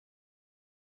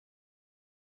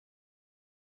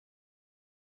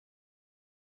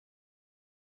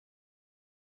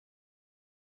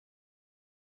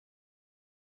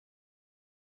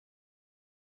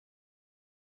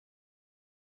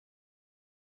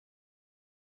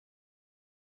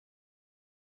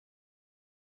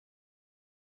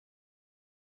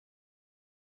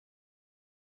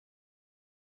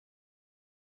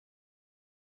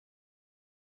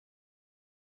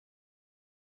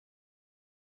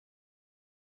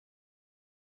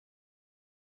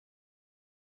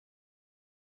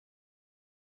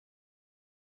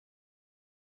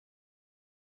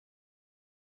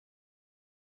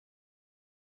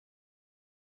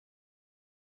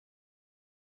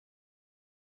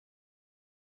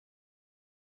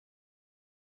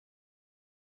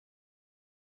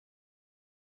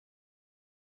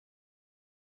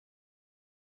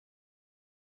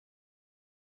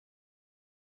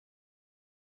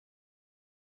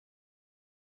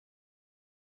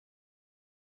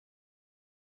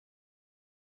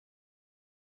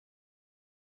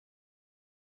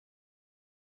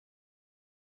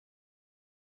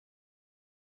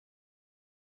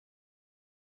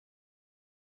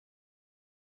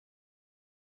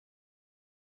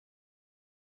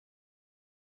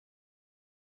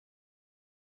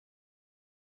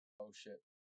Oh shit.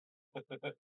 That's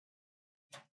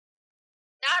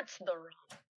the wrong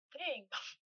thing.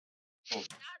 Oh.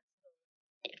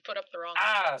 You put up the wrong.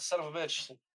 Son of a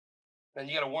bitch. Then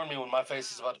you gotta warn me when my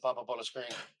face is about to pop up on the screen.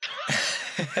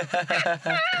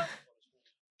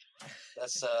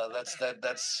 That's.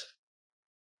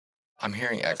 I'm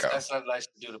hearing echo. That's not nice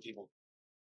to do to people.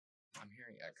 I'm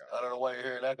hearing echo. I don't know why you're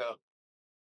hearing echo.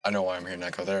 I know why I'm hearing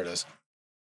echo. There it is.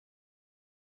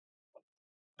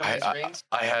 I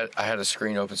had a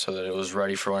screen open so that it was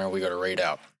ready for when we go to raid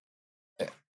out,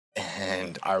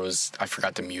 and I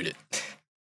forgot to mute it.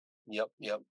 Yep.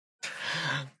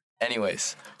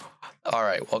 Anyways, all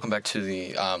right. Welcome back to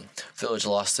the Village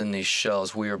Lost in These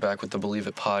Shells. We are back with the Believe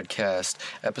It podcast,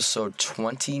 episode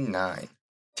 29.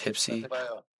 Tipsy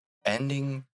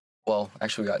ending. Well,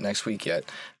 actually, we got next week yet,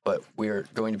 but we're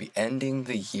going to be ending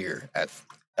the year at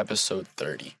episode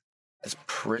 30. That's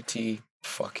pretty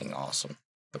fucking awesome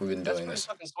that we've been doing this.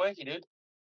 That's pretty fucking swanky, dude.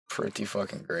 Pretty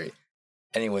fucking great.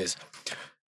 Anyways,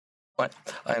 I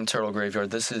am Turtle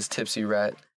Graveyard. This is Tipsy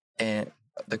Rat and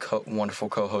the wonderful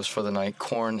co-host for the night.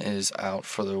 Corn is out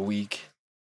for the week.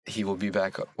 He will be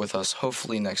back with us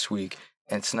hopefully next week.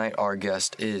 And tonight our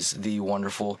guest is the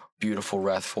wonderful, beautiful,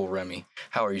 Wrathful Remy.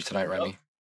 How are you tonight, Remy?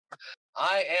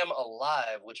 I am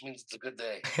alive, which means it's a good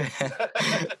day.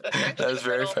 That is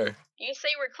very fair. You say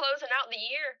we're closing out the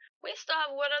year. We still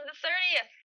have one on the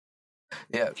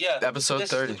 30th. Yeah. Episode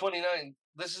this 30. Is the 29th.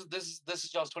 This is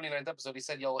y'all's 29th episode. He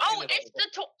said y'all. Oh, it's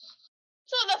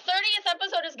so the 30th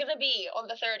episode is gonna be on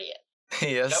the 30th.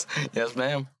 Yes. Yep. Yes,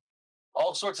 ma'am.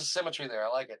 All sorts of symmetry there. I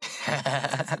like it.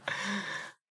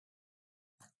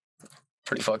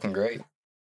 Pretty fucking great.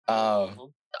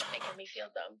 Stop making me feel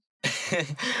dumb.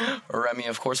 Remy,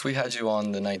 of course, we had you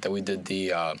on the night that we did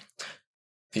the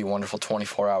wonderful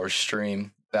 24-hour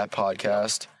stream, that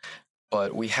podcast,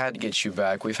 but we had to get you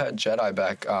back. We've had Jedi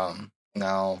back.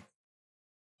 Now,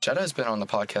 Jedi's been on the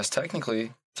podcast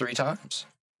technically 3 times.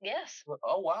 Yes.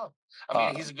 Oh wow! I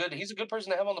mean, he's a good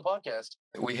person to have on the podcast.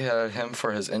 We had him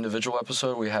for his individual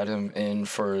episode. We had him in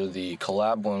for the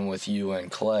collab one with you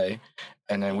and Clay,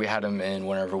 and then we had him in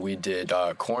whenever we did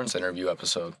Korn's interview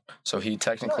episode. So he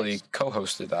technically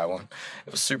co-hosted that one.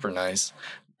 It was super nice,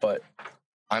 but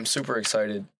I'm super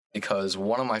excited because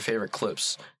one of my favorite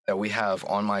clips that we have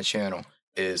on my channel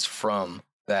is from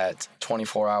that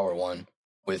 24-hour one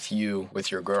with you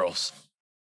with your girls.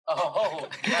 Oh,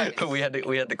 nice. we had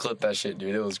to clip that shit,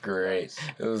 dude. It was great. Nice.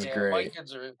 It was great.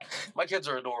 My kids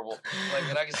are adorable. Like,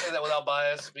 and I can say that without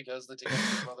bias because they take care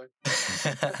of their mother.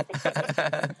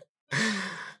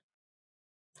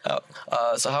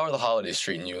 So how are the holidays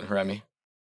treating you, Remy?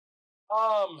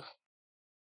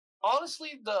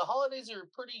 Honestly, the holidays are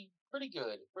pretty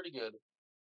good. Pretty good.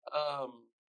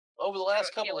 Over the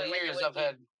last couple of years, I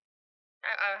had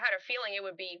a feeling it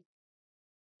would be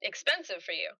expensive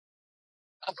for you.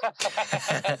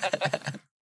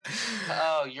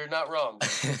 Oh, you're not wrong.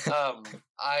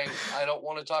 I don't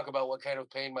want to talk about what kind of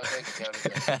pain my bank account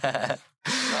is in.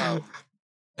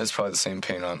 It's probably the same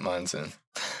pain mine's in.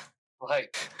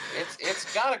 Like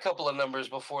it's got a couple of numbers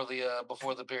before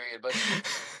the period, but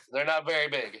they're not very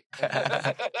big.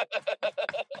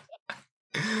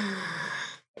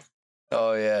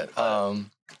 Oh yeah.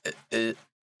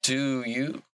 Do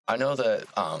you? I know that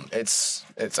it's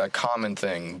a common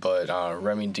thing, but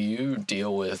Remy, do you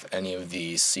deal with any of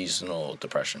the seasonal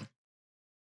depression?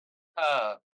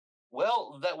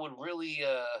 Well, that would really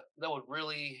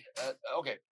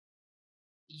okay.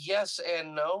 Yes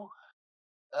and no.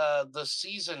 The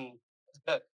season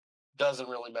doesn't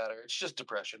really matter. It's just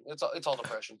depression. It's all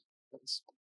depression.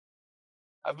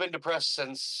 I've been depressed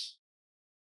since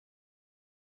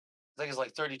I think it's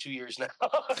like 32 years now.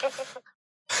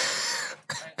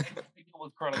 I deal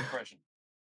with chronic depression,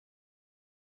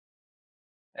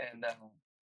 and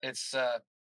it's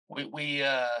we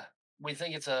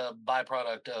think it's a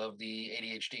byproduct of the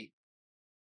ADHD.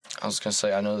 I was gonna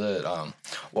say I know that.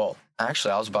 Well,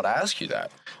 actually, I was about to ask you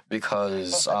that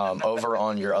because over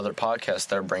on your other podcast,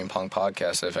 their Brain Punk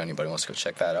podcast, if anybody wants to go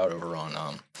check that out, over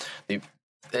on the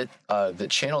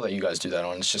channel that you guys do that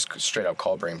on, it's just straight up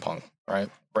called Brain Punk, right?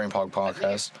 Brain Punk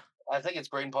podcast. I think it's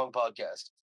Brain Punk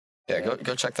podcast. Yeah,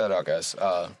 go check that out, guys.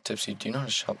 Tipsy, do you know how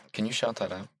to shout? Can you shout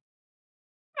that out?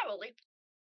 Probably.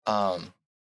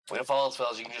 If all else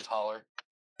fails, you can just holler.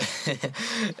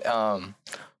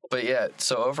 But yeah,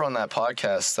 so over on that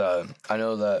podcast, I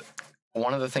know that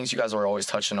one of the things you guys are always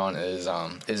touching on is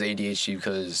ADHD,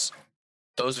 because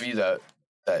those of you that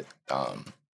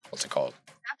what's it called?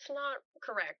 That's not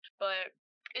correct, but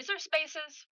is there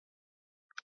spaces?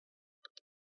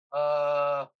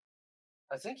 I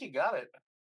think you got it.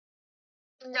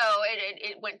 No,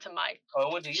 it went to my. Oh,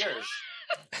 it went to yours.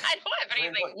 I don't have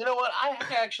anything. You know what? I have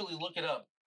to actually look it up.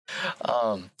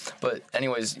 But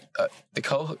anyways,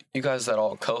 you guys that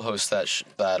all co-host that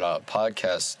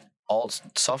podcast all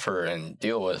suffer and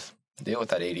deal with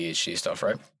that ADHD stuff,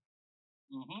 right?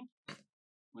 Mm-hmm.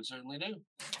 We certainly do.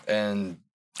 And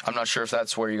I'm not sure if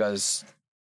that's where you guys.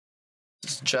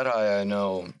 Jedi, I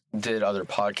know, did other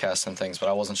podcasts and things, but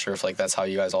I wasn't sure if like that's how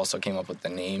you guys also came up with the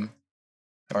name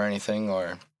or anything,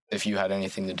 or if you had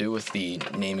anything to do with the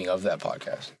naming of that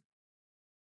podcast.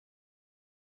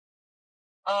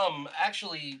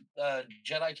 Actually,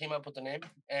 Jedi came up with the name,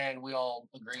 and we all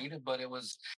agreed. But it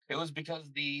was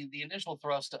because the initial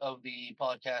thrust of the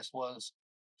podcast was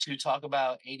to talk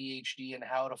about ADHD and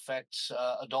how it affects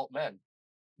adult men,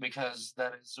 because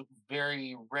that is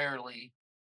very rarely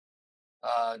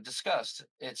discussed.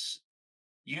 It's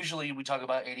usually we talk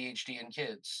about ADHD in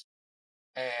kids,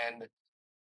 and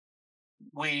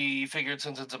we figured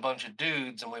since it's a bunch of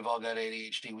dudes and we've all got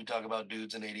ADHD, we talk about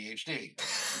dudes and ADHD.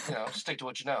 Stick to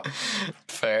what you know.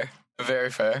 Fair, very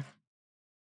fair.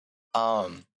 How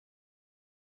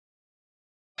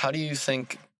do you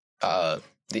think the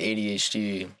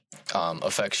ADHD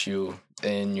affects you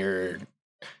in your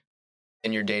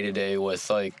day-to-day with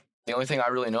like the only thing I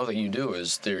really know that you do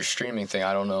is the streaming thing.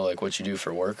 I don't know like what you do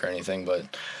for work or anything,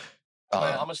 but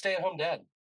I'm a stay-at-home dad.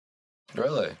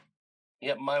 Really?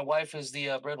 Yeah, my wife is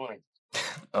the breadwinner.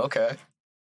 Okay.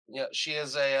 Yeah, she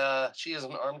is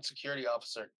an armed security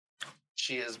officer.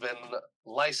 She has been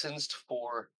licensed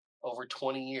for over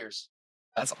 20 years.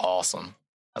 That's awesome.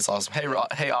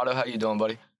 Hey Otto, how you doing,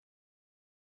 buddy?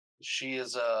 She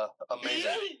is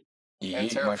amazing.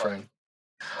 Yeet, my friend.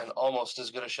 And almost as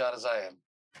good a shot as I am.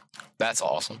 That's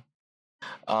awesome.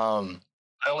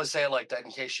 I only say it like that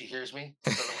in case she hears me,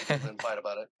 so that we can then fight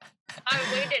about it. I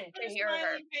waited to hear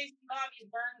her. Bobby's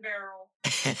burn barrel.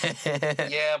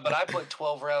 Yeah, but I put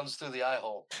 12 rounds through the eye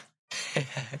hole.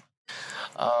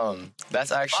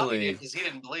 That's actually because he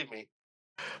didn't believe me.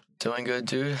 Doing good,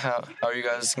 dude. How are you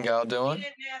guys and gal doing? You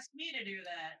didn't ask me to do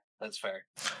that. That's fair.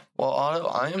 Well, Otto,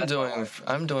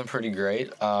 I'm doing pretty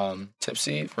great.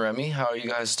 Tipsy, Remy, how are you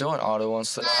guys doing? Otto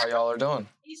wants to know how y'all are doing.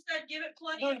 He said give it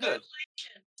plenty Doing of good.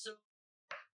 ventilation. So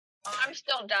I'm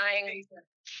still dying.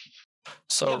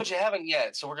 So, yeah, but you haven't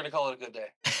yet, so we're gonna call it a good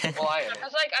day. Well, I am. I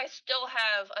was like, I still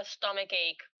have a stomach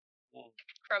ache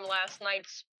from last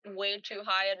night's way too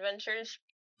high adventures.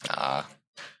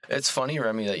 It's funny,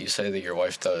 Remy, that you say that your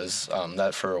wife does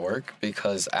that for work,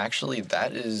 because actually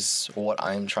that is what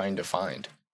I'm trying to find.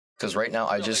 Because right now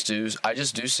I just do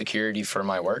security for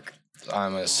my work.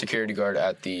 I'm a security guard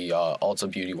at the Ulta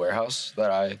Beauty warehouse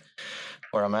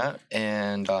where I'm at,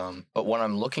 and but what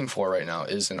I'm looking for right now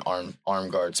is an arm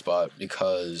guard spot,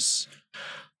 because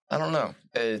I don't know,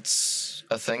 it's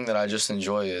a thing that I just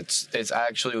enjoy. It's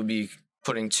actually would be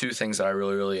putting two things that I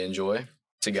really, really enjoy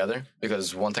together,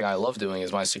 because one thing I love doing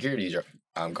is my security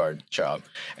guard job,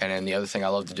 and then the other thing I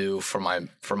love to do for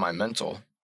my mental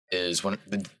is when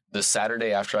the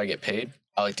Saturday after I get paid,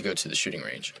 I like to go to the shooting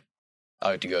range. I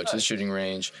like to go to the shooting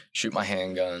range, shoot my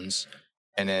handguns,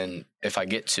 and then if I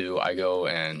get to, I go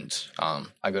and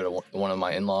I go to one of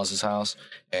my in-laws' house,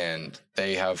 and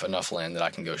they have enough land that I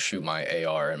can go shoot my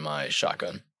AR and my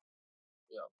shotgun.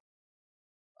 Yeah.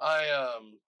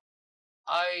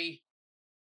 I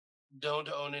don't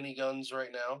own any guns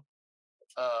right now,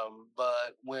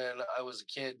 but when I was a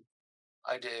kid,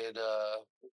 I did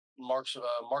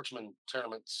marksman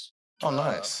tournaments. Oh,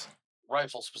 nice.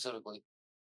 Rifle specifically,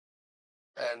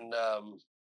 and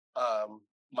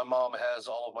my mom has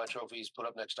all of my trophies put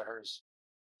up next to hers.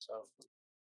 So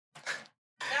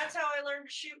that's how I learned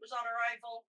to shoot, was on a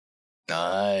rifle.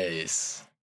 Nice.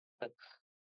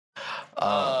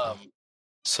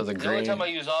 So the only time I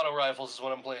use auto rifles is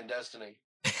when I'm playing Destiny.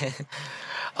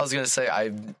 I was gonna say,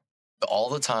 all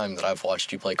the time that I've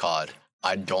watched you play COD,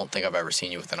 I don't think I've ever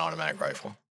seen you with an automatic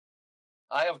rifle.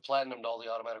 I have platinumed all the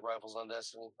automatic rifles on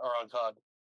Destiny or on COD.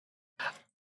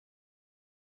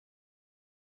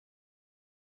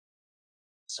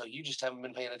 So you just haven't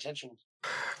been paying attention.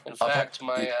 In fact,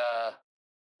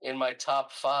 in my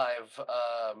top 5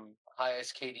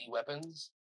 highest KD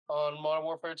weapons on Modern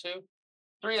Warfare 2,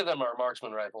 3 of them are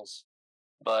marksman rifles,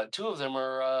 but 2 of them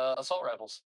are assault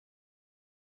rifles.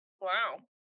 Wow.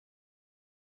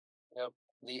 Yep,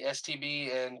 the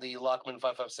STB and the Lockman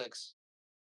 5.56.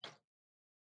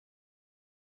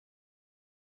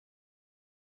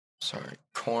 Sorry,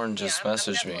 Corn just I'm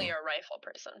messaged definitely me. a rifle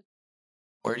person.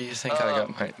 Where do you think I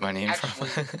got my name actually,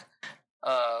 from?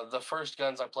 The first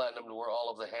guns I platinumed were all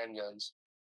of the handguns.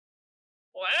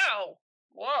 Wow.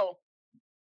 Whoa.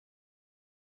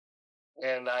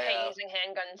 And I hate using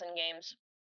handguns in games.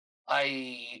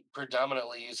 I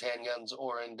predominantly use handguns,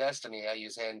 or in Destiny, I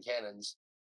use hand cannons.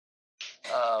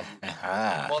 Well,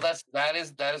 that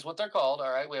is what they're called.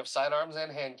 All right, we have sidearms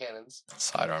and hand cannons.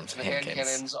 Sidearms and and hand cannons.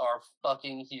 cannons are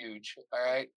fucking huge. All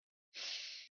right.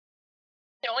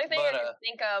 The only thing I can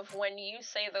think of when you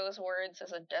say those words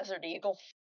is a Desert Eagle.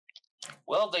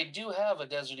 Well, they do have a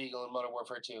Desert Eagle in Modern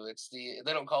Warfare 2.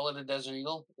 They don't call it a Desert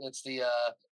Eagle. It's the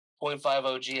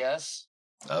 .50 GS.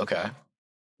 Okay.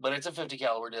 But it's a 50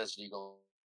 caliber Desert Eagle.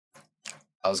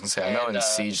 I was gonna say, I know in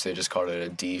Siege they just called it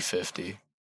a D50.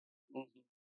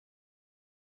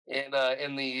 In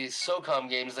the SOCOM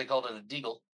games they called it a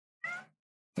Deagle.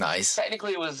 Nice.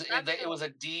 Technically, it was a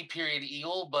D period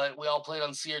Eagle, but we all played on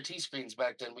CRT screens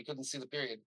back then. We couldn't see the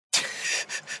period,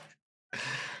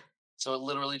 so it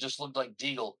literally just looked like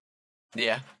Deagle.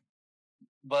 Yeah.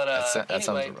 But that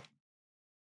anyway,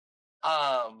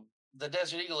 sounds... the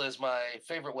Desert Eagle is my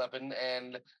favorite weapon,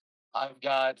 and I've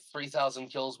got 3,000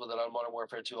 kills with it on Modern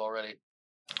Warfare 2 already.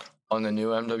 On the new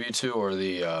MW2 or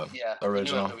the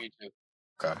original? The new MW2.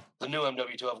 Okay. The new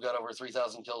MW2, I've got over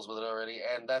 3,000 kills with it already,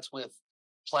 and that's with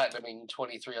platinuming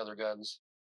 23 other guns.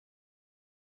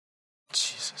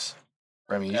 Jesus.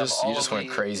 Remy, you just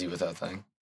went crazy with that thing.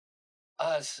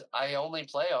 I only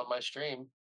play on my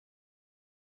stream.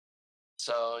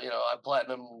 So, I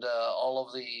platinumed all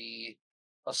of the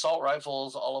assault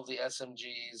rifles, all of the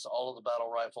SMGs, all of the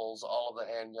battle rifles, all of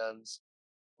the handguns,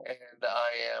 and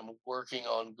I am working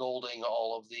on golding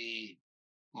all of the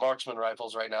marksman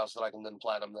rifles right now so that I can then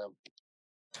platinum them.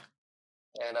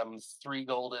 And I'm 3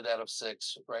 golded out of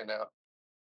 6 right now.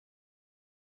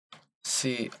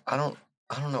 See, I don't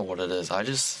know what it is. I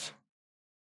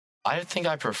think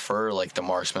I prefer like the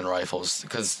marksman rifles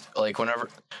because like whenever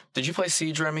did you play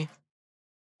Siege, Remy?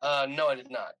 No, I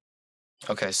did not.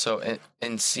 Okay, so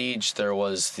in Siege there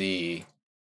was you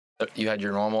had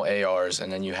your normal ARs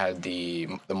and then you had the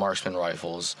marksman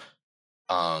rifles,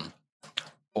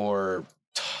 or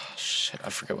shit, I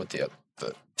forget what the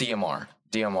DMR.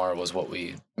 DMR was what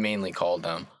we mainly called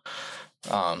them,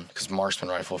 because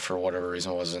marksman rifle for whatever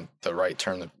reason wasn't the right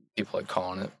term that people had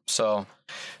calling it. So,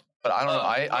 but I don't know.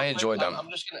 I enjoyed them. I'm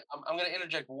gonna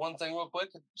interject one thing real quick.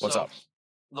 What's up?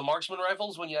 The marksman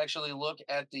rifles, when you actually look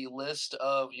at the list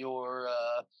of your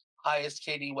highest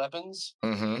KD weapons,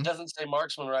 it doesn't say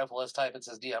marksman rifle as type, it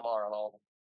says DMR on all of them.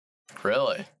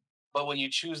 Really? But when you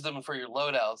choose them for your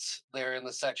loadouts, they're in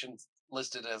the section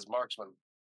listed as marksman.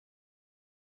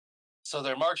 So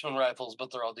they're marksman rifles, but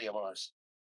they're all DMRs.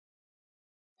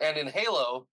 And in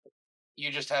Halo, you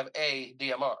just have a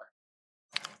DMR.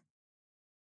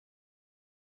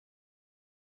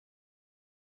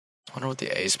 I wonder what the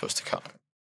A is supposed to come.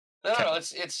 No.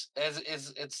 It's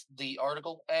the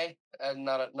article A, and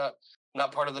not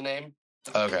part of the name.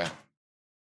 Okay.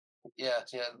 Yeah,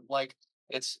 like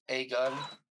it's a gun.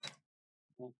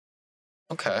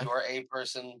 Okay. You're a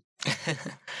person.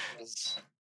 It's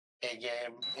a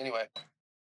game. Anyway,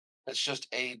 it's just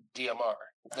a DMR.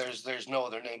 There's no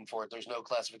other name for it. There's no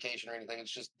classification or anything.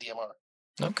 It's just DMR.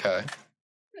 Okay.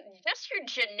 Just your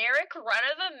generic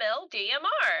run-of-the-mill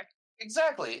DMR.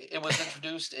 Exactly. It was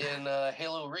introduced in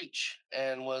Halo Reach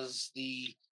and was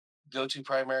the go-to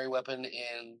primary weapon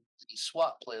in the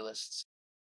SWAT playlists.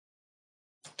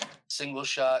 Single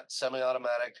shot,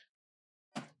 semi-automatic.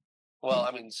 Well,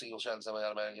 I mean, single shot and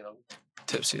semi-automatic,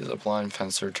 Tipsy is a blind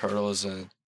fencer. Turtle is a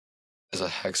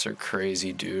hexer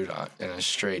crazy dude in a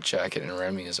straight jacket, and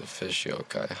Remy is a fish yolk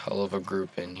guy. Hell of a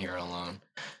group in here alone.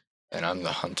 And I'm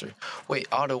the hunter. Wait,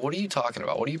 Otto, what are you talking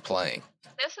about? What are you playing?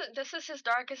 This is his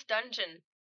darkest dungeon.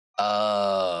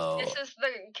 Oh. This is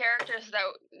the characters that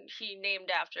he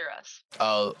named after us.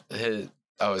 Oh, his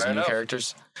new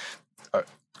characters?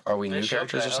 Are we new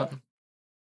characters or something?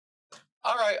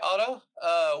 All right, Otto.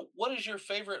 What is your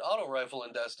favorite auto rifle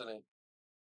in Destiny?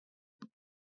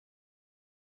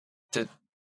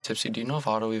 Tipsy, do you know if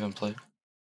Otto even played?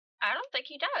 I don't think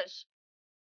he does.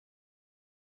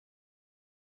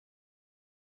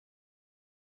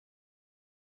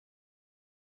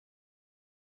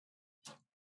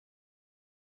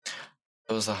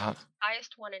 It was the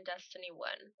highest one in Destiny 1.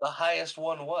 The highest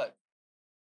one what?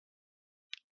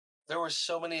 There were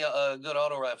so many good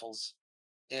auto rifles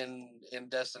in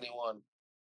Destiny 1.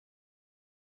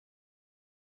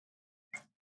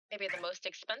 Maybe the most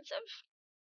expensive?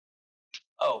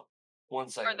 Oh, 1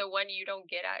 second. Or the one you don't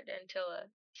get at until a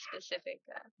specific...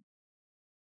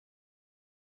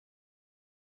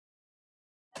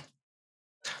 I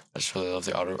just really love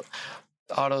the auto.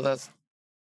 Auto, that's...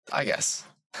 I guess.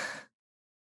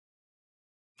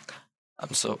 I'm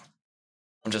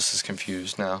just as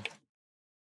confused now.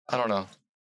 I don't know.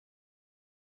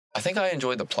 I think I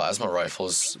enjoyed the plasma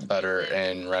rifles better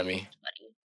in Remy.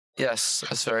 Yes,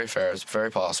 that's very fair. It's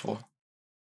very possible.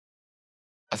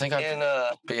 I think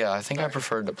I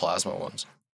preferred the plasma ones.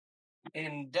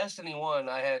 In Destiny 1,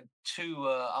 I had two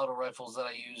auto rifles that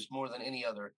I used more than any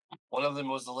other. One of them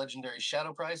was the legendary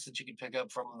Shadow Price that you could pick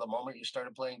up from the moment you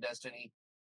started playing Destiny.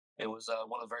 It was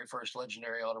one of the very first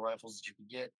legendary auto rifles that you could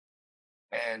get,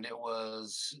 and it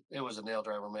was a nail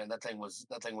driver, man. That thing was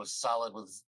solid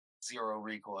with 0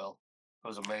 recoil. It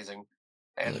was amazing.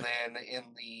 And then in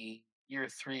the Year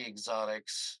 3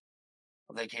 exotics,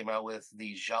 they came out with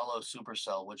the Jalo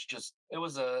Supercell, which it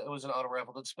was an auto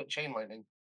rifle that spit chain lightning.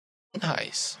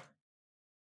 Nice.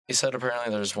 He said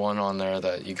apparently there's one on there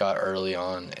that you got early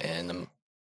on, and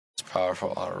it's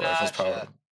powerful auto rifles power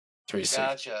 360.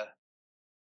 Gotcha.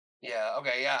 Yeah.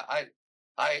 Okay. Yeah.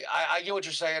 I get what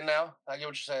you're saying now. I get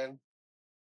what you're saying.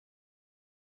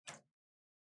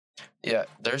 Yeah,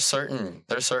 there's certain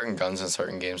guns in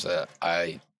certain games that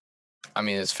I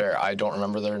mean, it's fair. I don't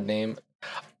remember their name.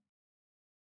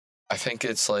 I think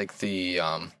it's like the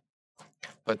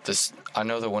but this, I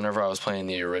know that whenever I was playing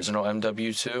the original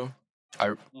MW2,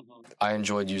 I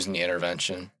enjoyed using the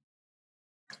intervention.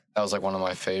 That was like one of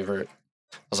my favorite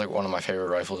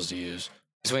rifles to use.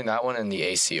 Between that one and the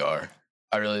ACR,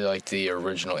 I really liked the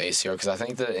original ACR because I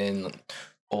think that in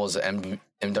what was it,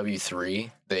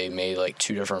 MW3, they made like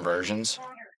 2 different versions,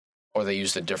 or they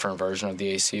used a different version of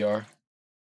the ACR.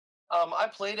 I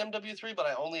played MW3, but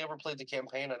I only ever played the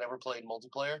campaign. I never played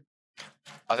multiplayer.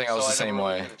 I think I was the same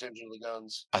way.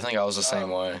 I think I was the same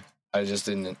way. I just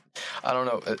didn't. I don't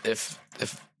know if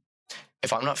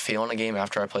I'm not feeling a game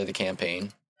after I play the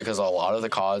campaign, because a lot of the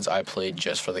CODs I played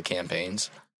just for the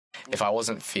campaigns. If I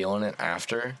wasn't feeling it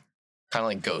after, kind of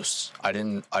like Ghosts. I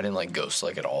didn't like Ghosts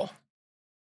like at all.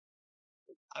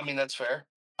 I mean, that's fair.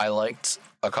 I liked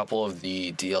a couple of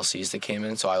the DLCs that came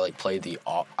in, so I played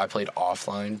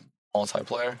offline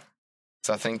multiplayer.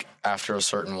 So I think after a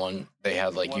certain one, they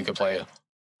had like you could play.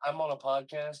 I'm on a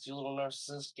podcast, you little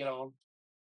narcissist. Get on.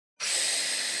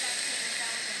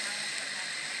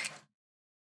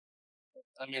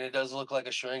 I mean, it does look like a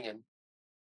Shringan.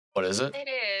 What is it? It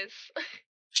is.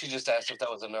 She just asked if that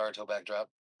was a Naruto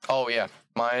backdrop. Oh yeah,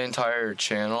 my entire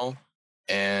channel,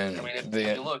 and I mean,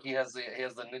 if you look, he has the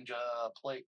ninja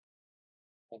plate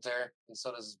right there, and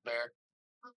so does his bear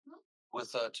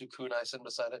with 2 kunai sitting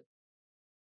beside it.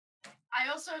 I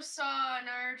also saw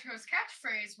Naruto's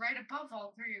catchphrase right above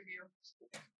all 3 of you.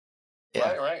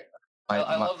 Yeah. Right.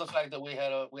 I love the fact that we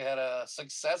had a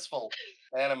successful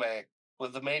anime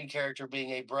with the main character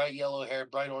being a bright yellow-haired,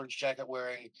 bright orange jacket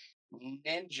wearing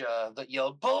ninja that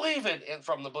yelled "Believe it!"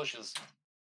 from the bushes.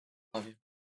 Love you.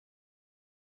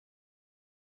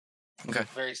 Okay.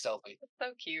 Very stealthy.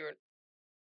 So cute.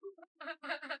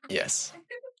 Yes.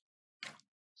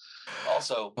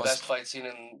 Also, one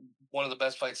of the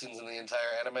best fight scenes in the entire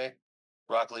anime,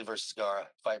 Rock Lee versus Gaara.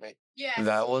 Fight me. Yeah.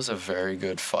 That was a very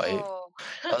good fight. Oh.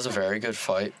 That was a very good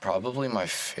fight. Probably my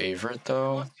favorite,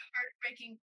 though.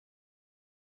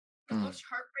 The most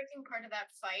heartbreaking part of that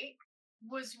fight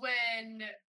was when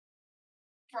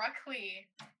Broccoli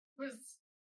was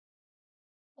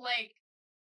like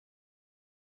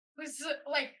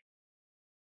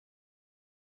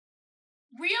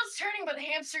wheels turning, but the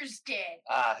hamster's dead.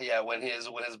 Yeah, when his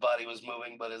body was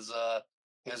moving, but his the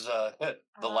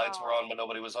lights were on, but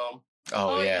nobody was home.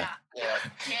 Oh yeah. Yeah.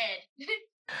 Dead.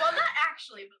 Well, not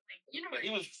actually, but like, you know. But he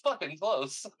was fucking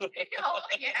close. Oh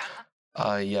yeah.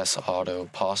 Yes, Otto,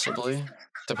 possibly.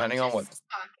 Depending on what.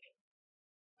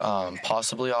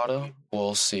 Possibly Otto.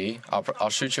 We'll see. I'll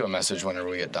shoot you a message whenever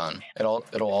we get done. It'll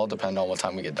all depend on what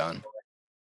time we get done.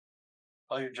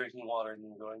 Oh, you're drinking water and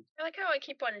you're going. I like how I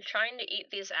keep on trying to eat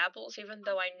these apples, even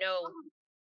though I know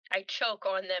I choke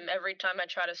on them every time I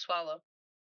try to swallow.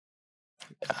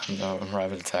 Yeah, no,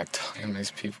 rabbit attack time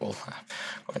makes people laugh.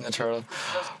 Going the turtle.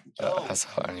 That's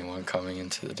how anyone coming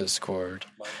into the Discord.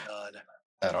 My God.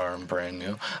 That are brand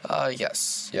new.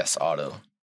 Yes, Otto.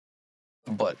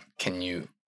 But can you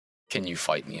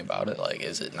fight me about it? Like,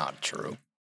 is it not true?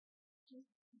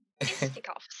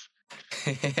 Fisticuffs.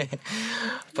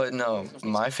 But no,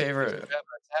 my favorite. If you have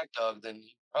an attack dog, then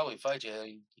he'd probably fight you.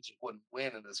 He just wouldn't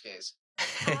win in this case.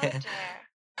 How dare.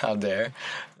 How dare.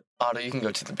 Otto, you can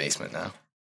go to the basement now.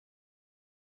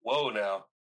 Whoa, now.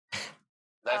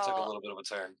 That took a little bit of a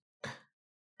turn.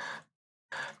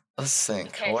 Let's think.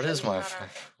 Okay, What so is we my gotta-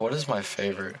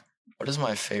 favorite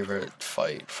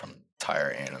fight from the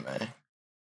entire anime?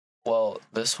 Well,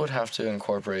 this would have to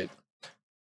incorporate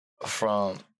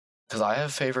because I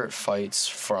have favorite fights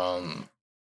from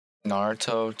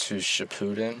Naruto to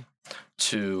Shippuden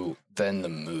to then the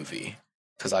movie.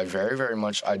 because I very, very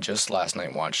much, I just last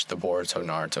night watched the Boruto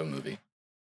Naruto movie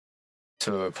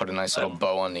to put a nice little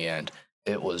bow on the end.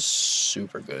 It was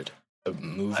super good. The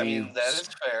movie. I mean, that is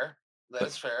fair. That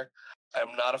is fair.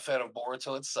 I'm not a fan of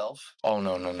Boruto itself. Oh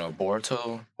no.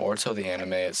 Boruto the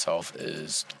anime itself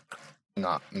is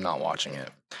not watching it.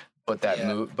 But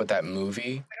that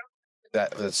movie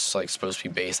that's like supposed to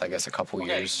be based, I guess, a couple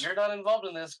years. You're not involved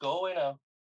in this. Go away now.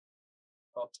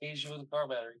 I'll tase you with a car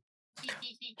battery.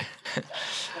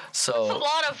 So That's a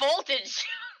lot of voltage.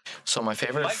 So my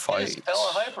favorite fight.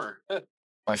 Hella hyper.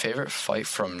 My favorite fight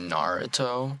from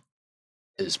Naruto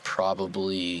is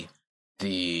probably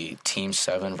the Team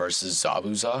 7 versus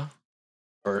Zabuza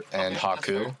and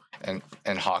Haku and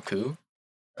Haku.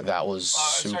 That was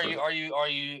super. So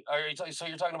so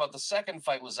you're talking about the second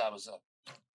fight with Zabuza?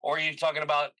 Or are you talking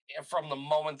about from the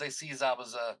moment they see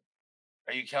Zabuza,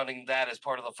 are you counting that as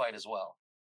part of the fight as well?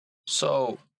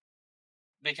 So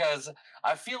because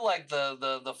I feel like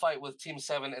the fight with Team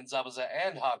 7 and Zabuza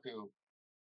and Haku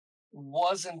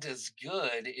wasn't as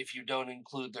good if you don't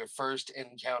include their first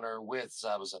encounter with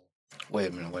Zabuza. Wait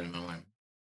a minute.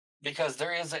 Because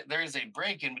there is a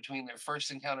break in between their first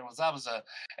encounter with Zabuza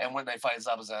and when they fight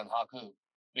Zabuza and Haku.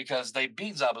 Because they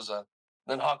beat Zabuza,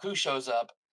 then Haku shows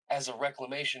up as a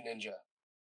reclamation ninja.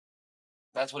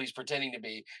 That's what he's pretending to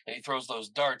be, and he throws those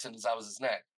darts into Zabuza's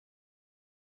neck.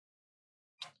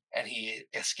 And he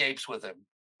escapes with him,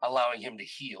 allowing him to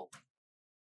heal.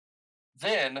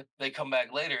 Then they come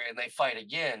back later and they fight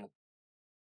again.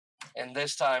 And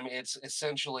this time it's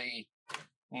essentially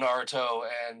Naruto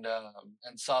and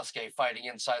Sasuke fighting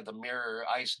inside the mirror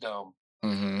ice dome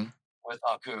with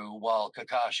Haku while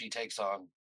Kakashi takes on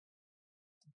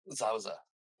Zabuza.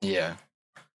 Yeah.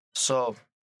 So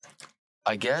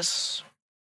I guess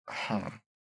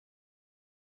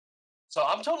So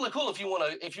I'm totally cool if you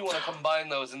wanna combine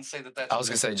those and say that's. I was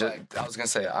gonna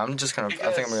say I'm just gonna.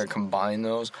 I think I'm gonna combine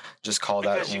those. Just call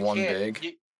that one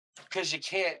big. Because you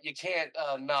can't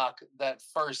knock that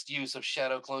first use of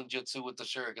Shadow Clone Jutsu with the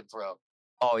Shuriken throw.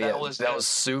 Oh yeah, that was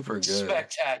super good.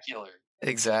 Spectacular.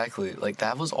 Exactly. Like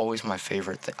that was always my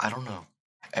favorite thing. I don't know.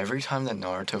 Every time that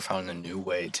Naruto found a new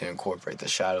way to incorporate the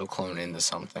Shadow Clone into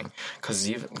something, because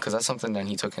that's something that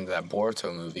he took into that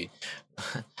Boruto movie,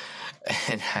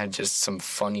 and had just some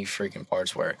funny freaking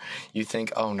parts where you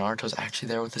think, oh, Naruto's actually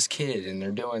there with this kid and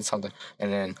they're doing something,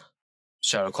 and then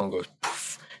Shadow Clone goes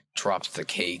poof, drops the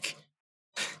cake.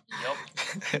 Yep.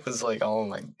 It was like, oh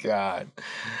my god.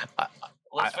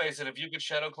 Let's face it, if you could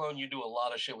Shadow Clone, you do a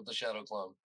lot of shit with the Shadow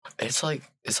Clone. It's like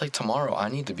tomorrow. I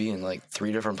need to be in like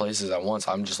 3 different places at once.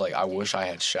 I'm just like, I wish I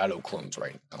had Shadow Clones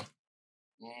right now.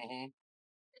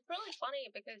 It's really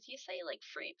funny because you say like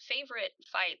favorite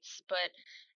fights, but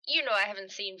I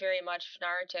haven't seen very much of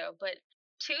Naruto. But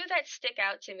 2 that stick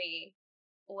out to me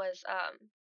was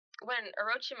when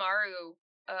Orochimaru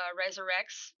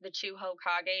resurrects the 2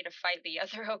 Hokage to fight the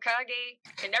other Hokage.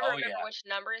 I can never remember which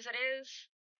numbers it is.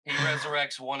 He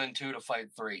resurrects 1 and 2 to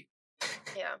fight 3.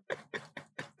 Yeah.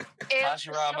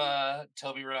 Hashirama,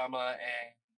 Tobirama,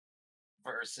 and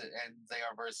they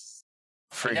are versus.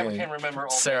 I never can remember all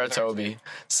Saratobi.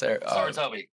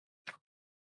 Saratobi.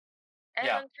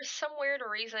 And for some weird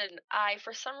reason, I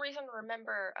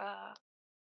remember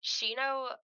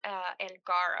Shino and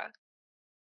Gaara.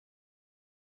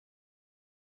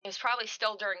 It was probably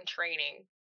still during training.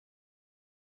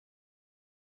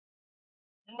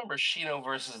 I remember Shino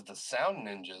versus the Sound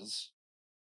Ninjas.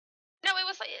 No, it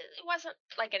wasn't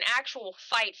like an actual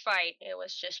fight. It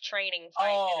was just training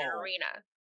fight in an arena.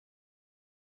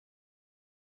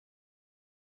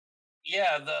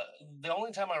 Yeah, the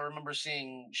only time I remember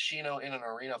seeing Shino in an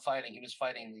arena fighting, he was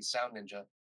fighting the Sound Ninja,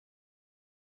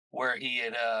 where he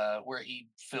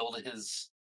filled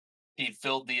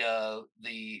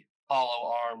the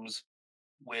hollow arms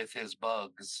with his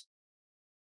bugs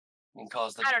and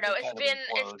caused the. I don't know.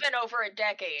 It's been over a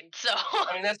decade, so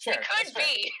I mean that's fair. It could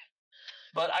be.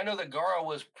 But I know that Gaara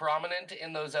was prominent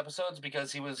in those episodes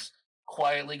because he was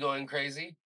quietly going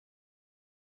crazy,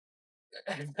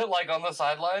 like on the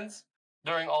sidelines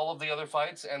during all of the other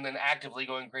fights, and then actively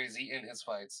going crazy in his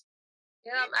fights.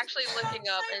 Yeah, I'm actually looking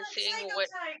up and seeing what.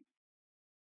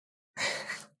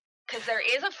 Because there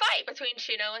is a fight between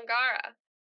Shino and Gaara.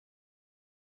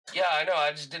 Yeah, I know.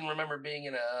 I just didn't remember being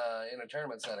in a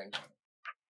tournament setting.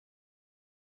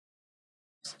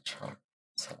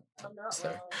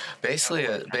 Basically,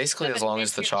 as long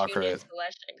as the chakra,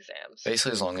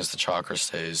 as long as the chakra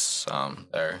stays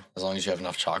there, as long as you have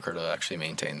enough chakra to actually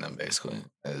maintain them, basically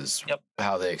is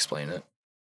how they explain it.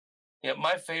 Yeah,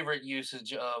 my favorite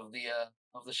usage of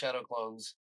the Shadow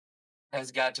Clones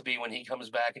has got to be when he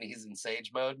comes back and he's in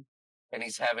Sage mode, and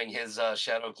he's having his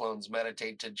shadow clones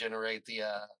meditate to generate the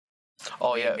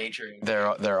Oh yeah, matrix.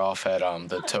 they're off at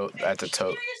the toad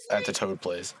Seriously? at the toad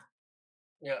place.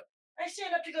 Yeah. I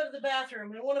stand up to go to the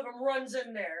bathroom, and one of them runs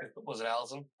in there. Was it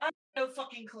Allison? I have no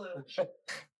fucking clue.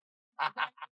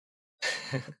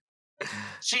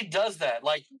 She does that.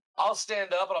 Like, I'll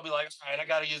stand up and I'll be like, all right, I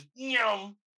gotta use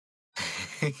yum.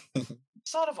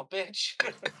 Son of a bitch.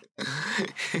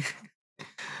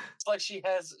 It's like she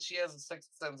has a sixth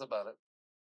sense about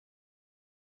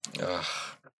it. Ugh.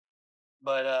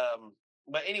 But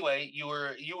anyway, you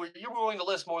were going to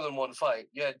list more than one fight.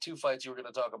 You had 2 fights you were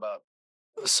going to talk about.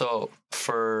 So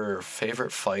for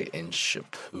favorite fight in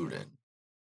Shippuden,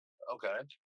 Okay.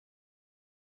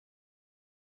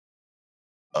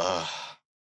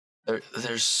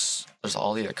 there's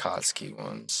all the Akatsuki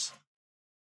ones,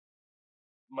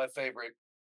 My favorite.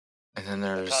 and then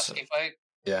there's Akatsuki fight.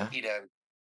 yeah, Hidan.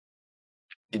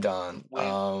 Hidan,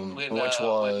 When, which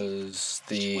was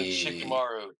with the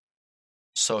Shikamaru.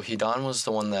 So Hidan was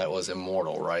the one that was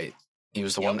immortal, right? He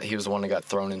was the one. He was the one that got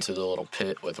thrown into the little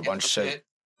pit with a bunch of shit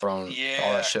thrown, all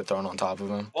Yeah. that shit thrown on top of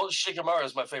him. Well, Shikamaru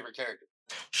is my favorite character.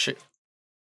 Shit.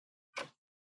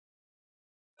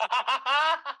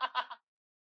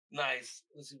 Nice.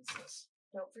 Let's see what's this.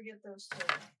 Don't forget those 2.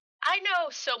 I know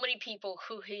so many people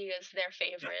who he is their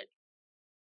favorite.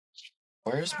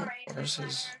 Where's Sorry, where's my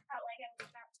his? partner felt like I was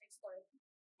about to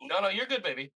explode. No, you're good,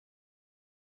 baby.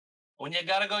 When you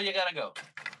gotta go, you gotta go.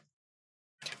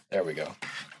 There we go.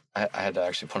 I had to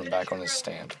actually put him back on his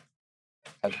stand.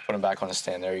 I had to put him back on his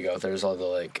stand. There you go. There's all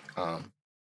the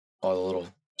all the little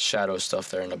shadow stuff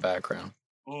there in the background.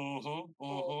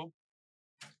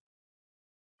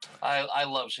 I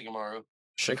love Shikamaru.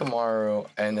 Shikamaru,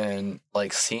 and then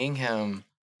like seeing him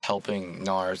helping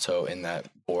Naruto in that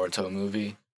Boruto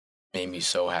movie made me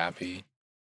so happy.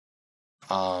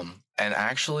 And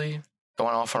actually,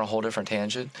 going off on a whole different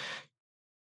tangent,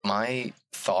 my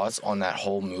thoughts on that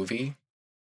whole movie,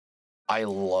 I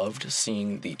loved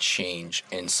seeing the change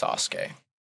in Sasuke.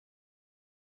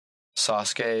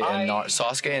 Sasuke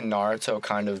and Naruto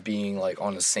kind of being like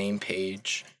on the same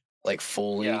page, like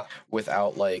fully,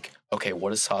 without like, okay,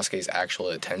 what is Sasuke's actual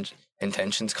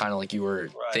intentions? Kind of like you were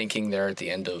thinking there at the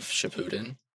end of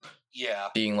Shippuden. Yeah.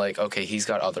 Being like, okay, he's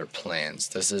got other plans.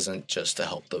 This isn't just to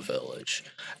help the village.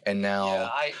 And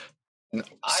now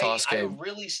Sasuke. I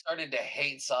really started to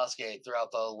hate Sasuke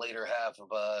throughout the later half of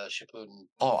Shippuden.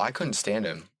 Oh, I couldn't stand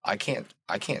him. I can't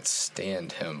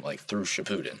stand him like through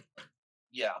Shippuden.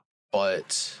 Yeah.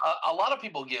 But a lot of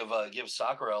people give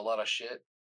Sakura a lot of shit.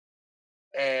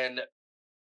 And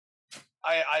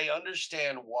I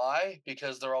understand why,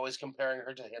 because they're always comparing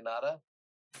her to Hinata.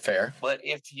 Fair. But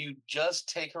if you just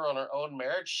take her on her own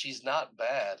merit, she's not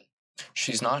bad.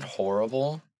 She's not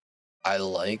horrible. I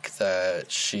like that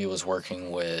she was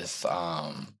working with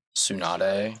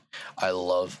Tsunade. I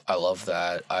love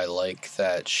that. I like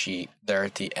that they're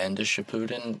at the end of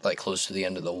Shippuden, like close to the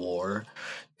end of the war.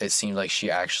 It seemed like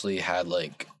she actually had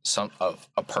like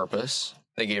a purpose.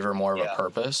 They gave her more of a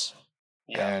purpose.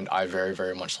 Yeah. And I very,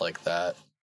 very much like that.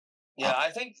 Yeah,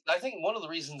 I think one of the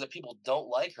reasons that people don't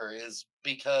like her is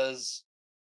because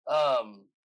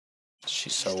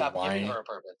she's so stopped whiny. Giving her a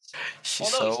purpose. He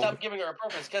stopped giving her a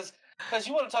purpose because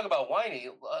you want to talk about whiny.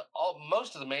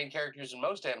 Most of the main characters in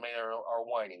most anime are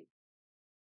whiny.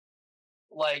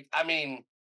 Like, I mean,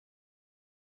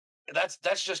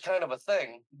 that's just kind of a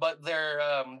thing. But they're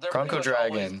Krunko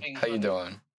Dragon. How you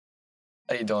doing?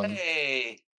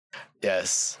 Hey.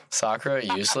 Yes, Sakura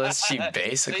useless. She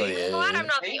basically is. Glad I'm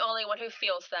not the only one who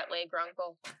feels that way,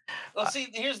 Grunkle. Well, see,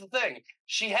 here's the thing.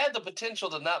 She had the potential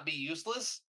to not be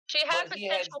useless. She had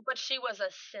potential, but she was a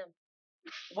simp.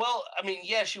 Well, I mean,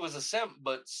 yeah, she was a simp,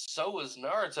 but so was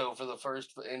Naruto for the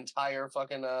first entire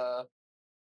fucking run.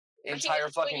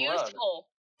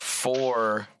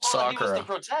 For Sakura. He was the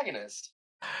protagonist.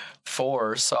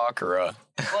 For Sakura.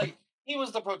 Like, he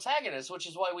was the protagonist, which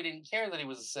is why we didn't care that he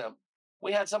was a simp.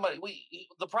 We had somebody.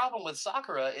 The problem with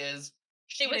Sakura is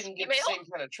she didn't get the same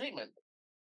kind of treatment.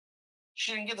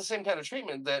 She didn't get the same kind of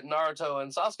treatment that Naruto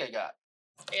and Sasuke got.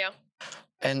 Yeah.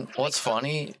 And what's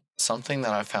funny, something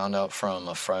that I found out from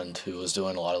a friend who was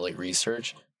doing a lot of like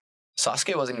research,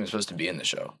 Sasuke wasn't even supposed to be in the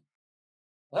show.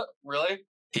 Really?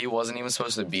 He wasn't even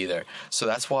supposed to be there. So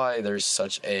that's why there's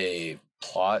such a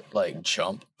plot like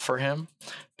jump for him,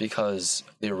 because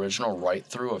the original write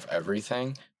through of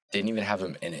everything didn't even have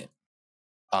him in it.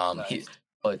 Nice.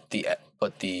 But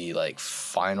the like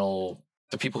final,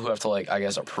 the people who have to like, I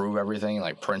guess, approve everything,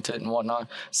 like print it and whatnot,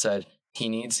 said he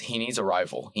needs a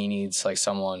rival. He needs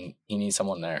someone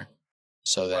there.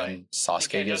 So then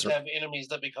Sasuke doesn't have enemies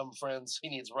that become friends. He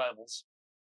needs rivals.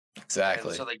 Exactly.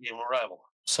 And so they gave him a rival.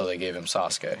 So they gave him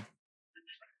Sasuke.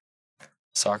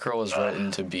 Sakura was written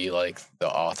to be like the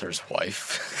author's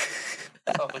wife.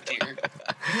 Oh dear,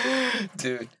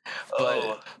 dude.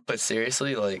 Oh. But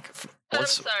seriously, like,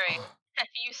 what's? I'm sorry. Have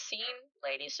you seen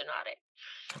Lady Tsunade?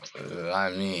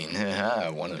 I mean,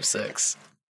 1 of 6.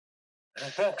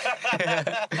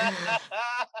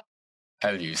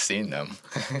 Have you seen them?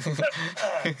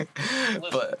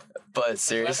 but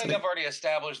seriously, I think I've already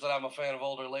established that I'm a fan of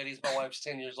older ladies. My wife's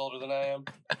 10 years older than I am.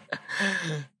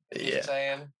 Yeah. Just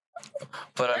saying.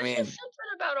 But I There's mean, just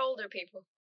something about older people.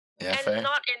 yeah, And fair.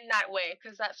 not in that way,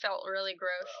 because that felt really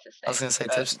gross to say. I was gonna say,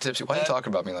 Tipsy, why are you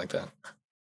talking about me like that?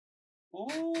 Ooh.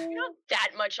 You're not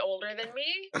that much older than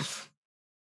me. I'm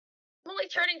only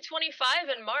turning 25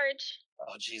 in March.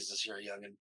 Oh Jesus, you're a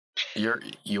youngin.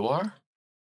 You are?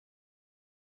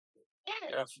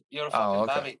 Yeah. You're a fucking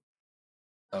okay.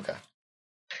 Bobby.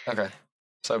 Okay.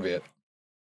 So be it.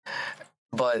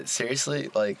 But seriously,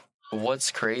 like,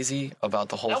 what's crazy about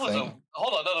the whole thing?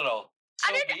 Hold on, no.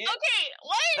 I didn't. Okay,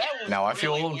 what? That was Now I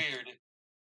feel really old. weird.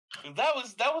 That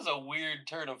was a weird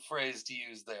turn of phrase to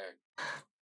use there. I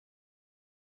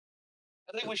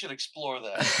think we should explore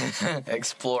that.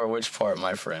 Explore which part,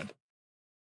 my friend?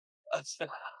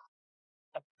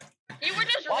 You were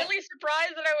just really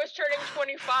surprised that I was turning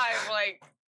 25. Like,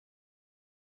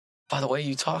 by the way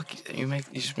you talk, you make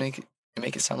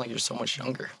it sound like you're so much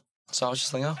younger. So I was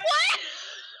just like, oh. what?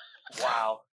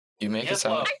 Wow. You make it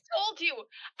sound. I told you,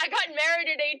 I got married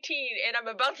at 18, and I'm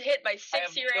about to hit my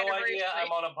 6-year anniversary. I have no idea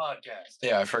I'm on a podcast.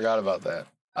 Yeah, I forgot about that.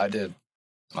 I did.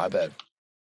 My bad.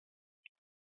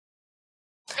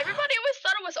 Everybody always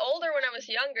thought I was older when I was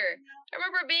younger. I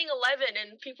remember being 11,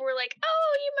 and people were like,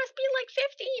 "Oh, you must be like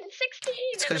 15, 16."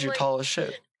 It's because you're tall as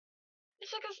shit.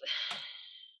 It's like,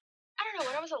 I don't know.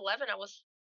 When I was 11, I was.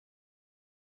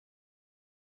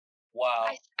 Wow.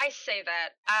 I say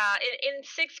that. In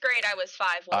 6th grade, I was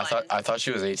 5'1". I thought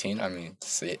she was 18. I mean,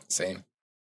 same.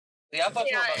 Yeah, I thought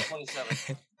you were about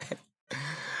 27.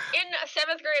 In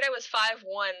 7th grade, I was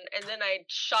 5'1", and then I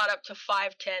shot up to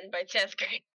 5'10" by 10th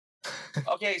grade.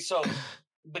 Okay, so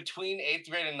between 8th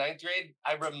grade and 9th grade,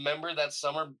 I remember that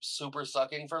summer super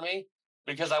sucking for me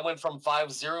because I went from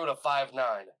 5'0" to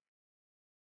 5'9".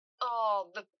 Oh,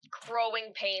 the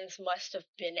growing pains must have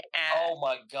been Oh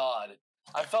my god.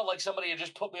 I felt like somebody had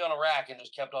just put me on a rack and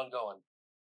just kept on going.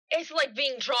 It's like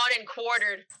being drawn and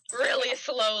quartered really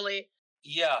slowly.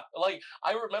 Yeah, like,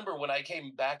 I remember when I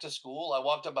came back to school, I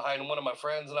walked up behind one of my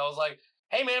friends and I was like,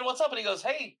 "Hey man, what's up?" And he goes,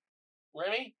 "Hey,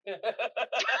 Remy."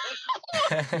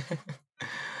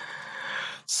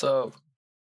 So,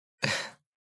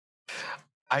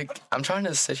 I'm trying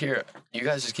to sit here. You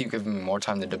guys just keep giving me more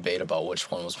time to debate about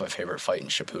which one was my favorite fight in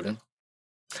Shippuden.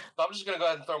 So I'm just going to go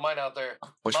ahead and throw mine out there.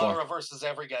 Which one? Reverses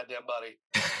every goddamn buddy.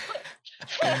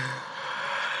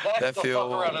 That That's the feel-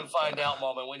 fuck around and find out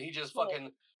moment when he just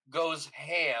fucking goes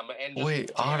ham and just Wait,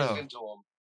 tears Otto. into him.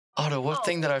 Otto, what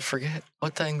thing did I forget?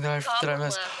 What thing did I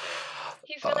miss?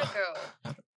 He's gonna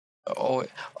go. Oh,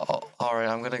 all right.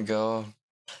 I'm gonna go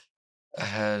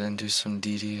ahead and do some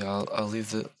DD. I'll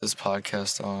leave this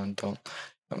podcast on.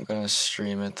 I'm gonna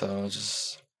stream it though.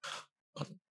 Just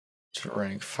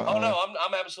rank 5. Oh no,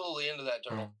 I'm absolutely into that,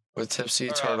 Turtle. With Tipsy,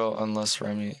 Or, Turtle, unless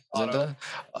Remy. Otto. Zinda?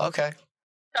 Okay.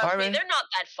 Trust me, Alright. they're not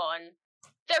that fun.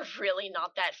 They're really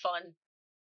not that fun.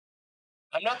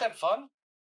 I'm not that fun?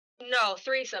 No,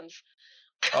 threesomes.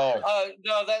 Oh,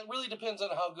 No, that really depends on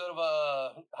how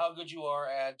good you are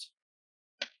at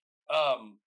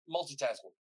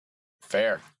multitasking.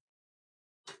 fair.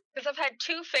 Because I've had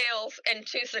 2 fails and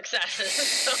 2 successes.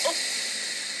 So.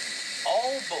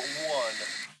 All but one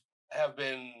have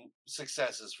been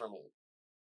successes for me.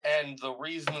 And the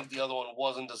reason that the other one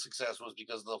wasn't a success was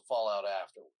because of the fallout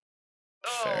after.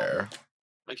 Fair.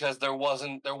 Because there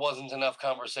wasn't enough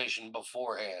conversation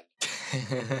beforehand.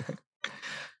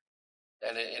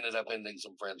 And it ended up ending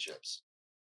some friendships.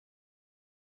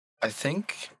 I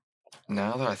think,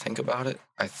 now that I think about it,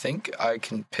 I think I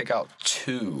can pick out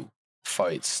 2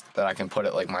 fights that I can put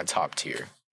at, like, my top tier.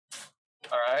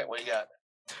 Alright, what you got?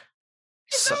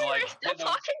 So, We're still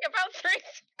talking about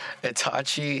threesomes.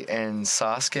 Itachi and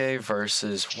Sasuke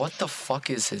versus, what the fuck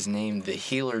is his name? The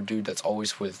healer dude that's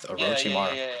always with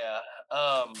Orochimaru. Yeah.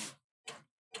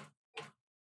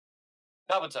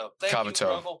 Kabuto.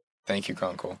 Kabuto. Thank you,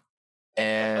 Grunkle.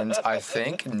 And I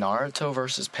think Naruto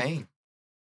versus Pain.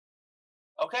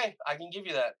 Okay, I can give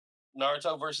you that.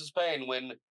 Naruto versus Pain.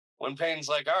 When Pain's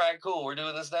like, "All right, cool, we're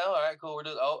doing this now. All right, cool, we're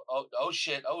doing." Oh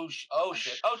shit! Oh shit!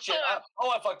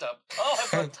 I fucked up.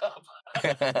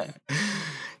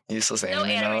 Useless No anime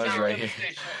anime knowledge right knowledge.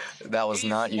 here. That was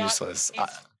not useless.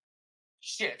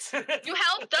 Shit. You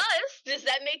helped us. Does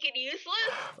that make it useless?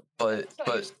 But It's not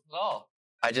useless at all.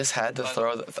 I just had to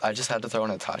throw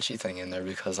an Itachi thing in there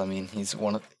because I mean he's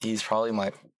probably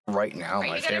my favorite Show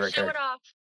it character. off.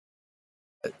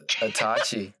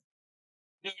 Itachi.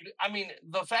 Dude, I mean,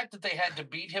 the fact that they had to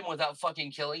beat him without fucking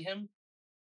killing him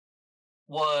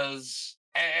was,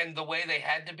 and the way they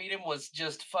had to beat him was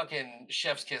just fucking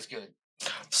chef's kiss good.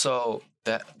 So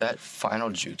that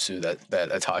final jutsu that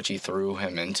Itachi threw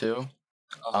him into,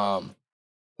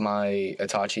 my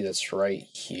Itachi that's right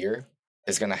here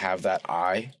is gonna have that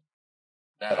eye,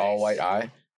 that all white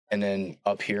eye, and then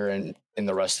up here in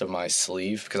the rest of my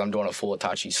sleeve because I'm doing a full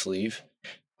Itachi sleeve.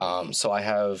 So I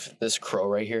have this crow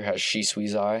right here has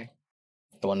Shisui's eye,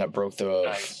 the one that broke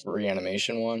the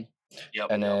reanimation one. Yep.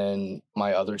 And then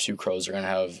my other two crows are gonna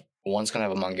have, one's gonna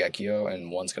have a Mangekyo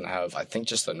and one's gonna have, I think,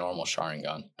 just a normal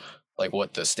Sharingan, like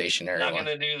what the stationary not one.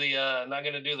 Not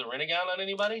gonna do the Rinnegan on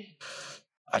anybody.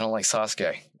 I don't like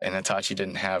Sasuke, and Itachi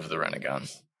didn't have the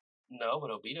Rinnegan. No, but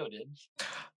Obito did.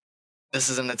 This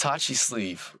is an Itachi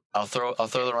sleeve. I'll throw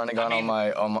the Rinnegan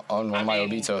on one of my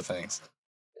Obito things.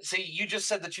 See, you just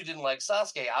said that you didn't like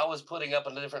Sasuke. I was putting up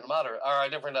a different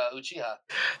Uchiha.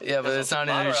 Yeah, but it's not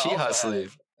an Uchiha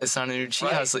sleeve. It's not an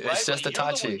Uchiha sleeve. It's just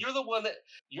Itachi. You're the one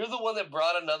that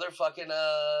brought another fucking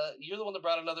You're the one that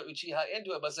brought another Uchiha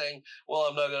into it by saying, "Well,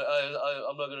 I'm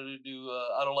not gonna do.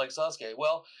 I don't like Sasuke."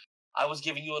 Well, I was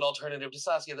giving you an alternative to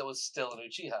Sasuke that was still an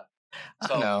Uchiha.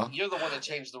 So no. You're the one that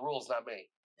changed the rules, not me.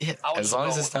 Yeah, as long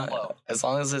as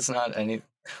it's not any.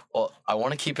 Well, I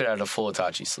want to keep it at a full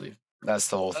Itachi sleeve. That's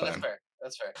the whole thing.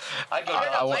 That's fair. My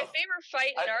favorite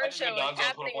fight in Naruto is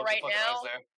happening right now.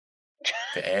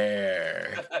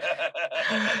 Fair.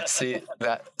 see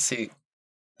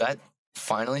that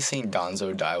finally seeing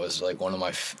Danzo die was like one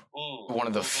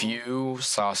of the few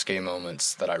Sasuke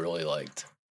moments that I really liked.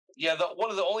 Yeah,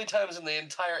 one of the only times in the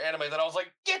entire anime that I was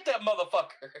like, "Get that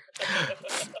motherfucker!"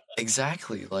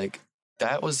 Exactly, like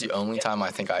that was the only time I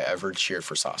think I ever cheered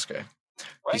for Sasuke.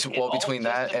 Right? Between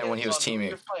that and when he was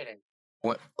teaming.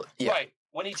 Right.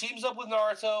 When he teams up with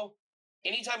Naruto,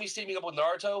 anytime he's teaming up with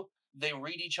Naruto, they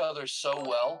read each other so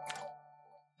well.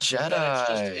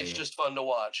 Jedi. It's just fun to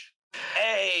watch.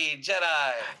 Hey,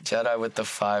 Jedi. Jedi with the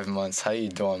 5 months. How you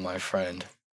doing, my friend?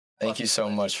 Thank you so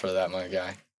much for that, my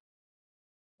guy.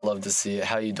 Love to see it.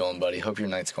 How you doing, buddy? Hope your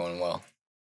night's going well.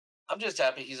 I'm just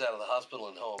happy he's out of the hospital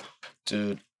and home.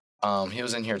 Dude, he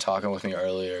was in here talking with me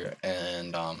earlier,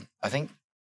 and I think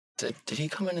did he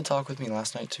come in and talk with me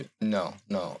last night too? No.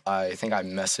 I think I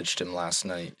messaged him last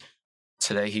night.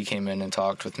 Today he came in and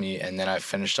talked with me, and then I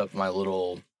finished up my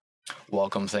little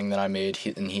welcome thing that I made,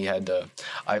 and he had to.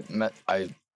 I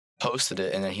posted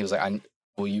it, and then he was like,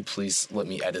 "Will you please let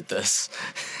me edit this?"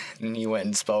 And he went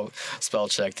and spell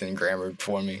checked and grammared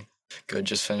for me. Good,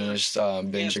 just finished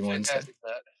binging Wednesday.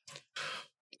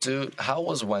 Dude, how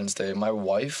was Wednesday? My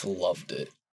wife loved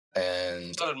it,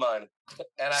 and so did mine.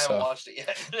 And I haven't watched it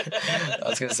yet. I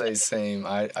was gonna say same.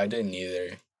 I didn't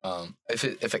either.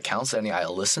 If it counts any, I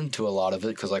listened to a lot of it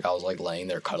because like I was like laying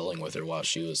there cuddling with her while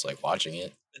she was like watching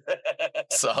it.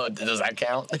 So does that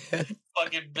count?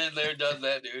 Fucking been there, done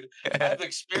that, dude. I've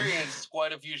experienced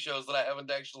quite a few shows that I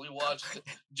haven't actually watched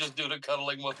just due to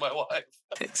cuddling with my wife.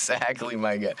 Exactly,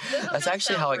 my guy. That's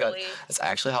actually how I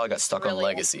got stuck on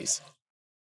Legacies.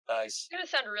 Nice. It's gonna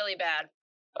sound really bad.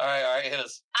 All right, hit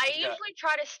us. I usually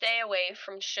try to stay away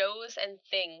from shows and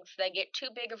things that get too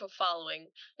big of a following,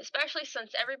 especially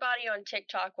since everybody on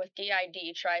TikTok with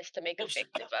DID tries to make a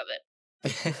victim of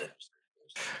it.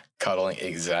 Cuddling,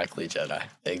 exactly, Jedi.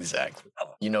 Exactly.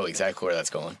 You know exactly where that's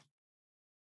going.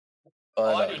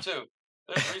 But, I do too.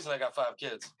 There's a reason I got 5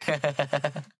 kids.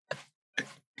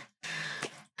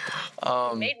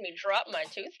 Made me drop my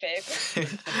toothpick.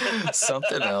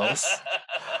 Something else.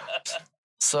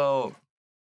 So,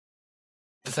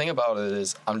 the thing about it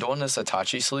is, I'm doing this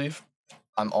Itachi sleeve.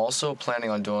 I'm also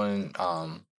planning on doing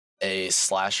a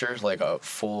slasher, like a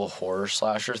full horror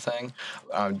slasher thing.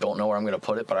 I don't know where I'm going to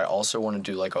put it, but I also want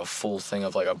to do like a full thing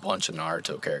of like a bunch of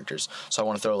Naruto characters. So I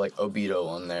want to throw like Obito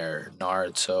on there,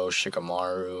 Naruto,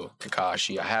 Shikamaru,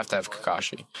 Kakashi. I have to have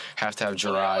Kakashi. Have to have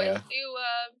Jiraiya. Do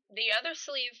the other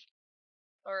sleeve,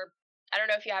 or I don't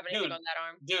know if you have anything on that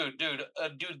arm. Dude,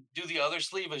 do the other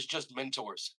sleeve as just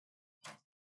mentors.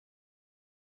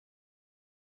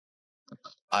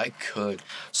 I could.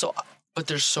 So, but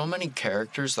there's so many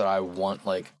characters that I want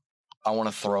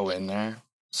to throw in there.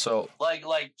 So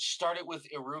like start it with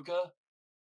Iruka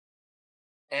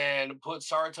and put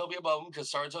Sarutobi above him because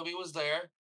Sarutobi was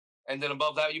there, and then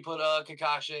above that you put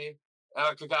Kakashi,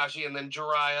 and then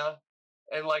Jiraiya,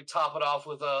 and like top it off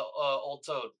with Old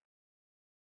Toad.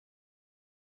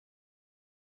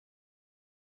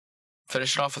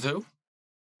 Finish it off with who?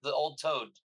 The old toad.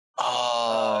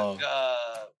 Oh.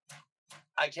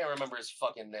 I can't remember his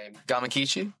fucking name.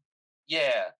 Gamakichi?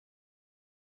 Yeah.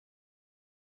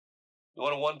 You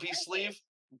want a one-piece sleeve?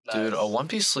 Nice. Dude, a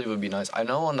one-piece sleeve would be nice. I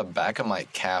know on the back of my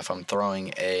calf, I'm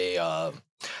throwing a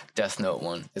Death Note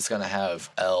one. It's gonna have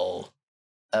L,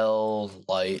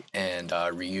 Light, and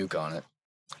Ryuk on it.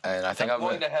 And I think I'm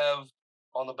going to have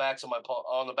on the backs of my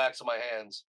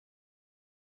hands.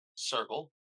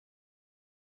 Circle.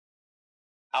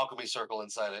 Alchemy circle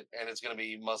inside it, and it's gonna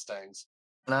be Mustangs.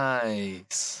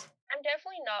 Nice. I'm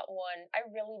definitely not one. I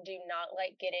really do not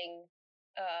like getting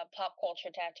pop culture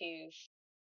tattoos.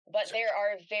 But there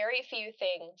are very few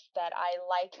things that I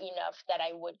like enough that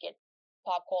I would get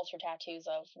pop culture tattoos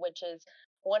of, which is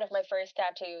one of my first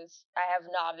tattoos. I have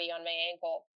Navi on my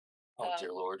ankle. Oh,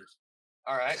 dear Lord.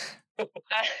 All right.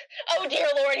 Oh, dear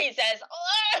Lord, he says.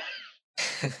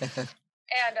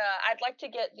 And I'd like to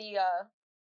get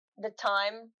the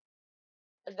time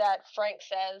that Frank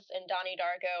says in Donnie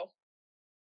Darko.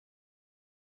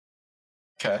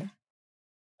 Okay.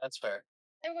 That's fair.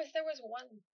 There was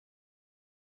one.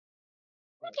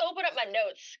 Let's open up my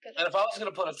notes. And if I was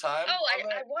going to put a time... Oh,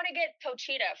 I want to get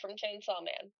Pochita from Chainsaw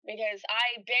Man, because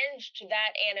I binged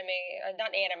that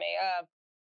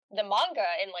the manga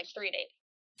in like 3 days.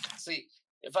 See,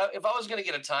 if I was going to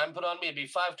get a time put on me, it'd be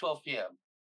 5:12 p.m.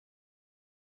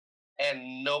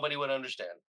 And nobody would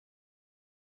understand.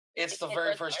 It's the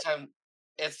very first time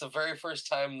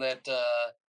that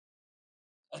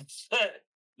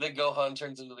that Gohan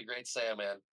turns into the Great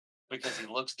Saiyaman, because he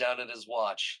looks down at his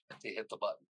watch to hit the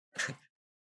button.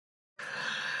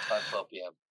 5:12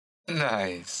 p.m.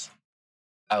 Nice.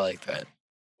 I like that.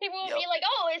 People will be like,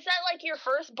 "Oh, is that like your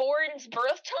firstborn's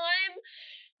birth time?"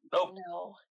 Nope.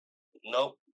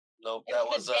 No. Nope. That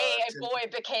was the day a boy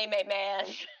became a man.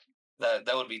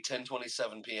 That would be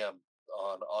 10:27 p.m.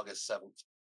 on August 7th.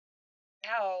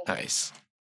 Ow. Nice.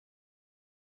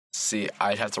 See,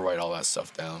 I'd have to write all that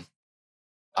stuff down.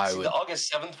 The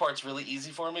August 7th part's really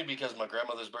easy for me because my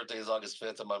grandmother's birthday is August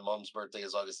 5th and my mom's birthday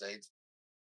is August 8th.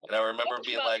 And I remember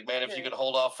being like, man, if you could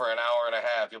hold off for an hour and a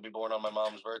half, you'll be born on my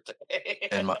mom's birthday.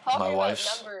 And my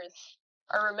wife's... numbers,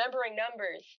 or remembering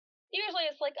numbers. Usually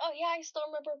it's like, oh yeah, I still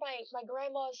remember my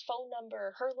grandma's phone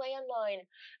number, her landline.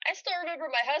 I still remember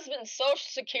my husband's social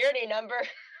security number.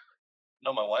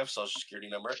 No, my wife's social security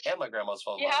number and my grandma's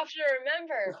phone number. You have to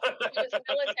remember, he was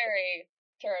military,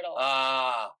 Turtle.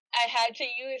 I had to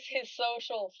use his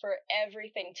social for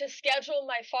everything, to schedule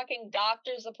my fucking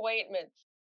doctor's appointments.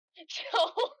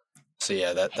 So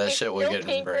yeah, that shit would get in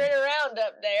the brain. Around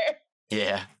up there.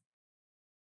 Yeah.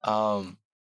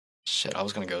 Shit, I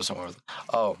was gonna go somewhere with...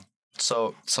 Oh,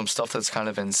 so some stuff that's kind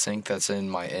of in sync that's in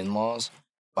my in-laws.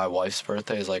 My wife's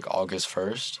birthday is like August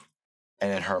 1st,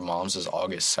 and then her mom's is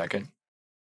August 2nd.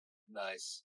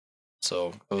 Nice.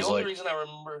 So it was the only reason I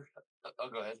remember... Oh,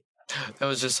 go ahead. It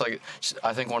was just like,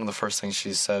 I think one of the first things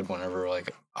she said whenever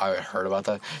like I heard about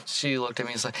that, she looked at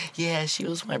me and was like, yeah, she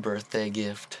was my birthday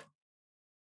gift.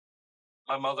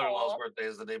 My mother-in-law's birthday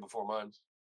is the day before mine.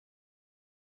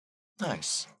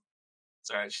 Nice.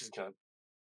 It's alright, she's good.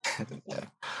 Yeah.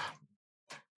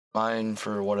 Mine,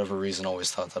 for whatever reason,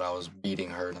 always thought that I was beating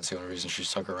her, and that's the only reason she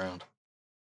stuck around.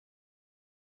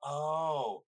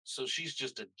 Oh, so she's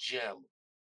just a gem.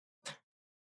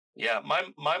 Yeah,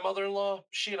 my mother-in-law,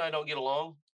 she and I don't get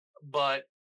along, but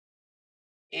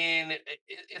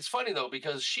it's funny though,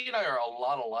 because she and I are a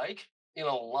lot alike in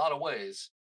a lot of ways.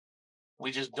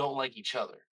 We just don't like each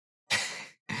other.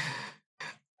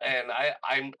 And I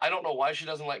don't know why she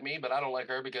doesn't like me, but I don't like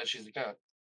her because she's a cunt.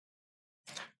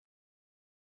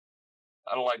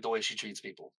 I don't like the way she treats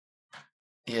people.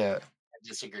 Yeah. I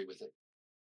disagree with it.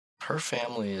 Her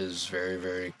family is very,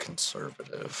 very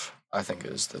conservative, I think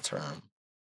is the term.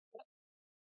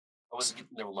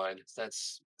 Never mind.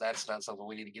 That's not something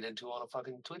we need to get into on a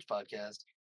fucking Twitch podcast.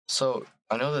 So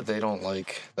I know that they don't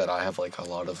like that I have like a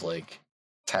lot of like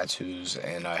tattoos,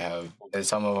 and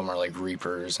some of them are like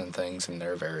reapers and things, and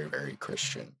they're very, very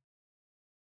Christian.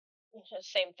 It's the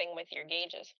same thing with your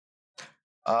gauges.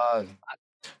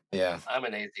 Yeah. I'm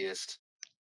an atheist.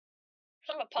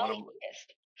 I'm a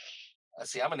polytheist.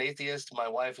 See, I'm an atheist. My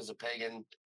wife is a pagan.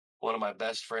 One of my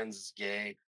best friends is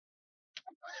gay.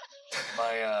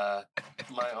 My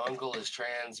uncle is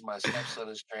trans. My stepson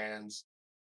is trans.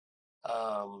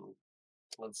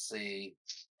 Let's see.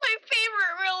 My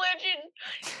favorite religion,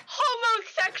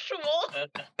 homosexual.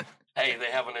 Hey,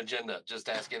 they have an agenda. Just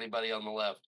ask anybody on the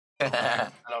left. I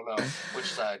don't know which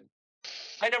side.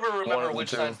 I never remember which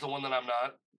side's the one that I'm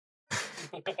not.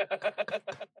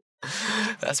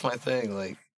 That's my thing.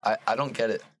 Like, I don't get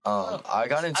it. I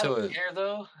got into it. I don't care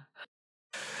though.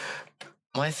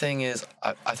 My thing is,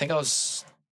 I think I was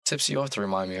tipsy. You'll have to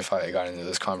remind me if I got into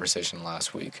this conversation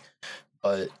last week,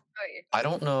 but I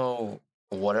don't know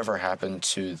whatever happened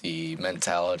to the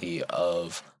mentality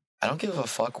of I don't give a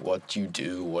fuck what you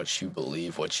do, what you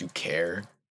believe, what you care.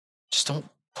 Just don't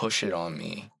push it on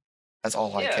me. That's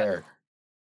all I care.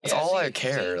 That's all I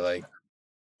care. Like,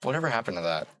 whatever happened to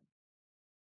that?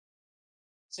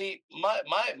 See,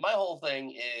 my whole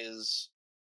thing is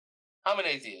I'm an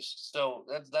atheist, so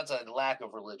that's a lack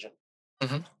of religion.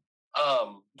 Mm-hmm.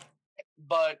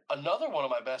 But another one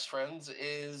of my best friends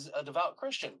is a devout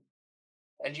Christian.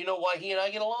 And you know why he and I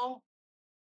get along?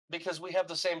 Because we have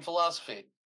the same philosophy.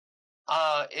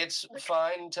 It's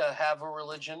fine to have a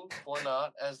religion or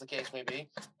not, as the case may be.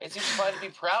 It's even fine to be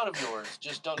proud of yours.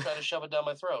 Just don't try to shove it down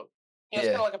my throat. It's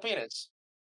kind of like a penis.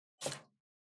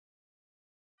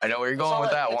 I know where you're going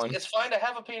with that one. It's fine to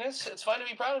have a penis. It's fine to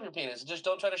be proud of your penis. Just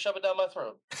don't try to shove it down my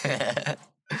throat.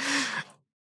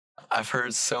 I've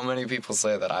heard so many people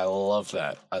say that. I love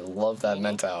that. I love that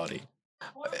mentality. I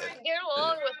get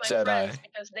along with my Jedi. friends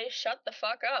because they shut the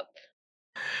fuck up.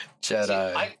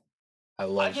 Jedi. See,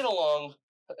 I get along.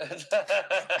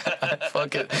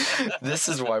 Fuck it. This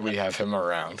is why we have him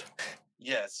around.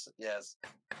 Yes.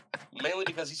 Mainly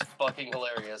because he's fucking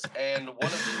hilarious and one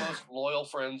of the most loyal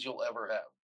friends you'll ever have.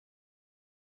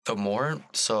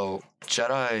 So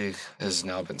Jedi has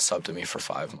now been subbed to me for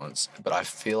 5 months, but I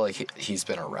feel like he's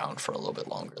been around for a little bit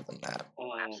longer than that.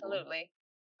 Absolutely.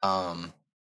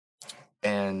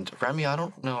 And Remy, I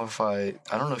don't know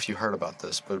if you heard about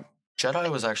this, but Jedi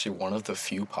was actually one of the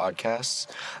few podcasts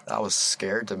that I was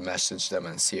scared to message them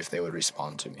and see if they would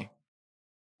respond to me.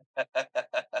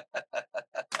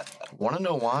 Want to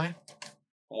know why?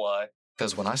 Why?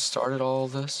 Because when I started all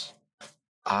of this,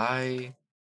 I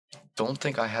don't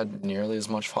think I had nearly as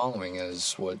much following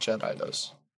as what Jedi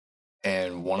does.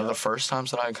 And one of the first times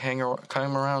that I came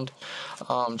around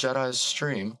Jedi's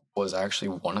stream was actually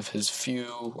one of his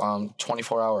few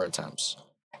 24-hour attempts.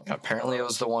 And apparently it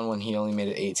was the one when he only made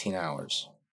it 18 hours.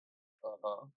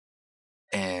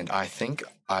 And I think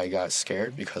I got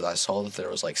scared because I saw that there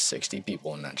was like 60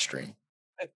 people in that stream.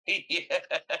 Yeah.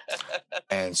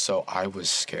 And so I was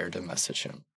scared to message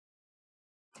him.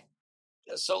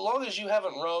 So long as you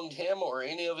haven't wronged him or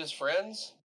any of his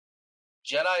friends,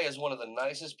 Jedi is one of the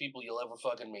nicest people you'll ever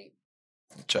fucking meet.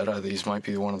 Jedi, these might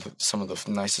be some of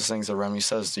the nicest things that Remy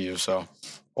says to you, so,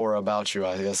 or about you,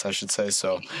 I guess I should say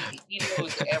so. He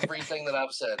knows everything that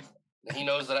I've said. He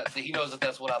knows that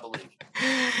that's what I believe.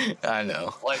 I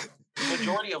know. Like, the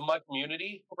majority of my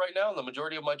community right now, the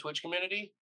majority of my Twitch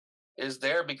community, is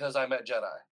there because I met Jedi.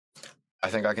 I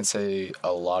think I can say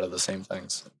a lot of the same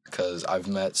things because I've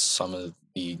met some of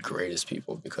the greatest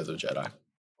people because of Jedi.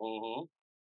 Mm-hmm.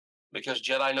 Because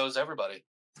Jedi knows everybody.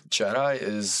 Jedi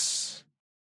is...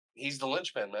 He's the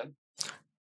linchpin, man.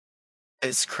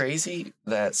 It's crazy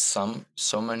that so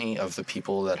many of the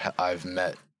people that I've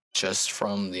met just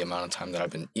from the amount of time that I've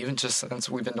been, even just since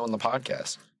we've been doing the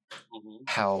podcast,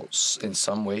 how in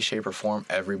some way, shape, or form,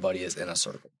 everybody is in a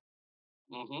circle.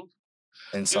 Mm-hmm.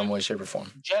 In some way, shape, or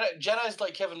form. Jedi's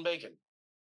like Kevin Bacon.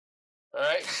 All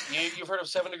right? You've heard of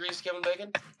 7 Degrees to Kevin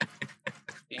Bacon?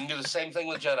 You can do the same thing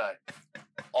with Jedi.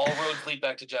 All roads lead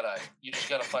back to Jedi. You just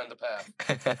gotta find the path.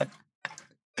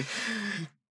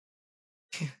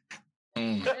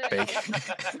 Bacon.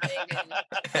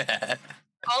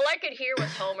 All I could hear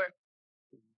was Homer.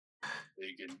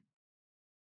 Bacon.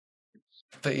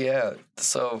 But yeah,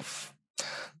 so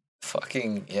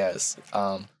fucking yes.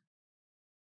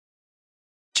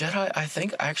 Jedi, I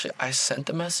think actually I sent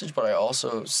the message, but I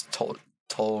also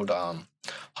told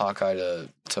Hawkeye to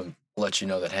let you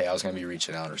know that, hey, I was gonna be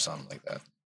reaching out or something like that.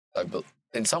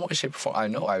 In some way, shape, or form, I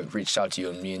know I reached out to you,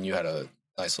 and me and you had a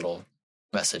nice little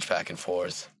message back and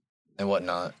forth and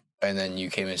whatnot. And then you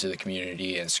came into the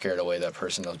community and scared away that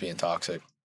person that was being toxic.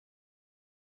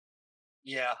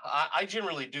 Yeah, I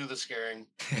generally do the scaring.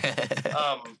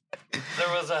 There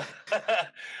was a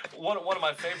one of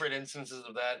my favorite instances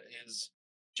of that is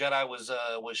Jedi was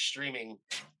streaming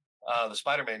the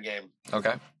Spider-Man game.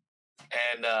 Okay.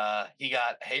 And he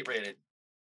got hate rated.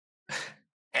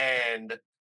 And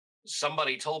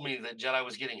somebody told me that Jedi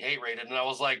was getting hate rated, and I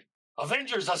was like,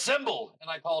 Avengers assemble! And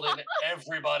I called in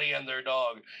everybody and their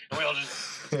dog. And we all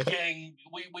just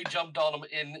we jumped on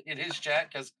him in his chat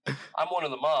because I'm one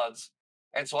of the mods.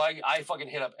 And so I fucking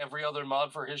hit up every other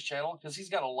mod for his channel because he's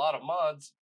got a lot of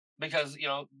mods because,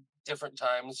 different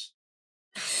times.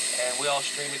 And we all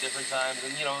stream at different times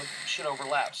and, shit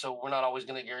overlaps. So we're not always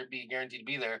going to be guaranteed to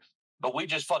be there. But we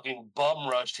just fucking bum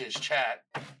rushed his chat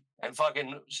and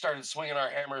fucking started swinging our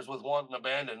hammers with want and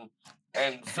abandon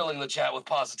and filling the chat with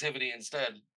positivity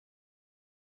instead.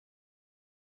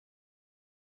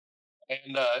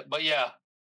 And but yeah,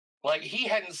 like he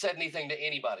hadn't said anything to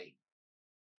anybody.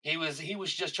 He was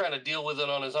just trying to deal with it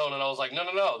on his own, and I was like,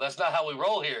 no, that's not how we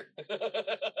roll here.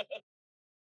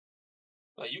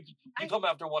 Like, you come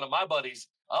after one of my buddies,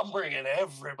 I'm bringing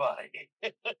everybody.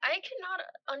 I cannot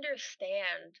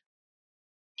understand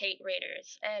hate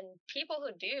raiders and people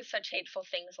who do such hateful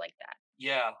things like that.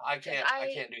 Yeah, I 'Cause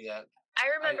can't do that. I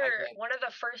remember can't. one of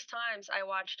the first times I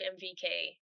watched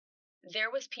MVK, there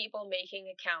was people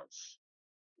making accounts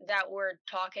that were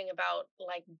talking about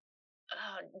like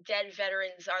dead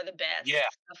veterans are the best, Yeah,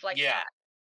 stuff like yeah.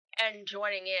 that, and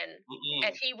joining in. Mm-mm.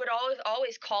 And he would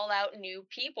always call out new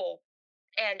people,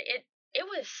 and it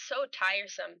was so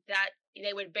tiresome that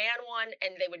they would ban one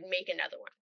and they would make another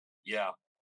one. Yeah.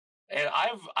 And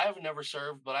I've never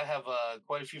served, but I have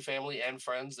quite a few family and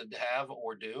friends that have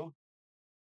or do.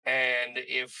 And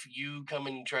if you come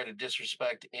and try to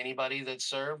disrespect anybody that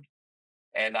served,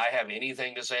 and I have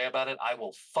anything to say about it, I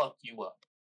will fuck you up.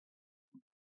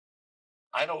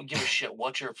 I don't give a shit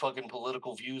what your fucking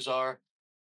political views are.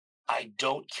 I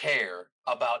don't care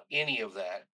about any of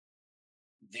that.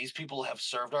 These people have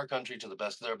served our country to the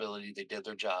best of their ability. They did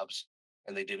their jobs,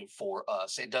 and they did it for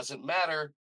us. It doesn't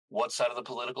matter what side of the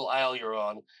political aisle you're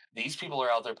on. These people are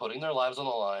out there putting their lives on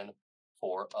the line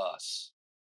for us.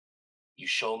 You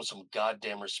show them some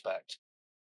goddamn respect.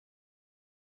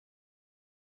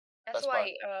 That's That's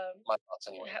why my thoughts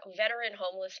anyway. veteran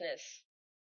homelessness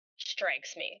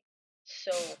strikes me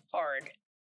so hard.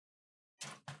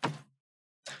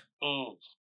 Mm.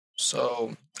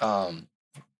 So,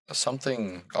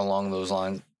 something along those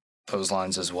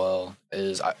lines as well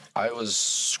is I was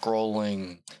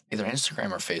scrolling either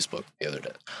Instagram or Facebook the other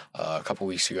day, a couple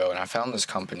weeks ago, and I found this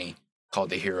company called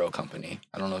the Hero Company.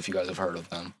 I don't know if you guys have heard of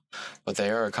them, but they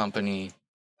are a company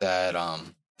that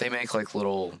they make like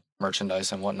little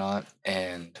merchandise and whatnot,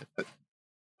 and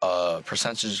a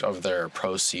percentage of their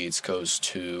proceeds goes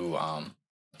to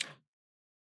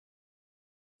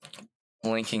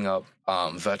linking up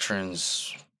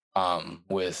veterans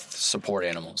with support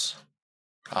animals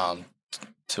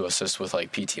to assist with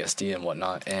like PTSD and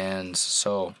whatnot. And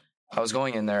so I was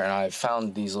going in there and I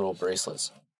found these little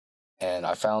bracelets, and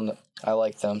I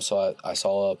liked them, so I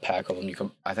saw a pack of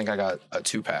them. I think I got a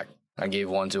 2-pack. I gave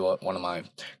one to one of my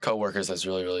coworkers that's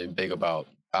really, really big about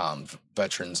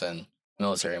veterans and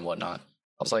military and whatnot.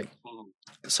 I was like,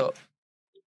 so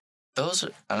those,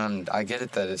 and I get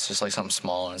it that it's just like something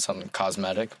small and something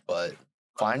cosmetic, but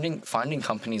finding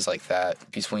companies like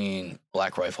that between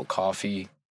Black Rifle Coffee,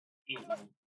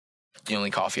 the only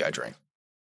coffee I drink.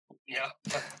 Yeah.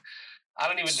 I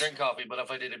don't even drink coffee, but if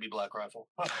I did, it'd be Black Rifle.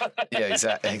 Yeah,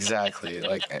 exactly.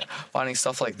 Like finding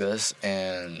stuff like this,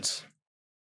 and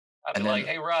I'd be like,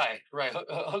 "Hey, Rye,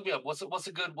 hook me up. What's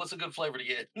a good flavor to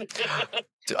get?"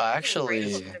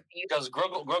 Actually, because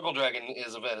Gruggle Dragon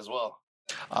is a vet as well.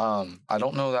 I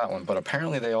don't know that one, but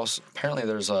apparently there's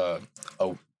a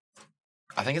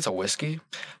I think it's a whiskey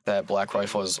that Black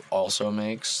Rifle also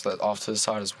makes that off to the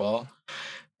side as well,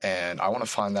 and I want to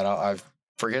find that out. I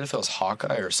forget if it was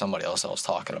Hawkeye or somebody else that was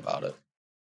talking about it,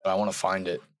 but I want to find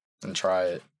it and try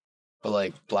it. But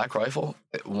like Black Rifle,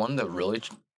 one of the really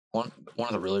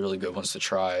really good ones to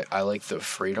try. I like the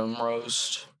Freedom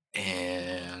Roast,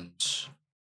 and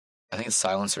I think it's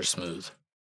Silencer Smooth.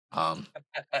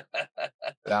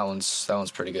 That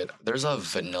one's pretty good. There's a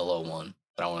vanilla one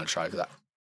that I want to try because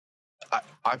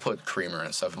I put creamer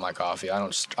and stuff in my coffee. I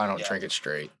don't drink it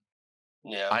straight.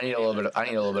 Yeah, I need a little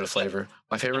bit of flavor.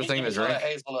 My favorite thing to drink.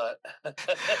 Hazelnut.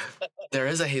 There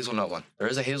is a hazelnut one.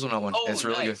 Oh, it's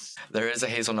really nice. good. There is a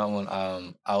hazelnut one.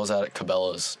 I was at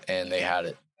Cabela's and they had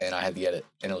it, and I had to get it,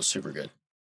 and it was super good.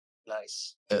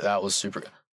 Nice. That was super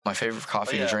good. My favorite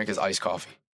coffee to drink is iced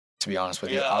coffee. To be honest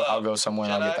with you, I'll go somewhere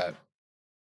and I'll get that.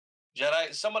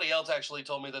 Jedi. Somebody else actually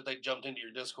told me that they jumped into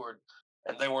your Discord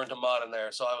and they weren't a mod in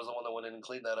there, so I was the one that went in and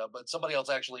cleaned that up. But somebody else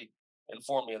actually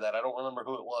informed me of that. I don't remember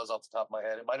who it was off the top of my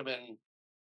head. It might have been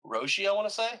Roshi, I want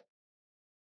to say.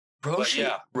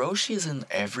 Roshi is in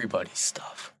everybody's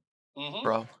stuff,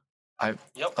 bro. I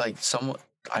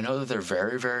know that they're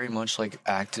very, very much like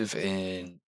active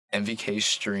in MVK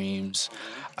streams.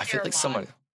 I feel like somebody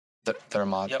they're a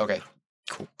mod. Yep. Okay,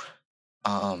 cool.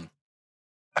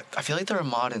 I feel like they're a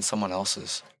mod in someone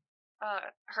else's.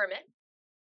 Hermit.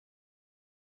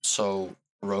 So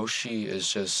Roshi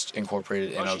is just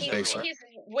incorporated in a big. He's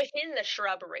within the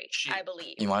shrubbery, I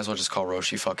believe. You might as well just call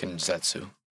Roshi fucking Zetsu.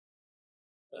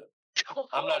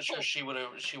 I'm not sure she would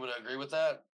agree with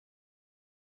that,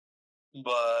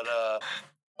 but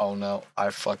oh no, I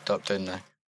fucked up, didn't I?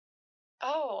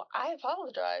 Oh, I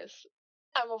apologize.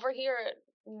 I'm over here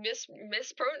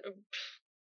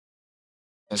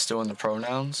Misdoing the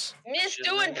pronouns?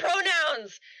 Misdoing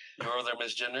pronouns! You over there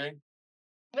misgendering?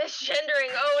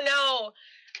 Misgendering, oh no!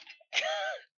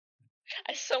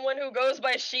 As someone who goes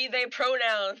by she, they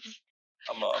pronouns.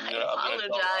 I'm gonna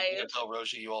apologize. tell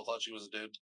Roshi you all thought she was a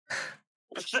dude.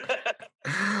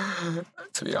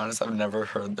 To be honest, I've never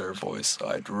heard their voice, so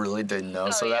I really didn't know.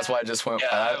 So that's yeah. why I just went.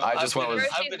 Yeah, I just went with.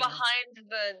 Roshi's behind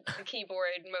the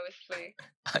keyboard mostly.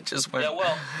 I just went. Yeah,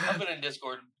 well, I've been in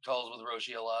Discord calls with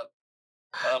Roshi a lot.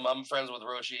 I'm friends with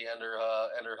Roshi and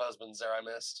her husband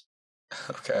Zeramis,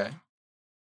 Okay.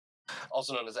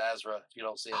 also known as Azra. If you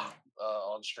don't see him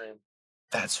on stream.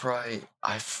 That's right.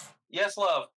 Yes,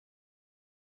 love.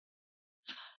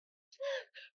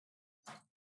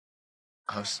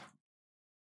 I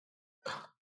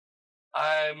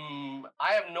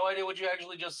have no idea what you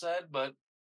actually just said, but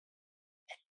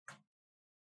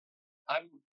I'm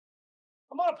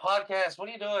on a podcast. What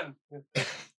are you doing?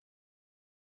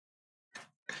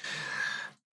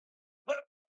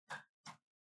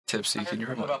 Tipsy, can you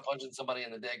remind about punching somebody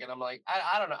in the dick? And I'm like,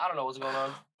 I don't know what's going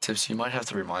on. Tipsy, you might have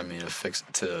to remind me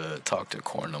to talk to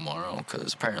Corn tomorrow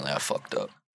because apparently I fucked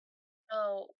up.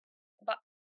 Oh, but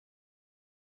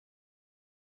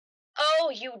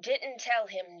oh, you didn't tell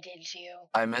him, did you?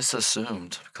 I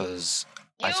misassumed because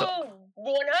you 100%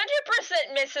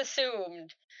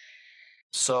 misassumed.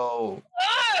 So,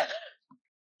 Ugh!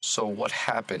 so what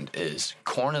happened is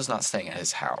Corn is not staying at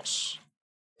his house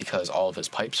because all of his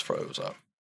pipes froze up.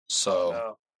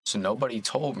 So nobody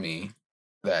told me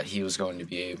that he was going to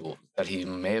be able, that he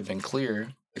may have been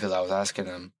clear because I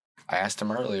asked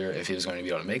him earlier if he was going to be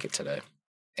able to make it today.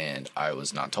 And I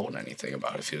was not told anything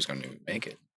about if he was going to make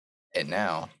it. And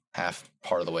now,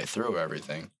 part of the way through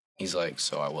everything, he's like,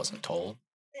 so I wasn't told?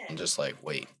 I'm just like,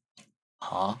 wait,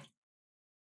 huh?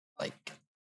 Like,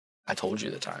 I told you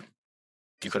the time.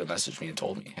 You could have messaged me and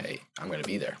told me, hey, I'm going to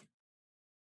be there.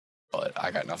 But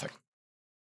I got nothing.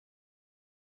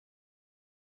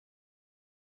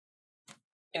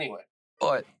 Anyway.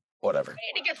 But, whatever. I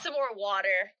need to get some more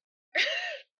water.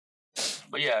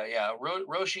 But yeah.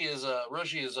 Roshi is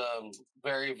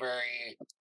very, very,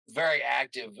 very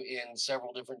active in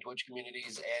several different Twitch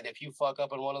communities, and if you fuck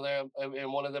up in one of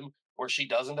them where she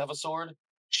doesn't have a sword,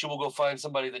 she will go find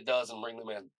somebody that does and bring them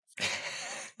in.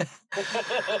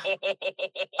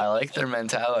 I like their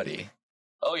mentality.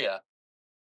 Oh yeah.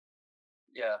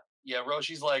 Yeah.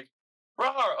 Roshi's like,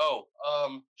 rawr,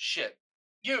 shit.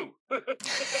 You.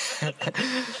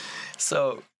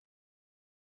 So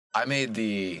I made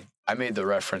the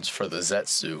reference for the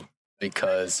Zetsu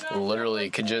because literally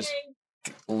can just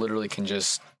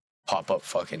pop up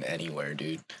fucking anywhere,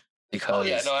 dude. Because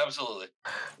yeah, no, absolutely.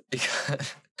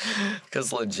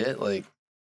 Because legit, like,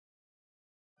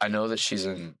 I know that she's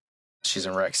in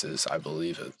Rex's, I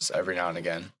believe it's every now and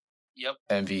again. Yep.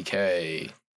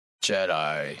 MVK,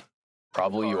 Jedi,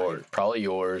 probably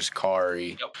yours,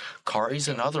 Kari. Yep. Kari's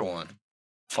another one.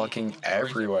 Fucking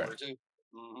everywhere.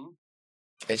 Mm-hmm.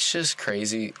 It's just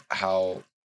crazy how,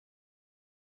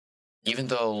 even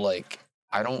though, like,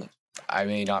 I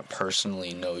may not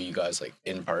personally know you guys, like,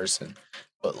 in person,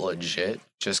 but legit,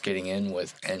 just getting in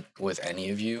with any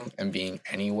of you and being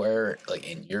anywhere, like,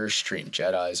 in your stream,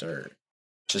 Jedis, or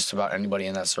just about anybody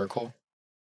in that circle,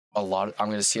 I'm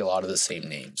going to see a lot of the same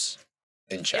names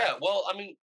in chat. Yeah, well, I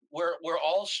mean, we're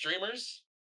all streamers,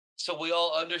 so we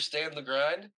all understand the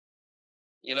grind.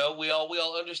 You know, we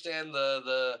all understand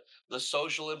the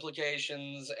social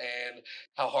implications and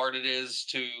how hard it is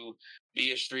to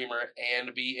be a streamer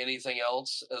and be anything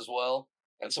else as well.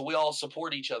 And so we all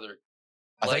support each other.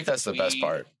 I think that's the best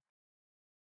part.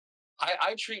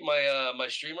 I treat my my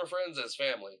streamer friends as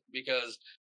family because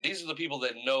these are the people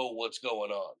that know what's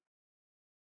going on.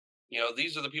 You know,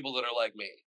 these are the people that are like me.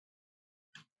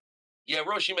 Yeah,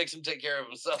 Roshi makes him take care of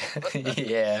himself.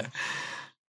 Yeah.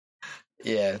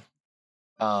 Yeah.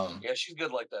 Yeah, she's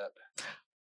good like that.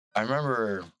 I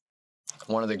remember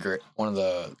one of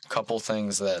the couple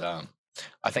things that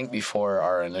I think before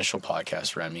our initial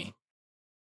podcast, Remy,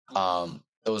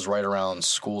 it was right around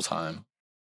school time.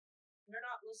 They're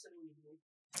not listening to me.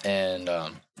 And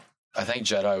I think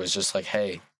Jedi was just like,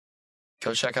 "Hey,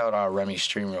 go check out our Remy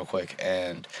stream real quick,"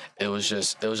 and it was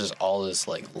just all this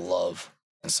like love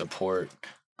and support.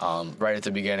 Right at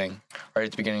the beginning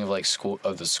of like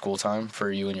the school time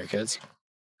for you and your kids.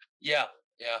 Yeah.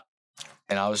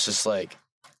 And I was just like,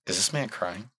 is this man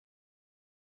crying?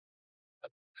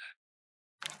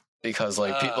 Because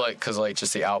like people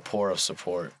just the outpour of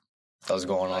support that was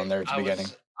going on there at the beginning.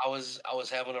 I was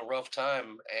having a rough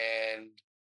time, and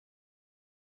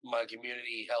my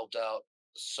community helped out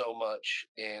so much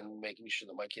in making sure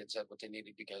that my kids had what they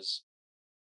needed because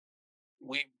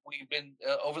we've been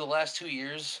over the last 2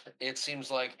 years. It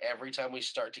seems like every time we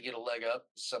start to get a leg up,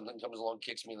 something comes along,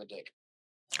 kicks me in the dick.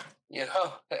 You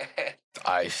know,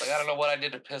 I It's like I don't know what I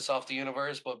did to piss off the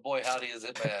universe, but boy, howdy, is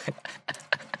it bad.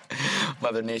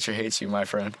 Mother Nature hates you, my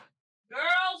friend.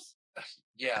 Girls,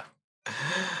 Yeah.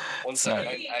 One It's second,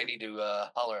 not, I need to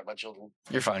holler at my children.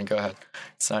 you're fine. Go ahead.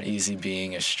 It's not easy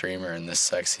being a streamer and this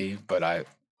sexy, but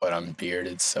I'm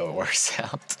bearded, so it works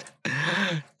out.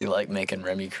 You like making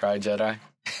Remy cry, Jedi?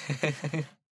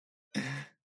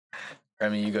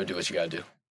 Remy, you go do what you gotta do.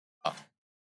 Oh.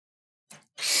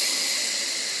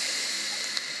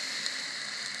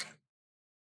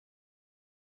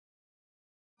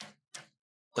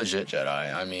 Legit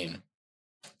Jedi. I mean,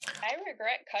 I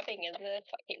regret coming in the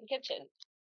fucking kitchen.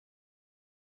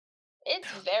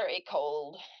 It's very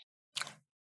cold.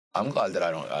 I'm glad that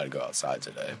I don't gotta go outside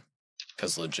today.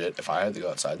 Because legit, if I had to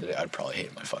go outside today, I'd probably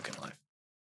hate my fucking life.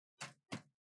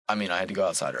 I mean, I had to go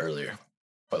outside earlier.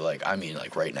 But, like, I mean,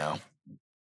 like, right now.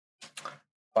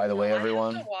 By the way, I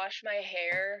everyone. have to wash my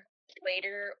hair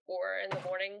later or in the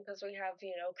morning because we have,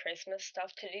 Christmas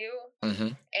stuff to do. Mm-hmm.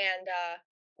 And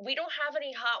we don't have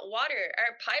any hot water.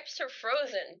 Our pipes are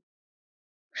frozen.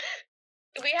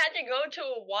 We had to go to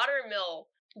a water mill,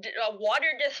 a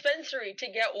water dispensary to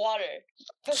get water.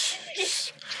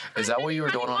 Is that what you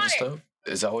were doing on the stove?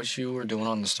 Is that what you were doing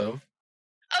on the stove?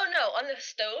 Oh, no, on the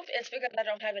stove, it's because I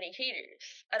don't have any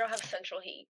heaters. I don't have central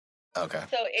heat. Okay.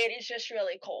 So it is just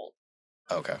really cold.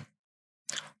 Okay.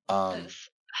 'Cause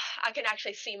I can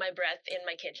actually see my breath in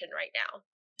my kitchen right now.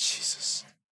 Jesus.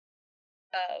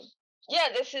 Yeah,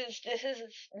 this is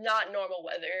not normal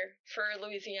weather for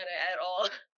Louisiana at all.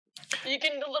 You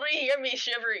can literally hear me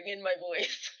shivering in my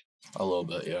voice. A little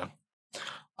bit, yeah.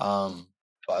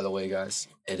 By the way, guys,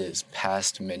 it is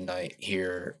past midnight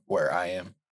here where I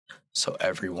am. So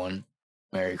everyone,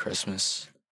 Merry Christmas.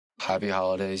 Happy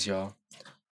holidays, y'all.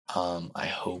 I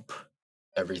hope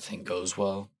everything goes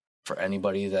well. For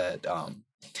anybody that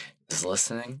is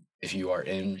listening, if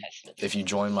you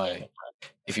join my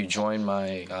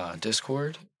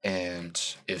Discord,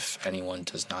 and if anyone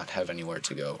does not have anywhere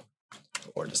to go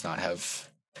or does not have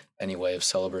any way of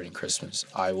celebrating Christmas,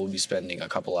 I will be spending a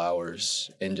couple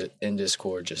hours in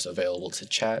Discord just available to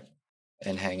chat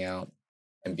and hang out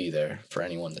and be there for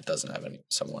anyone that doesn't have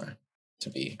somewhere to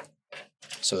be.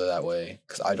 So that way,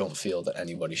 because I don't feel that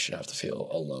anybody should have to feel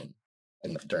alone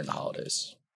during the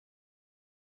holidays.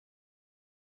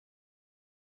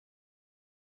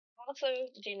 Also,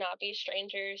 do not be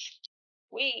strangers.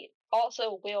 We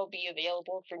also will be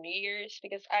available for New Year's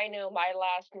because I know my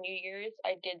last New Year's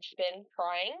I did spend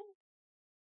crying.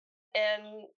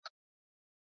 And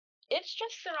it's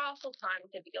just an awful time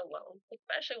to be alone,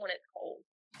 especially when it's cold.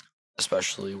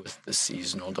 Especially with the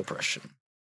seasonal depression.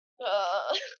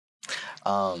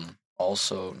 Uh,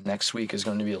 Also, next week is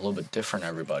going to be a little bit different,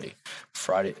 everybody.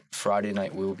 Friday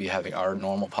night, we will be having our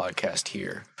normal podcast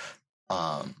here.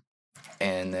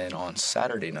 And then on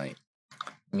Saturday night,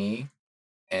 me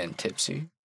and Tipsy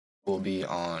will be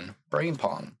on Brain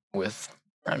Pong with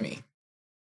Remy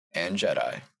and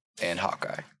Jedi and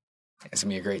Hawkeye. It's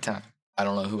going to be a great time. I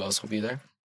don't know who else will be there,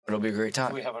 but it'll be a great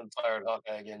time. We haven't fired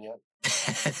Hawkeye again yet.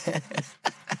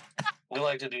 We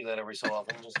like to do that every so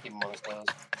often, just keep him on his toes.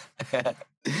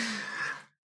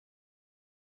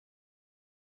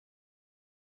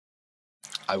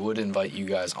 I would invite you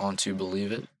guys onto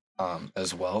Believe It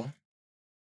as well.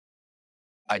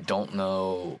 I don't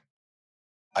know.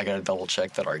 I gotta double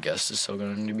check that our guest is still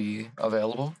going to be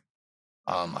available.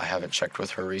 I haven't checked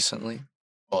with her recently,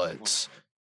 but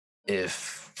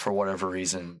if for whatever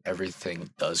reason everything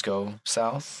does go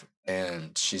south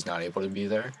and she's not able to be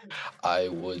there, I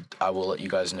will let you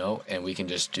guys know, and we can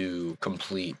just do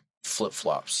complete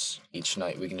flip-flops each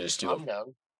night. We can just do I'm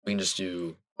down. We can just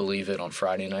do Believe It on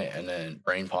Friday night and then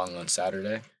Brain Pong on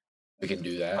Saturday. We can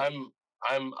do that.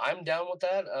 I'm down with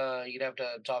that. You'd have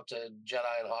to talk to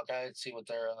Jedi and Hawkeye and see what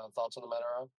their thoughts on the matter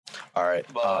are. All right,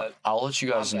 But I'll let you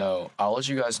guys know. I'll let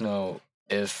you guys know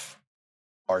if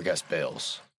our guest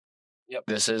bails. Yep.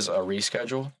 This is a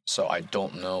reschedule, so I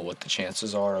don't know what the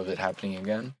chances are of it happening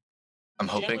again. I'm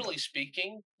hoping. Generally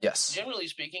speaking, Yes.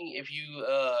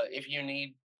 if you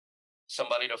need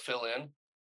somebody to fill in,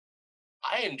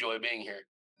 I enjoy being here.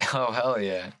 Oh hell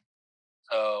yeah!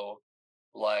 So,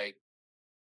 like,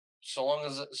 so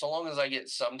long as I get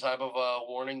some type of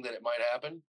warning that it might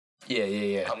happen,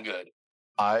 Yeah. I'm good.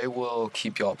 I will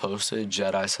keep y'all posted.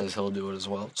 Jedi says he'll do it as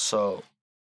well, so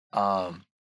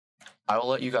I will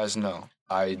let you guys know.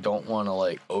 I don't want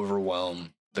to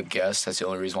overwhelm the guests. That's the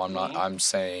only reason why I'm not. I'm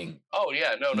saying. Oh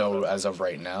yeah, no. As of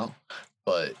right now.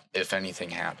 But if anything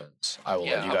happens, I will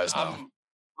let you guys know.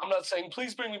 I'm not saying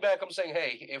please bring me back. I'm saying,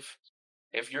 hey,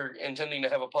 if you're intending to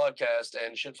have a podcast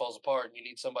and shit falls apart and you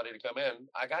need somebody to come in,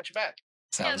 I got you back.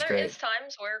 Sounds there great. is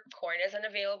times where Corn isn't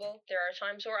available. There are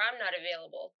times where I'm not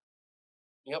available.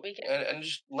 Yep. We can And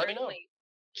just let me know.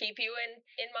 Keep you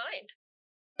in mind.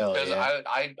 Hell Because yeah.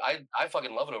 I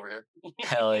fucking love it over here.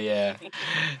 Hell yeah.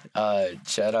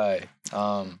 Jedi.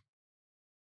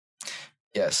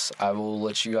 Yes, I will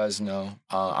let you guys know.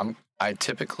 I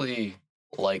typically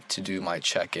like to do my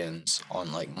check-ins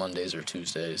on like Mondays or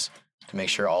Tuesdays to make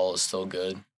sure all is still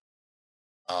good.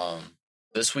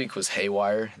 This week was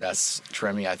haywire. That's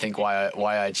Remy. I think why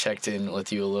I checked in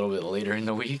with you a little bit later in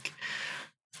the week.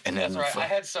 And then that's right. I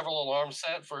had several alarms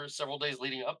set for several days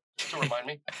leading up to remind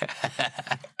me.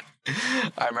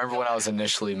 I remember when I was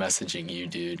initially messaging you,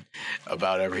 dude,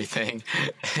 about everything.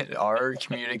 Our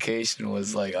communication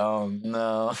was like, "Oh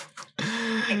no."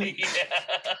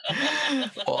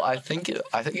 Well, I think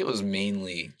it was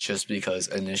mainly just because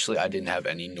initially I didn't have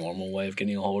any normal way of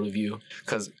getting a hold of you.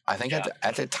 Because I think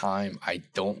at the time I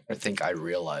don't think I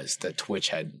realized that Twitch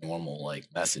had normal like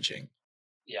messaging.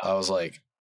 Yeah, I was like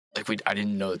I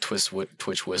didn't know that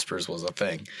Twitch Whispers was a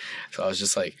thing, so I was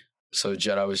just like. So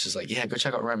Jedi was just like, yeah, go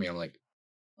check out Remy. I'm like,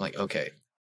 okay.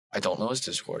 I don't know his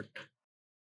Discord.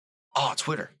 Oh,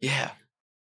 Twitter. Yeah.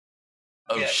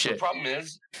 Oh, yeah, shit. The problem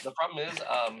is,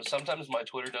 sometimes my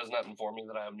Twitter does not inform me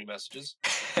that I have new messages.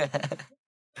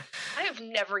 I have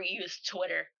never used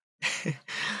Twitter. The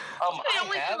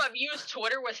only time I've used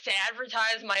Twitter was to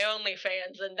advertise my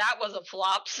OnlyFans, and that was a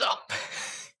flop, so...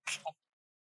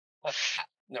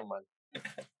 Never mind.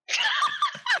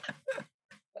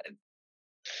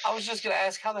 I was just going to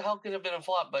ask how the hell could it have been a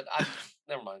flop, but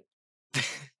never mind.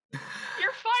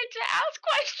 You're fine to ask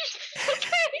questions,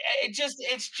 okay?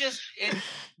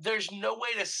 There's no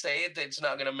way to say it that's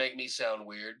not going to make me sound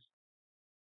weird.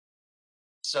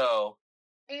 So.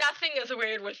 Nothing is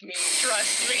weird with me,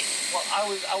 trust me. Well, I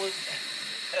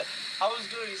was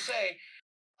going to say,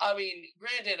 I mean,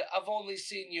 granted, I've only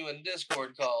seen you in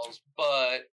Discord calls,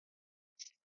 but.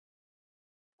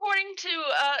 According to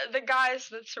the guys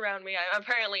that surround me, I'm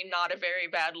apparently not a very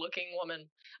bad-looking woman.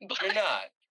 But... You're not.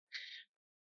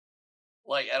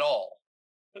 Like, at all.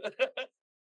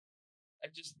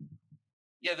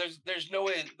 There's no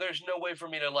way for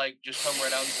me to, like, just come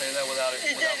right out and say that without it's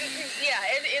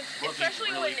especially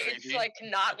really when creepy. It's, like,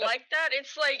 not like that.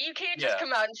 It's like, you can't just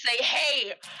come out and say,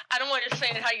 hey, I don't want to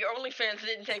say how your OnlyFans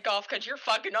didn't take off because you're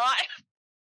fucking hot.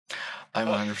 I'm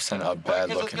 100% a bad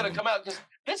looking. It's going to come out because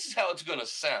this is how it's going to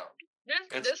sound.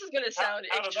 This is going to sound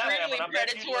extremely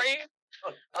predatory.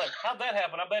 How'd that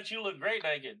happen? I bet you look great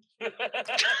naked.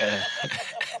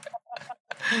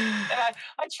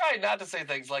 I try not to say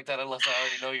things like that unless I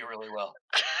already know you really well.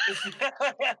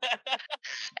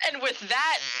 And with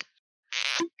that,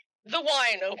 the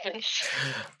wine opens.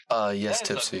 Yes, that is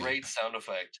Tipsy. A great sound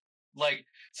effect. Like,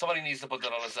 somebody needs to put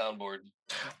that on a soundboard.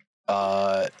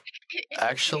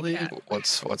 Actually,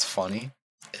 what's funny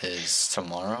is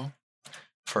tomorrow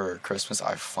for Christmas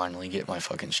I finally get my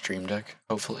fucking Stream Deck,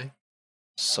 hopefully.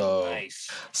 So nice.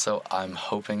 So I'm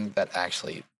hoping that I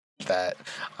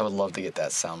would love to get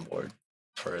that soundboard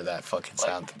for that fucking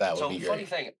sound. That would be great. Funny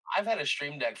thing, I've had a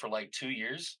Stream Deck for like 2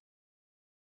 years,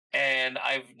 and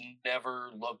I've never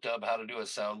looked up how to do a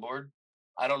soundboard.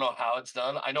 I don't know how it's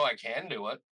done. I know I can do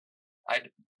it.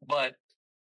 But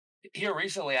here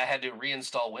recently I had to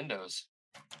reinstall Windows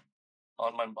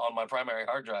on my primary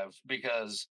hard drive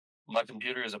because my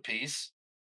computer is a piece,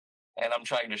 and I'm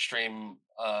trying to stream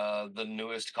the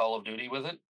newest Call of Duty with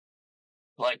it.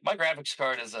 Like, my graphics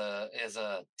card is a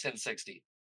 1060.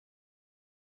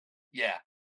 Yeah.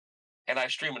 And I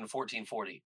stream in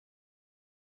 1440.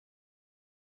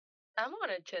 I'm on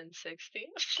a 1060.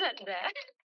 Said that.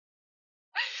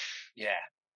 Yeah.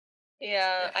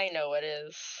 Yeah, I know it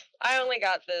is. I only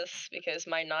got this because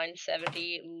my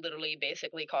 970 literally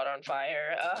basically caught on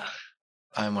fire.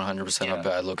 I'm 100% a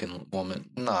bad-looking woman.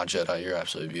 Nah, Jedi, you're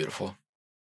absolutely beautiful.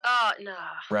 Nah.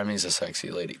 Remy's a sexy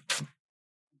lady.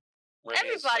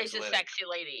 Everybody's a sexy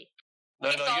lady. No,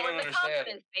 it's all you don't in the understand.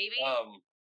 Confidence, baby.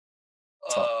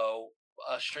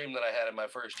 A stream that I had in my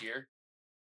first year,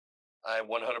 I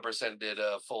 100% did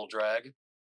a full drag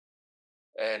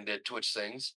and did Twitch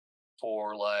things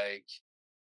for like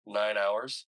 9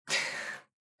 hours.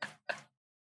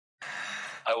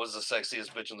 I was the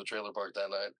sexiest bitch in the trailer park that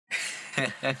night.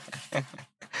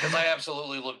 Because I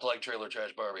absolutely looked like Trailer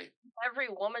Trash Barbie. Every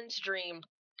woman's dream.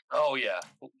 Oh, yeah.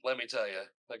 Let me tell you.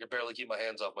 I could barely keep my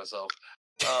hands off myself.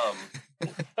 I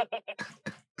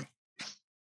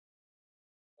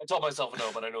told myself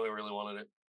no, but I know I really wanted it.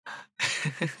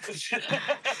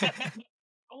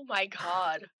 Oh, my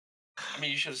God. I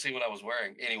mean, you should have seen what I was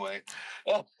wearing. Anyway.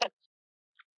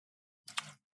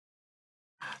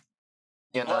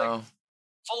 You know.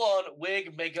 Full on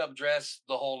wig, makeup, dress,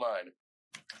 the whole nine.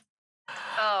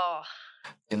 Oh.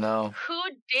 You know. Who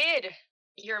did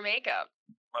your makeup?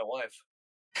 My wife.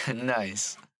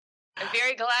 Nice. I'm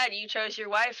very glad you chose your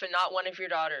wife and not one of your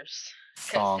daughters.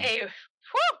 Thong. They,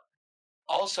 whew!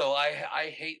 Also,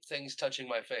 I hate things touching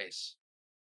my face.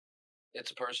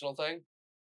 It's a personal thing.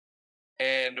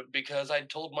 And because I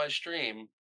told my stream,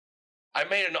 I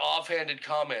made an offhanded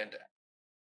comment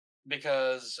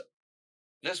because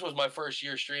this was my first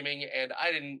year streaming and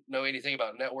I didn't know anything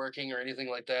about networking or anything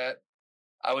like that.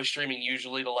 I was streaming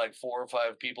usually to like 4 or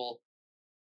 5 people.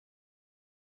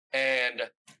 And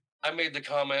I made the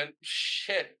comment,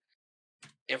 shit,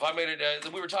 if I made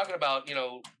it, we were talking about,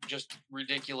 just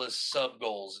ridiculous sub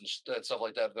goals and stuff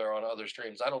like that are on other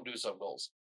streams. I don't do sub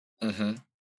goals. Mm-hmm.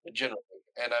 Generally.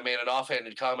 And I made an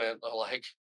offhanded comment like,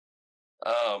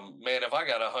 man, if I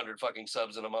got 100 fucking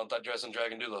subs in a month, I'd dress and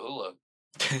drag and do the hula.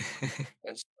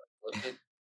 And flipped it.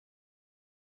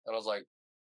 And I was like,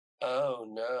 oh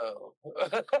no.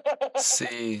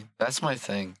 See, that's my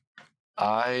thing.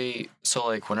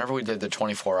 Whenever we did the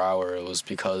 24-hour, it was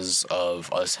because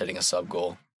of us hitting a sub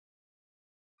goal.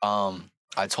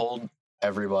 I told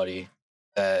everybody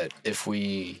that if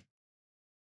we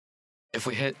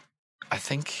hit, I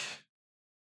think,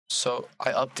 so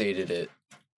I updated it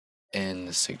in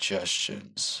the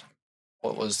suggestions.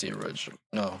 What was the original?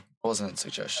 No, it wasn't in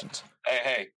suggestions.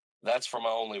 Hey, that's for my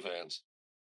OnlyFans.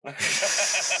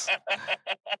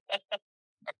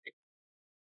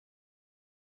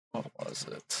 What was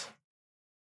it?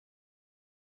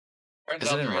 Turns Is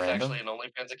out it in there is random? actually an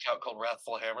OnlyFans account called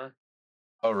Wrathful Hammer.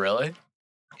 Oh, really?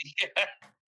 Yeah.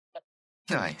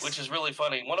 Nice. Which is really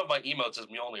funny. One of my emotes is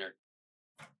Mjolnir.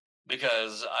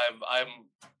 Because I'm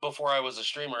before I was a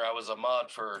streamer, I was a mod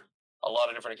for a lot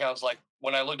of different accounts. Like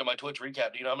when I looked at my Twitch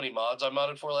recap, do you know how many mods I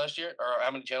modded for last year? Or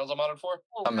how many channels I modded for?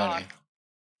 Oh, How many? God.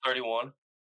 31.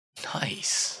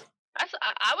 Nice.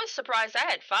 I was surprised I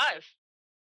had 5.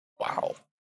 Wow.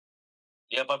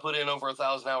 Yep, I put in over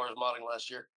 1,000 hours modding last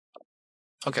year.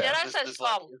 Okay. Yeah, that This says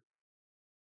last 12. year.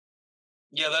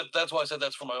 Yeah, that's why I said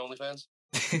that's for my OnlyFans.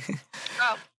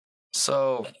 Oh.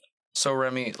 So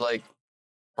Remy, like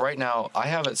right now, I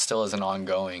have it still as an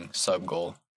ongoing sub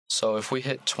goal. So if we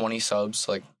hit 20 subs,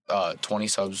 like 20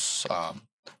 subs,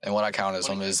 and what I count as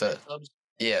them is that subs?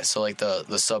 yeah. So like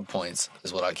the sub points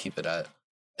is what I keep it at.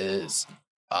 Is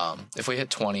if we hit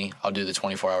 20, I'll do the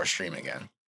 24-hour stream again.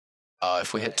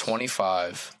 If we hit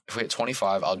 25,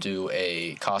 I'll do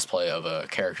a cosplay of a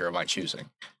character of my choosing.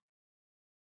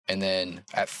 And then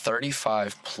at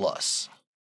 35 plus,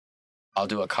 I'll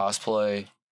do a cosplay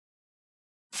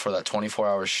for that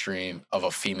 24-hour stream of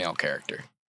a female character.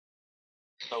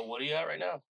 So what are you at right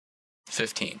now?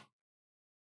 15.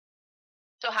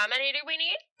 So how many do we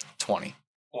need? 20.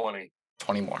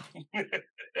 20 more.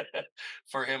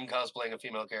 For him cosplaying a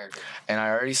female character. And I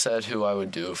already said who I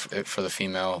would do for the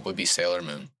female would be Sailor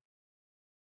Moon.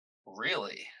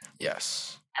 Really?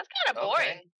 Yes. That's kind of boring.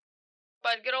 Okay.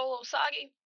 But good old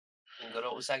Usagi. Good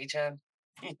old Usagi-chan.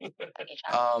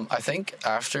 I think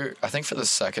for the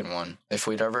second one, if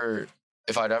I'd ever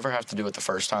have to do it the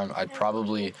first time, I'd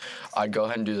go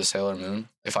ahead and do the Sailor Moon.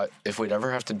 If we'd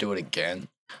ever have to do it again,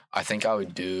 I think I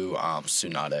would do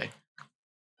Tsunade.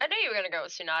 I knew you were gonna go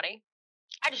with Tsunade.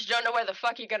 I just don't know where the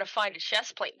fuck you're gonna find a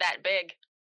chest plate that big.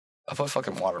 I'll put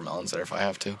fucking watermelons there if I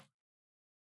have to.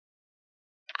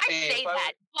 I say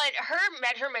that, but her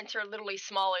measurements are literally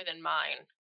smaller than mine.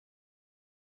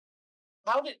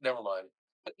 Never mind.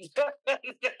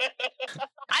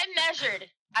 I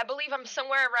measured. I believe I'm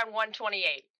somewhere around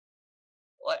 128.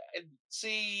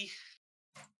 See,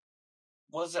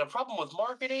 was it a problem with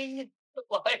marketing?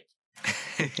 Like,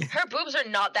 her boobs are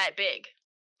not that big.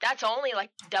 That's only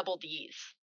like double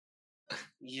D's.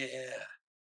 Yeah.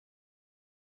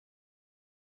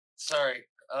 Sorry.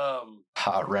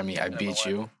 Remy, I beat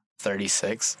you.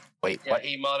 36. Wait, yeah, what?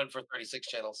 he modded for 36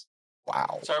 channels.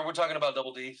 Wow. Sorry, we're talking about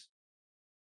double D's.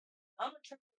 I'm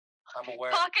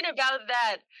aware. Talking about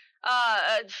that,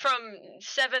 from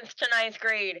 7th to 9th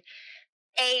grade,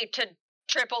 A to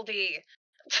triple D.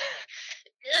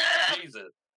 Jesus.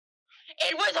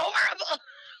 It was horrible.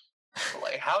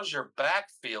 Like, how's your back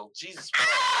feel? Jesus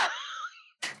Christ.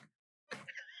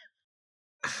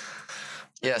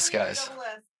 Yes, guys.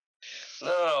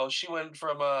 No, she went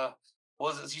from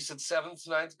was it? You said 7th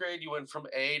to 9th grade. You went from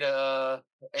A to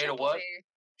what? D.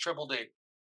 Triple D.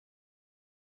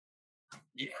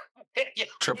 Yeah. Yeah.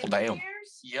 Triple down.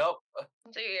 Yep.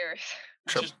 2 years.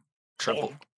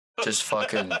 Triple. Just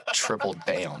fucking triple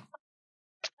down.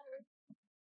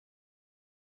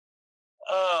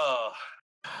 Oh,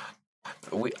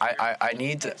 I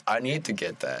need to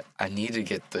get that. I need to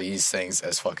get these things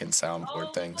as fucking soundboard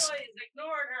All the things. boys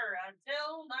ignored her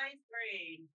until 9th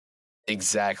grade.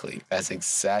 Exactly. That's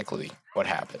exactly what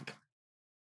happened.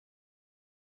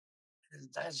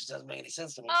 that just doesn't make any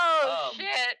sense to me. Oh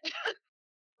shit!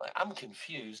 I'm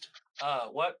confused.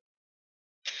 What?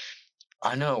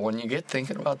 I know when you get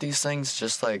thinking about these things,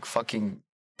 just like fucking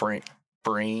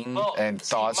brain and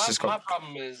see, thoughts just go.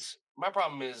 My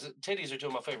problem is titties are two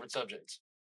of my favorite subjects.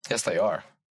 Yes, they are.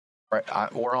 Right,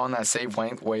 we're on that same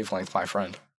wavelength, my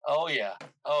friend. Oh yeah.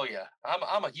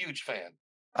 I'm a huge fan.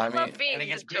 I love mean, being and it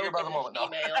the gets bigger by the moment. No.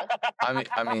 female.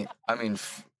 I mean,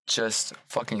 just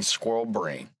fucking squirrel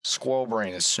brain. Squirrel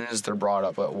brain. As soon as they're brought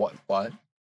up, what?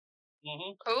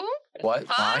 Mm-hmm. Who? What?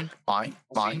 Huh? Mine.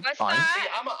 What's Mine. that? See,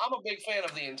 I'm a big fan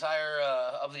of the entire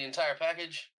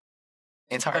package.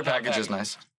 Entire But not package is packages.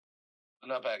 nice. But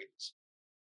not packages.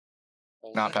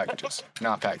 Not packages.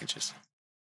 Not packages.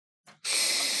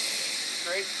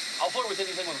 Straight. I'll flirt with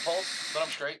anything with a pulse, but I'm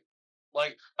straight.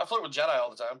 Like I flirt with Jedi all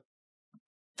the time.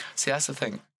 See, that's the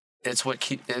thing. It's what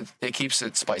it keeps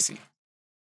it spicy.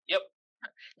 Yep.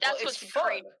 That's Well, what's it's fun.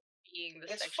 great. Being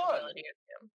the It's sexuality fun. of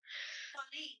him.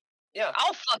 Funny. Yeah.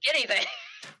 I'll fuck anything.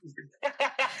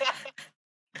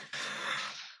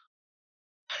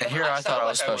 And here I thought I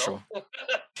was special. will.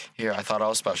 Here I thought I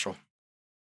was special.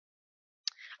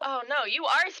 Oh no, you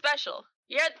are special.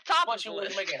 You're at the top Why of don't you the want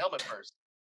list. to make a helmet first?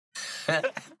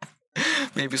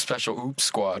 Maybe special oops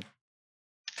squad.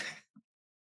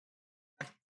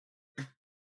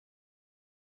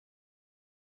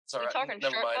 It's all You right. talking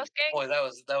Never short mind. bus gang? Boy,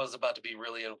 that was about to be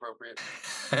really inappropriate.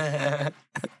 Welcome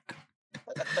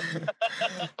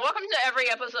to every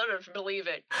episode of Believe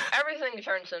It. Everything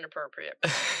turns inappropriate.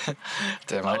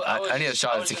 Damn, I need a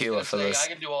shot of was just tequila gonna for say, this. I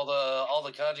can do all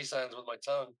the kanji signs with my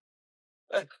tongue.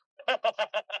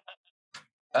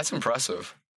 That's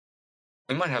impressive.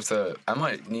 We might have to. I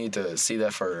might need to see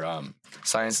that for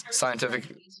scientific.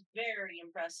 It's very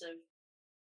impressive.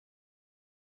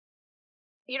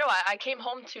 You know, I came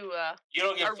home to You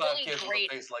don't get A 5 really kids great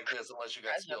with a face like this unless you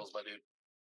got present. skills, my dude.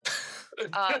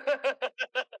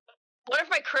 one of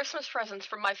my Christmas presents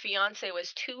from my fiance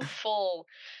was 2 full,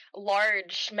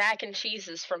 large mac and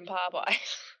cheeses from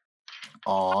Popeyes.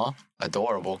 Aw,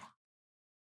 adorable.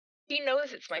 He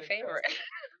knows it's my favorite.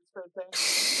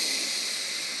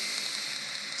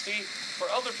 See, for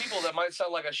other people that might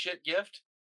sound like a shit gift,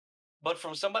 but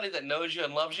from somebody that knows you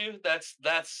and loves you, that's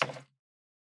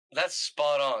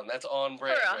spot on. That's on For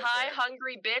brand. a right high, there.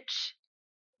 hungry bitch,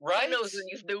 Right? he knows what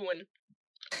he's doing.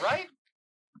 Right?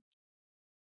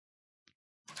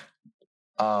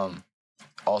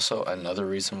 Also, another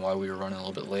reason why we were running a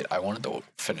little bit late, I wanted to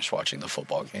finish watching the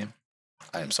football game.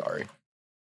 I am sorry.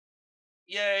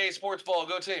 Yay, sports ball,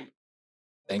 go team.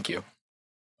 Thank you.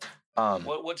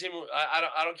 What team?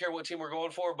 I don't care what team we're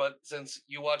going for, but since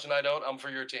you watch and I don't, I'm for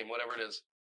your team, whatever it is.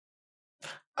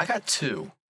 I got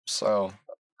 2. So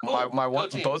Cool. my Go one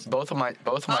teams. both of my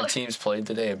teams played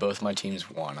today and both of my teams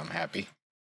won. I'm happy.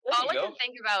 There All you I go. can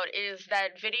think about is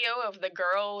that video of the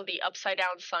girl with the upside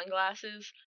down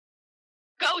sunglasses.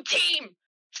 Go team!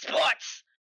 Sports!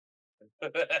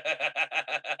 And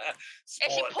she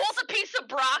Sports. pulls a piece of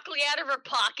broccoli out of her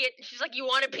pocket. And she's like, "You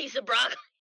want a piece of broccoli?"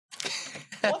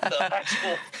 What the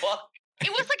actual fuck?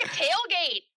 It was like a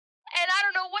tailgate. And I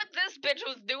don't know what this bitch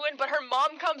was doing, but her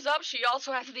mom comes up. She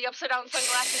also has the upside down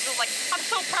sunglasses. I was like, "I'm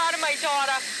so proud of my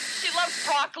daughter. She loves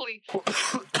broccoli." Go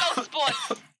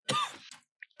sports.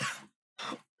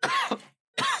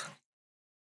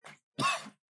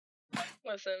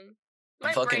 Listen,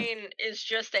 my brain is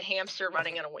just a hamster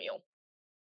running on a wheel.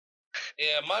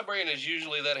 Yeah, my brain is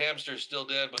usually that hamster's still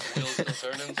dead, but the wheel's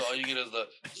still turning, so all you get is the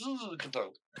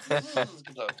ka-thunk,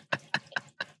 ka-thunk.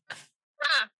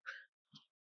 Ah,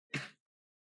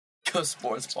 Go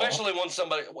sports ball. Especially when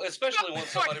somebody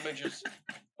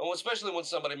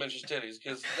mentions titties,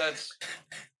 because that's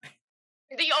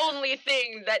the only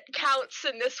thing that counts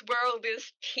in this world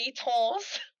is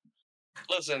titons.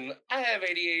 listen. I have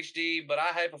ADHD, but I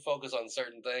hyper focus on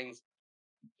certain things.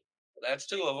 That's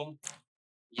 2 of them.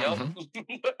 Yep.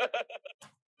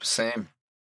 Same.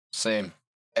 And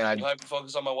I You hyper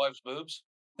focus on my wife's boobs.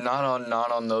 not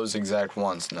on those exact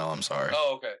ones. No, I'm sorry.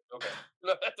 Oh, okay.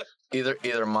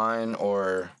 Either mine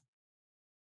or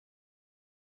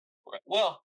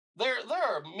Well, there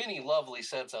are many lovely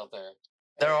sets out there.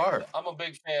 There And are. I'm a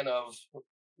big fan of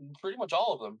pretty much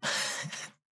all of them.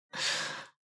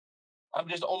 I'm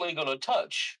just only going to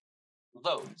touch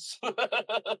those.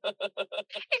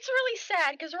 It's really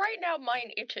sad because right now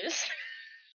mine itches.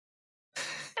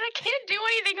 I can't do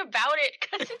anything about it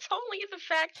because it's only the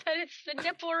fact that it's the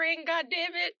nipple ring. God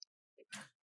damn it!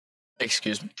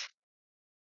 Excuse me.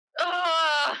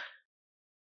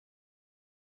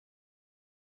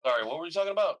 Sorry, what were you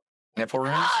talking about? Nipple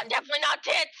rings? Definitely not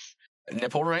tits.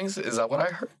 Nipple rings? Is that what I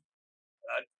heard?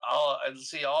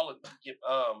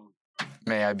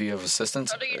 May I be of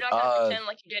assistance? Oh, you're not gonna pretend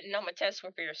like you didn't know my tests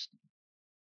were pierced.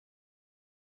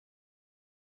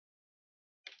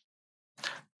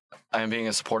 I am being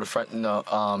a supportive friend. No,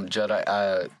 Jedi.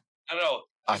 I don't know.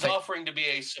 I He's think offering to be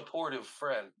a supportive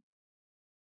friend.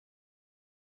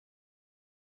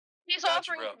 He's Gotcha,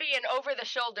 offering bro. to be an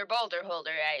over-the-shoulder boulder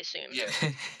holder, I assume. Yeah.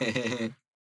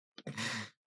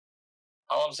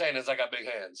 All I'm saying is I got big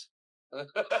hands.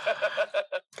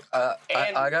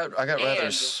 I got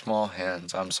rather small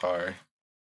hands. I'm sorry.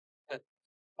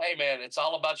 Hey man, it's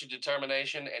all about your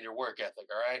determination and your work ethic.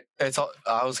 All right. It's all.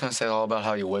 I was gonna say all about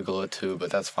how you wiggle it too, but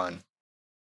that's fine.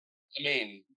 I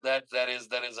mean that is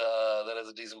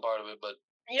a decent part of it, but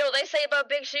You know what they say about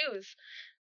big shoes?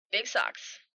 Big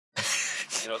socks.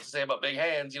 you know what to say about big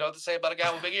hands. You know what to say about a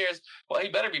guy with big ears. Well, he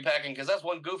better be packing because that's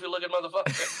one goofy looking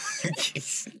motherfucker.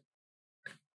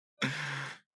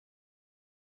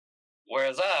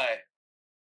 Whereas I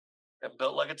am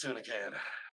built like a tuna can.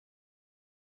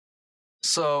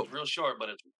 So It's real short, but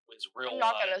it's real I'm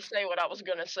not wide. gonna say what I was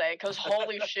gonna say, cause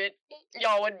holy shit,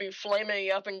 y'all would be flaming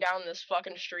me up and down this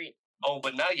fucking street. Oh,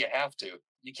 but now you have to.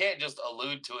 You can't just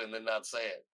allude to it and then not say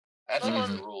it. That's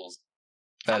against the rules.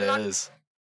 that I'm is.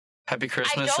 Happy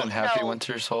Christmas don't and happy know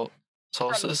winter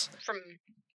solstice. From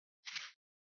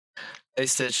Hey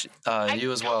Stitch,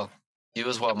 you as well. You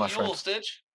as well, my You little friend.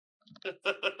 Stitch.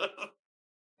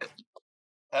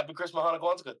 Happy Christmas, Hanukkah,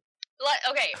 Kwanzaa.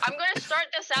 okay, I'm gonna start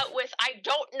this out with I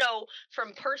don't know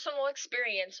from personal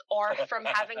experience or from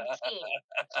having seen,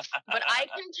 but I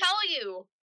can tell you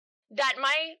that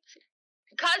my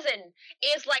cousin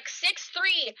is like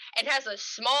 6'3" and has a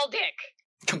small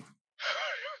dick.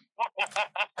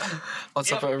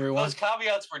 What's up, everyone? Those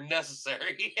caveats were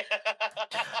necessary.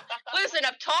 Listen,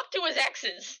 I've talked to his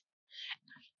exes.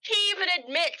 He even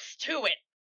admits to it.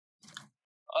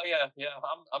 Oh yeah.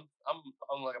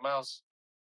 I'm like a mouse,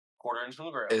 quarter inch from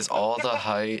the ground. Is all the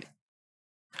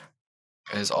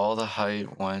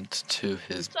height went to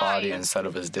his body Sorry. instead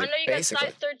of his dick? I know you got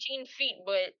size 13 feet,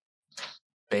 but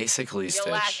Basically, you're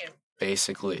Stitch. lacking.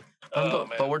 Basically. Oh,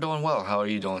 But we're doing well. How are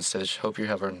you doing, Stitch? Hope you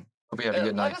have a good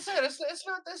Like night. I said, it's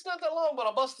not that long, but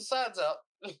I'll bust the sides out.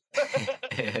 Like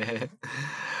a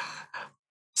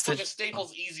Stitch,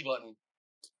 Staples easy button.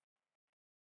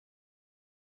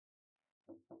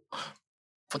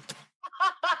 what the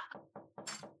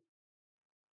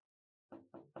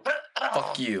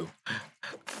fuck you?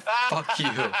 Fuck you.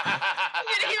 Did he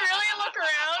really look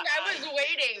around? I was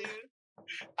waiting.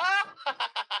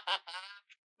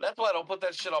 That's why I don't put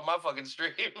that shit on my fucking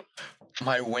stream.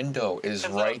 My window is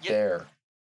Cause right there.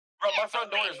 Bro, my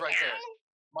front door is right there.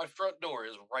 My front door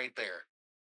is right there.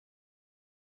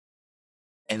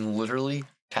 And literally,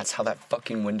 that's how that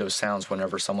fucking window sounds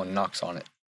whenever someone knocks on it.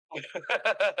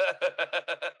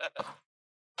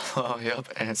 Oh, yep,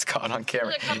 and it's caught on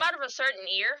camera. Does it come out of a certain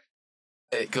ear?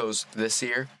 It goes this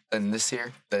ear, then this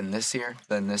ear, then this ear,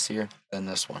 then this ear, then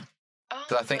this one. Oh,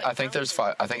 'Cause I think there's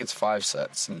 5. I think it's 5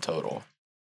 sets in total.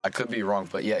 I could be wrong,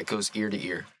 but yeah, it goes ear to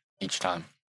ear each time.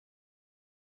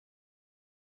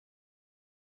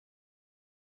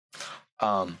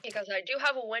 Because I do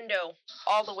have a window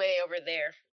all the way over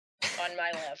there on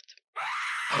my left.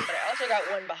 But I also got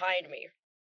one behind me.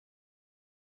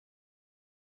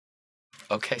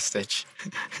 Okay, Stitch.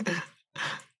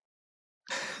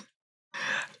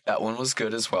 That one was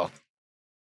good as well.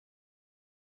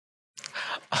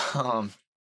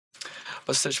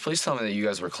 But Stitch, please tell me that you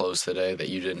guys were closed today, that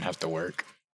you didn't have to work.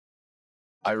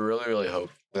 I really, really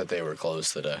hope that they were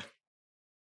closed today.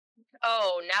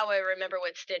 Oh, now I remember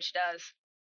what Stitch does.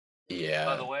 Yeah.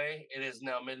 By the way, it is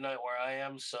now midnight where I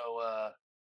am, so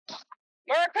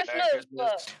Merry Merry Christmas!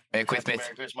 Christmas. Merry Christmas.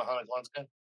 Merry Christmas, Hanukkah, Kwanzaa.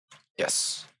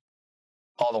 Yes.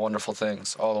 All the wonderful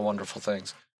things. All the wonderful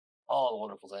things. All the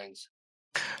wonderful things.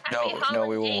 Happy No,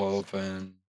 we will holidays.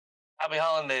 open. Happy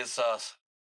holidays, sus.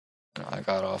 I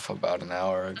got off about an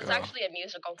hour It's ago. actually a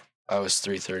musical. I was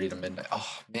 3:30 to midnight.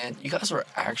 Oh man, you guys were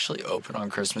actually open on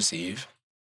Christmas Eve.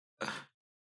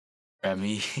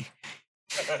 Remy,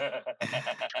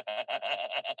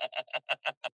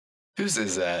 whose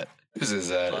is that? Whose is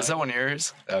that? Is that one of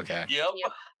yours? Okay. Yep.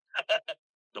 Yep.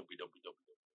 Don't be.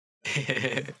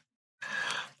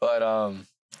 But I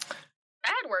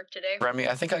had work today. Remy,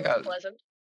 I think I got. Pleasant.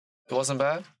 It wasn't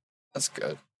bad. That's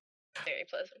good. Very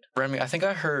pleasant. Remy, I think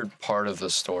I heard part of the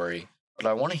story but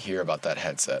I want to hear about that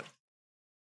headset.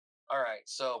 All right,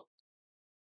 so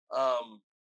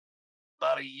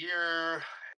about a year,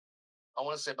 I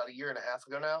want to say about a year and a half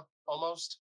ago now,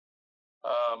 almost.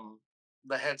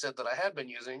 The headset that I had been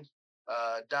using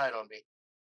died on me,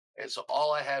 and so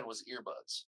all I had was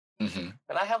earbuds. Mm-hmm.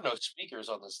 And I have no speakers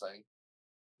on this thing.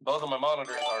 Both of my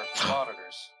monitors are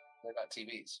monitors; they're not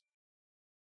TVs.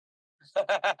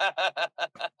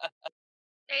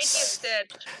 Thank you,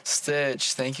 Stitch.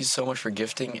 Stitch, thank you so much for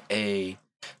gifting a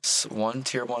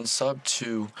tier 1 sub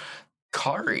to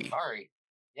Kari. Kari,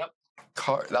 yep.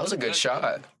 That was a good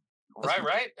shot.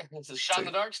 Right. It's a shot in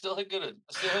the dark. Still hit good.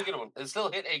 Still hit a good one. It still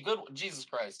hit a good one. Jesus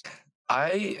Christ.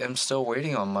 I am still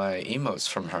waiting on my emotes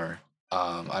from her.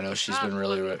 I know she's been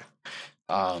really,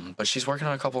 but she's working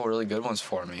on a couple of really good ones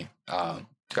for me.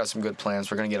 Got some good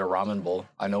plans. We're gonna get a ramen bowl.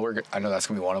 I know that's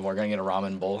gonna be one of them. We're gonna get a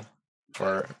ramen bowl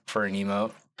for an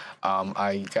emote.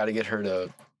 I gotta get her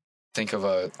to think of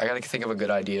a good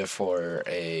idea for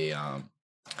a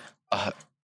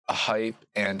hype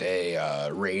and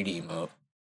a raid emote.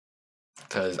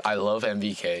 Because I love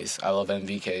MVKs. I love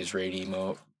MVK's raid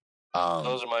emote.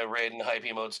 Those are my raid and hype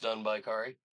emotes done by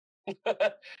Kari.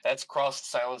 That's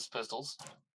crossed silenced pistols.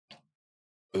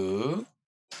 Ooh.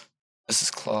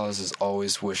 Mrs. Claus is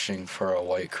always wishing for a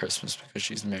white Christmas because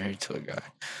she's married to a guy.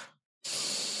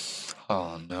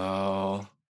 Oh no.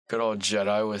 Good old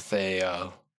Jedi with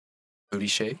a booty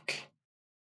shake.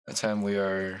 The time we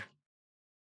are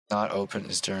not open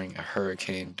is during a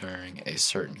hurricane during a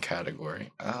certain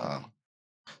category. Oh.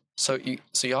 So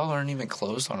y'all aren't even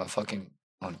closed on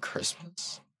on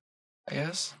Christmas, I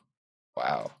guess?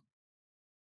 Wow.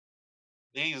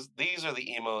 These are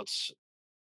the emotes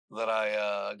that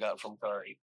I got from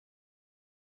Kari.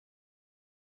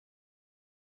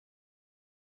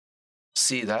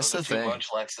 See, that's the thing.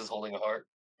 Munchlax is holding a heart.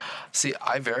 See,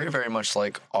 I very, very much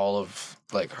like all of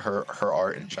her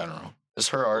art in general.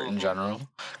 Just her art in general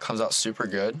comes out super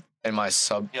good. And my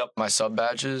sub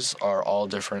badges are all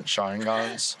different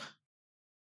Sharingans.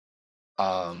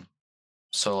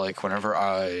 So like whenever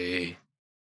I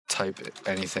type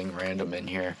anything random in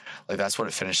here, like that's what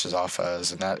it finishes off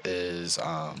as, and that is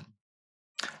I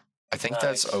think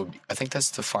that's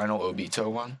the final Obito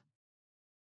one.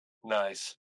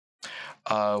 Nice.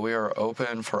 We are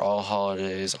open for all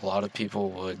holidays. A lot of people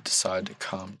would decide to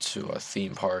come to a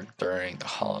theme park during the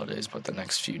holidays, but the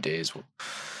next few days we're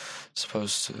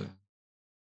supposed to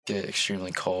get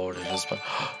extremely cold. And it's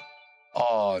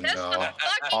oh That's no! the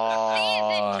fucking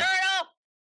season, turtle.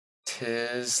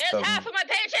 Tis It's half of my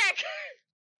paycheck.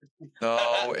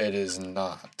 No, it is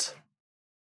not.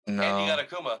 No. And you got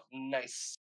Akuma.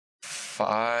 Nice.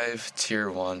 5 tier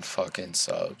 1 fucking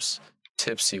subs.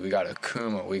 Tipsy, we got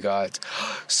Akuma, we got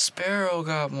Sparrow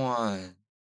got one.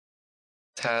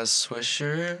 Taz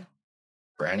Swisher,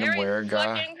 Random Wear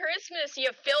guy. Fucking Christmas,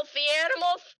 you filthy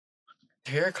animals.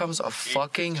 Here comes a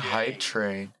fucking hype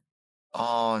train.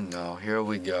 Oh no, here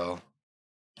we go.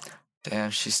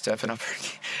 Damn, she's stepping up her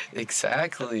game.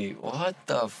 Exactly. What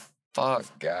the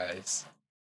fuck, guys?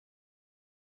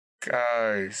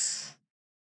 Guys.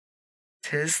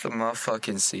 'Tis the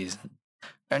motherfucking season.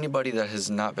 Anybody that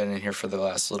has not been in here for the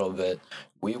last little bit,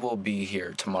 we will be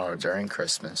here tomorrow during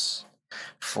Christmas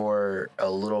for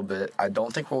a little bit. I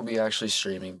don't think we'll be actually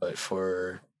streaming, but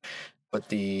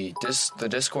the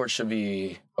Discord should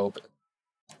be open.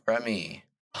 Remy,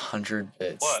 100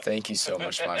 bits. What? Thank you so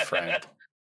much, my friend.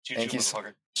 Thank you.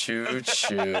 Choo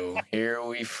choo. Here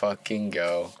we fucking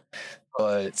go.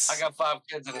 But I got 5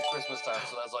 kids and it's Christmas time,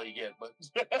 so that's all you get. But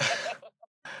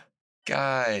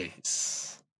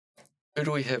guys, who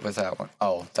do we hit with that one?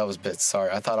 Oh, that was Bits. Sorry,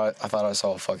 I thought I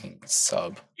saw a fucking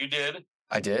sub. You did?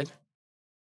 I did?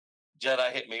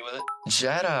 Jedi hit me with it.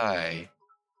 Jedi.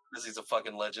 Because he's a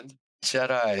fucking legend.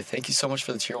 Jedi, thank you so much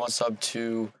for the tier 1 sub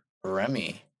to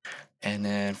Remy. And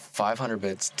then 500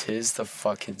 bits. 'Tis the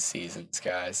fucking seasons,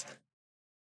 guys.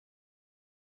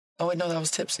 Oh, wait, no, that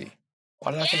was Tipsy.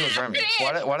 Why did I think it was Remy?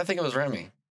 Why did I think it was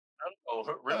Remy?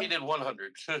 Oh, Remy did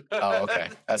 100. Oh, okay.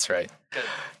 That's right.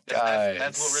 Guys.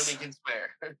 That's what Remy can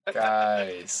spare.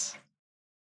 Guys.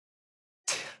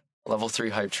 Level 3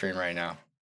 hype train right now.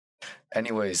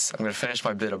 Anyways, I'm going to finish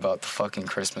my bit about the fucking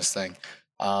Christmas thing.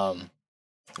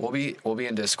 We'll be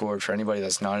in Discord. For anybody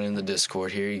that's not in the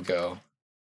Discord, here you go.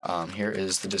 Here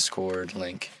is the Discord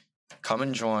link. Come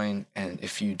and join, and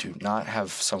if you do not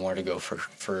have somewhere to go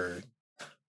for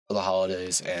the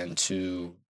holidays and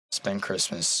to spend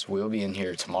Christmas, we'll be in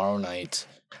here tomorrow night.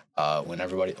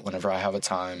 Whenever I have a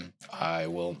time, I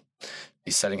will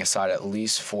be setting aside at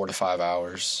least 4 to 5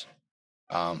 hours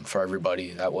for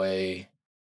everybody. That way,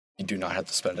 you do not have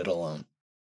to spend it alone.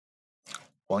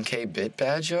 1K bit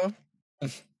badge, yo?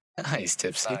 Nice,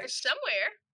 Tipsy. Nice.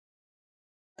 Somewhere.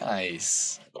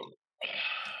 Nice.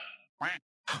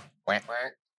 Quack.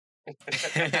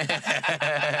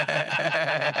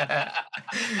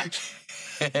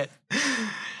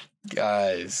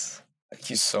 Guys, thank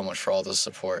you so much for all the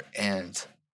support. And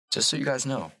just so you guys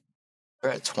know, we're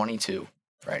at 22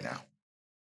 right now.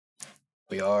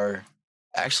 We are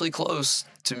actually close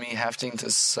to me having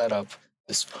to set up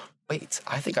this. Wait,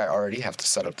 I think I already have to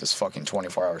set up this fucking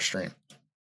 24-hour stream.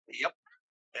 Yep.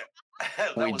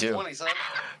 That We was do. 20, son.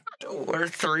 We're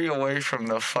 3 away from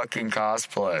the fucking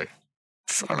cosplay.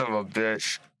 Son of a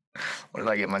bitch. What did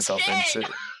I get myself into?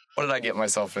 What did I get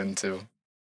myself into?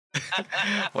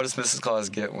 What does Mrs. Claus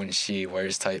get when she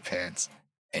wears tight pants?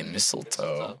 A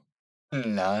mistletoe.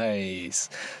 Nice.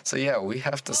 So yeah, we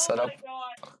have to set up. Oh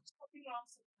my god. It's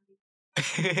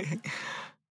fucking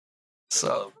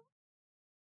awesome.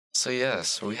 So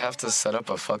yes, we have to set up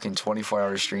a fucking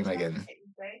 24-hour stream again.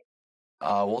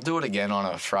 We'll do it again on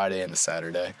a Friday and a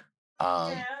Saturday.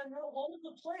 Yeah, no, one of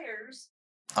the players.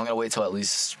 I'm gonna wait till at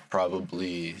least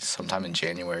probably sometime in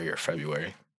January or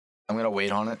February. I'm gonna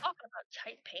wait on it. Talking about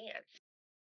tight pants.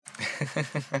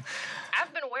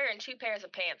 I've been wearing 2 pairs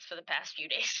of pants for the past few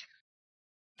days.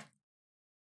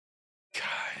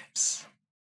 Guys.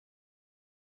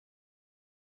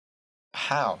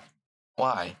 How?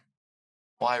 Why?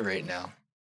 Why right now?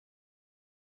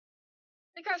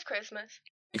 Because Christmas.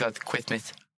 You got the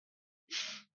Christmas.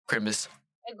 Christmas.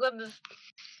 And goodness.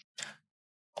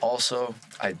 Also,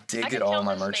 I did get all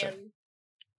my merch.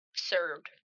 Served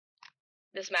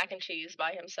this mac and cheese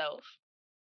by himself.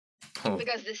 Oh.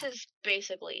 Because this is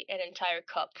basically an entire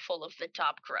cup full of the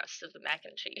top crust of the mac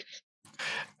and cheese.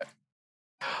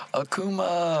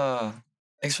 Akuma!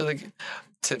 Thanks for the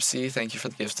Tipsy. Thank you for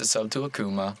the gifted sub to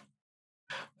Akuma.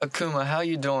 Akuma, how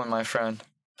you doing, my friend?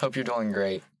 Hope you're doing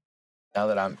great. Now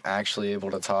that I'm actually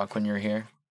able to talk when you're here.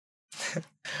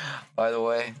 By the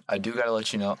way, I do gotta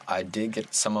let you know I did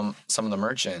get some of the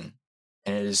merch in,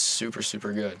 and it is super,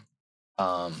 super good.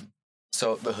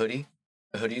 So the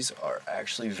hoodies are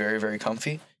actually very, very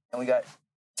comfy, and we got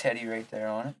Teddy right there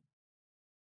on it.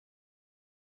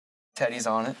 Teddy's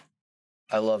on it.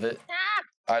 I love it.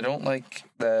 I don't like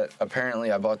that.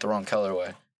 Apparently, I bought the wrong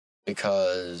colorway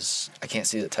because I can't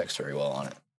see the text very well on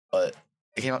it, but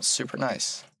it came out super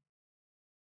nice.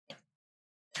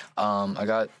 I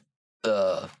got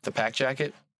the pack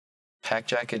jacket. Pack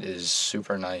jacket is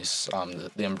super nice.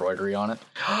 The embroidery on it.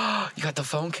 You got the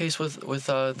phone case with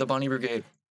the Bunny Brigade.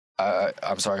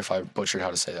 I'm sorry if I butchered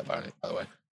how to say that by the way,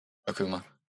 Akuma.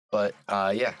 But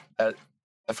yeah, that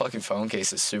fucking phone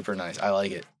case is super nice. I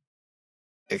like it.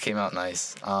 It came out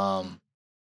nice. I'll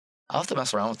have to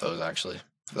mess around with those actually.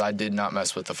 I did not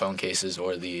mess with the phone cases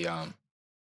or the or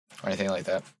anything like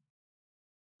that.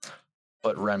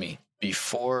 But Remy,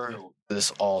 before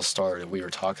this all started, we were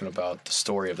talking about the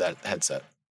story of that headset.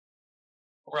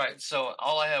 Right. So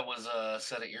all I had was a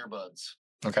set of earbuds.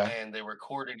 Okay. And they were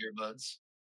corded earbuds.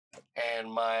 And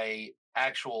my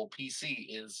actual PC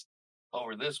is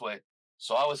over this way.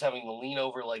 So I was having to lean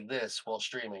over like this while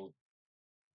streaming.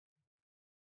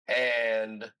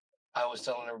 And I was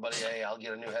telling everybody, hey, I'll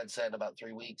get a new headset in about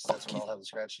 3 weeks. That's when I'll have the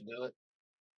scratch to do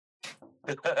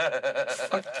it.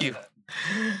 Fuck you.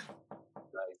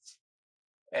 Nice.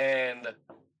 And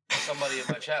somebody in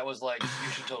my chat was like,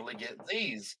 you should totally get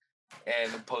these.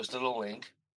 And posted a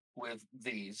link with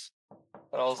these.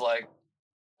 And I was like,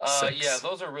 yeah,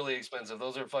 those are really expensive.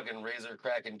 Those are fucking Razor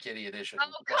Kraken Kitty Edition.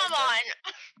 Oh, come on.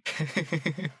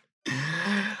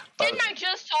 Didn't I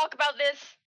just talk about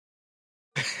this?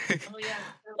 Oh yeah.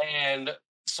 And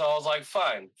so I was like,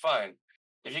 fine.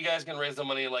 If you guys can raise the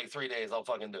money in like 3 days, I'll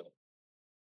fucking do it.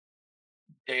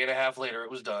 Day and a half later, it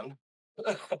was done.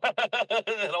 And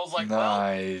I was like,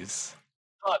 nice.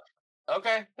 Well, fuck.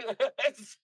 Okay.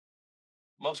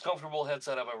 Most comfortable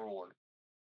headset I've ever worn.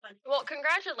 Well,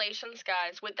 congratulations,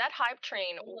 guys. With that hype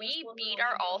train, we beat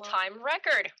our all-time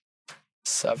record.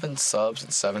 7 subs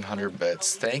and 700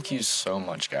 bits. Thank you so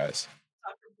much, guys.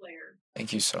 Soccer player.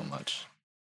 Thank you so much.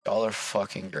 Y'all are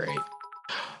fucking great.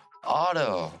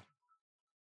 Otto.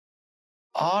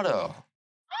 Otto!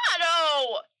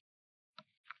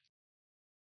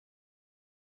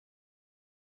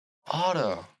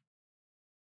 Otto.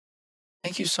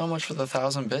 Thank you so much for the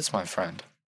 1,000 bits, my friend.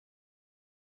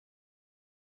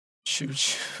 Choo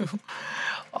choo.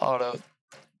 Otto,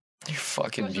 you're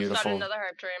fucking beautiful. Another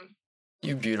hype train.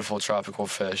 You beautiful tropical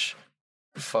fish.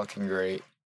 You're fucking great.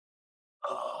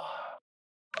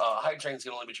 Hype trains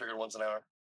can only be triggered once an hour.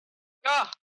 Oh,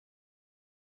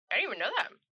 I didn't even know that.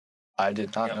 I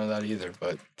did not know that either,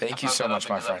 but thank you so much,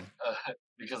 my friend.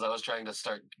 because I was trying to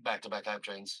start back-to-back hype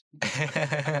trains.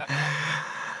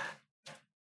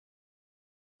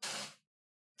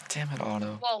 Damn it,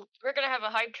 Otto. Well, we're gonna have a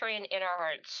hype train in our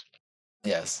hearts.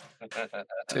 Yes.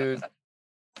 Dude,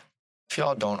 if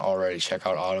y'all don't already check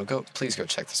out Otto, please go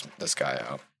check this guy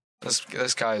out.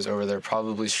 This guy is over there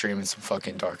probably streaming some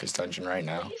fucking Darkest Dungeon right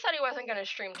now. He said he wasn't gonna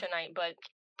stream tonight, but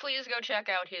please go check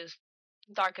out his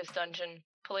Darkest Dungeon,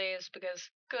 please, because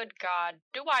good God,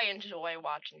 do I enjoy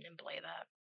watching him play that.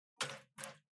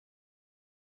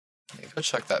 Yeah, go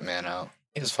check that man out.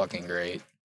 He's fucking great.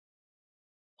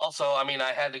 Also, I mean,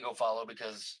 I had to go follow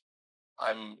because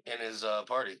I'm in his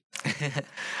party.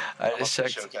 I just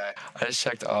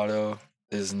checked. Otto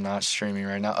is not streaming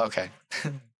right now. Okay.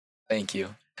 Thank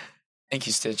you,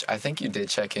 Stitch. I think you did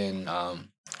check in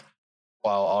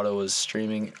while Otto was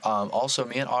streaming. Also,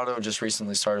 me and Otto just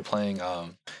recently started playing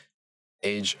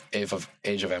Age of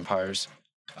Empires.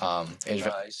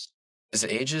 Nice. Is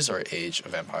it Ages or Age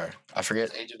of Empire? I forget.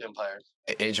 It's Age of Empires.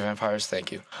 Age of Empires.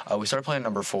 Thank you. We started playing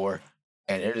number 4,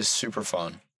 and it is super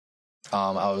fun.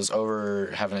 I was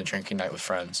over having a drinking night with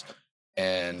friends,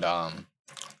 and there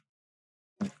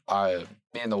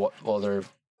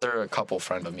are a couple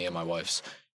friend of me and my wife's,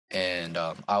 and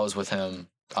I was with him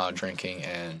drinking,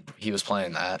 and he was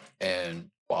playing that, and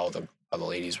while the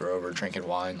ladies were over drinking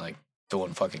wine, like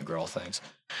doing fucking girl things,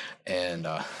 and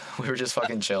we were just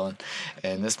fucking chilling,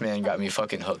 and this man got me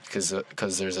fucking hooked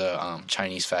because there's a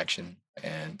Chinese faction,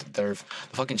 and the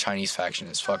fucking Chinese faction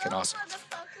is fucking awesome.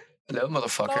 Hello,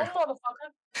 motherfucker. Oh,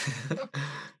 motherfucker.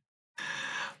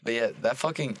 But yeah, that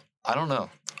fucking, I don't know.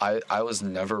 I was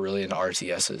never really into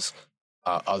RTSs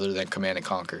other than Command and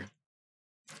Conquer.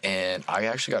 And I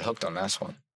actually got hooked on this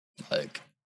one. Like,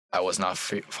 I was not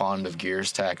fond of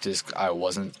Gears Tactics. I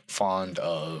wasn't fond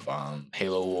of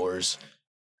Halo Wars.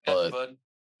 But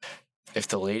if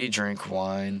the lady drank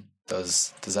wine,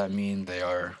 does that mean they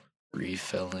are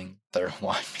refilling their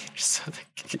wine meters so they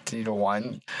can continue to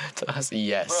wine to us?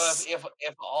 Yes. Bro,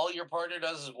 if all your partner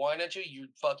does is whine at you, you're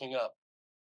fucking up.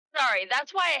 Sorry,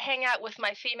 that's why I hang out with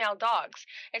my female dogs.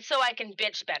 It's so I can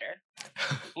bitch better.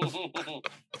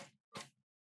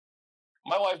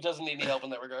 My wife doesn't need any help in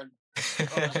that regard.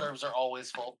 Her reserves are always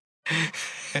full. Being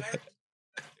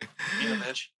a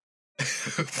bitch.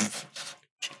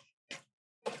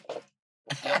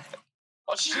 Yep.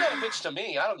 Oh, she's not a bitch to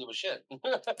me. I don't give a shit.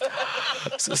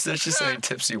 So Stitch is saying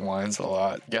tipsy wines a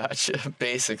lot. Gotcha.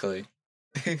 Basically.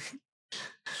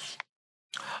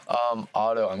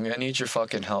 Otto, I'm gonna need your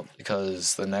fucking help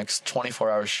because the next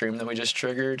 24-hour stream that we just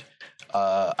triggered,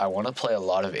 I want to play a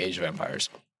lot of Age of Empires.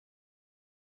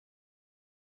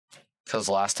 Because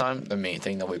last time, the main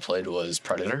thing that we played was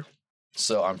Predator.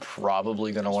 So I'm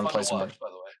probably gonna want to play some more. By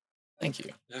the way. Thank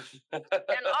you. And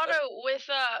Otto,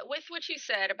 with what you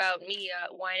said about me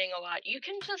whining a lot, you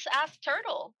can just ask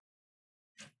Turtle.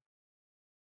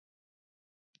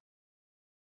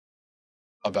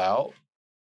 About?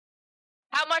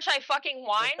 How much I fucking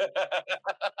whine?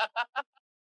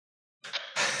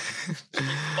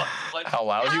 How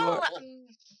loud you are?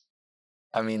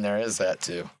 I mean, there is that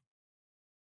too.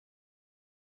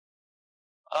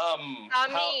 How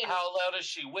loud does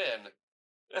she win?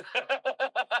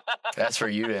 That's for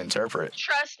you to interpret.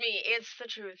 Trust me, it's the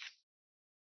truth.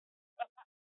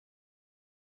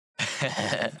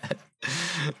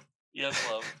 Yes,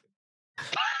 love.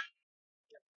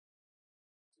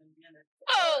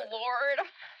 Oh, Lord.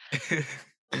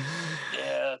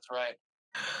 Yeah, that's right.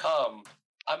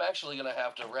 I'm actually going to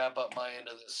have to wrap up my end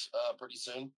of this pretty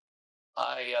soon.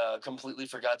 I completely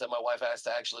forgot that my wife has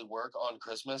to actually work on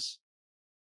Christmas.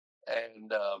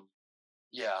 And,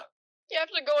 yeah. You have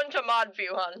to go into mod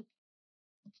view, hon.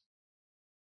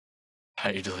 How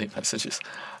do you delete messages?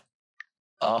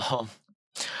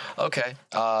 Okay.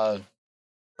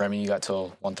 Remy, you got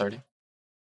till 1:30?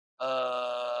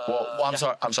 I'm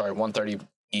sorry, 1:30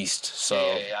 East. So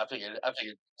yeah, I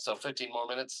figured. So 15 more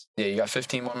minutes. Yeah, you got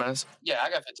 15 more minutes? Yeah, I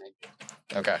got 15.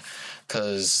 Okay.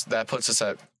 Because that puts us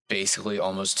at basically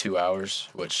almost 2 hours,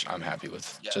 which I'm happy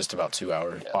with. Yeah. Just about 2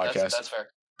 hour podcast. That's fair.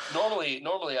 Normally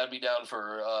I'd be down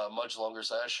for a much longer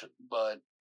sesh, but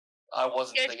I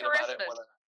wasn't thinking about it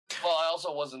I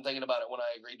also wasn't thinking about it when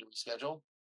I agreed to reschedule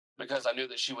because I knew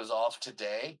that she was off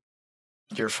today.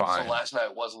 You're fine. So last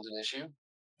night wasn't an issue.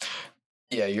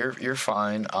 Yeah, you're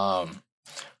fine. I'm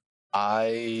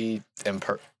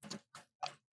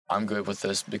good with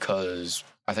this because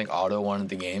I think Otto wanted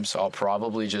the game, so I'll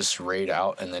probably just raid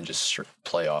out and then just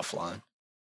play offline.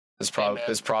 It's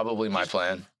probably my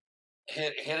plan.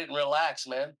 Hit it and relax,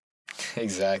 man.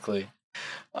 Exactly.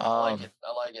 I like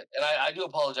it. And I do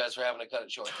apologize for having to cut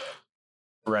it short, though.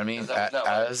 Remy, Is that- no,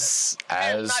 right.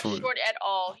 I'm not we- short at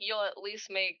all. You'll at least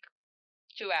make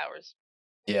 2 hours.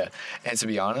 yeah. And to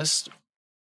be honest,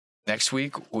 next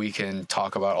week we can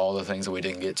talk about all the things that we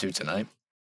didn't get to tonight.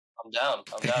 I'm down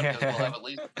because we'll have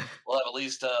at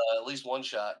least one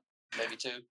shot, maybe 2.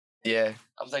 Yeah.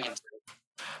 I'm thinking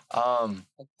 2.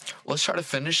 Let's try to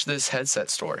finish this headset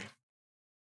story.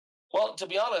 Well, to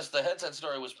be honest, the headset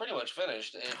story was pretty much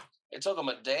finished. It took them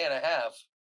a day and a half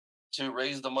to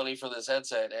raise the money for this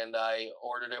headset, and I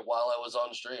ordered it while I was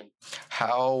on stream.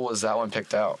 How was that one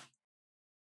picked out?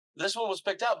 This one was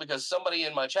picked out because somebody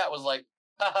in my chat was like,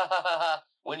 ha ha ha ha ha,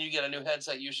 when you get a new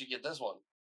headset, you should get this one.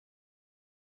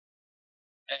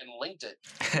 And linked it.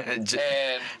 And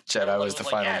Jedi was the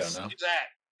final yes, dono. do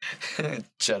that.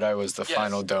 Jedi was the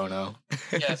final dono.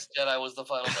 Yes, Jedi was the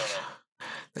final dono.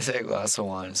 They say a glass of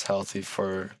wine is healthy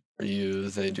for you.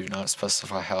 They do not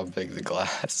specify how big the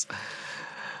glass.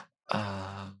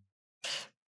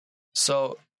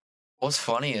 So what's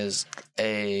funny is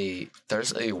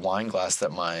there's a wine glass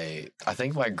that I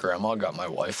think my grandma got my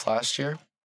wife last year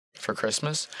for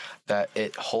Christmas that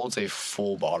it holds a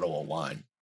full bottle of wine.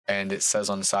 And it says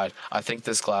on the side, I think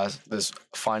this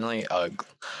finally a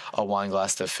wine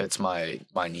glass that fits my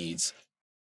needs.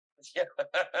 Yeah.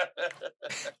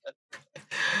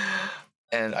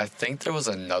 And I think there was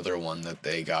another one that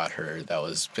they got her that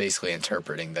was basically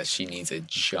interpreting that she needs a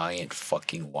giant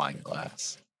fucking wine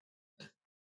glass.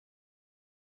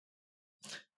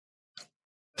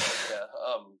 Yeah.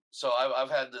 So I've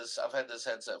had this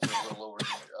headset for a little over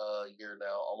a year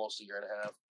now, almost a year and a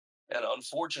half. And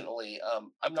unfortunately,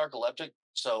 I'm narcoleptic,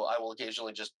 so I will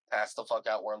occasionally just pass the fuck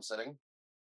out where I'm sitting.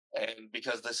 And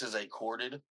because this is a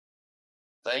corded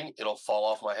thing, it'll fall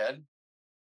off my head.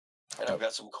 And I've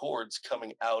got some cords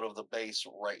coming out of the base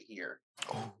right here.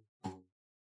 Oh.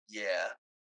 Yeah.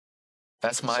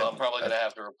 So I'm probably going to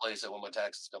have to replace it when my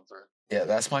taxes come through. Yeah,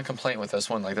 that's my complaint with this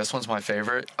one. Like, this one's my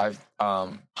favorite.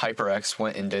 HyperX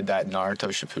went and did that Naruto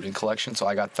Shippuden collection, so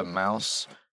I got the mouse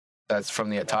that's from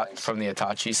the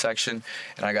Itachi section,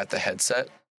 and I got the headset.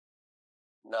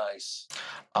 Nice.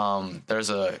 There's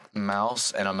a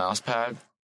mouse and a mouse pad.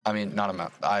 I mean, not a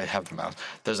mouse. I have the mouse.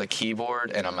 There's a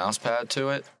keyboard and a mouse pad to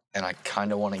it, and I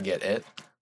kind of want to get it.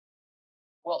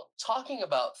 Well, talking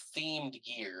about themed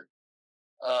gear,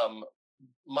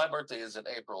 my birthday is in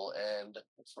April, and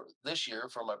for this year,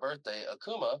 for my birthday,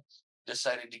 Akuma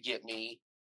decided to get me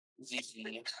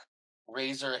the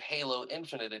Razer Halo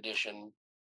Infinite Edition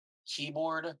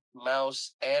keyboard,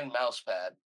 mouse, and mouse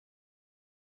pad.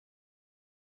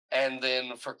 And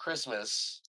then for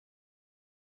Christmas,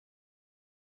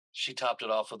 she topped it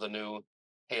off with a new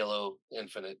Halo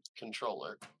Infinite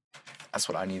controller. That's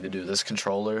what I need to do. This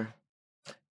controller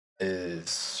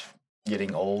is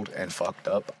getting old and fucked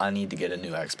up. I need to get a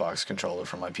new Xbox controller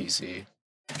for my PC.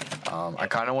 I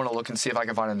kind of want to look and see if I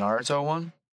can find a Naruto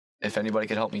one. If anybody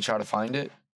could help me try to find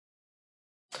it.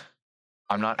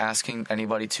 I'm not asking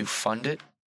anybody to fund it.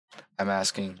 I'm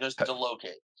asking just to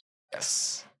locate.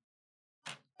 Yes.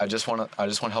 I just want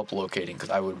help locating because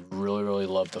I would really, really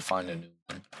love to find a new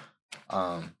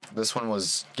one. This one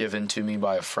was given to me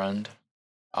by a friend.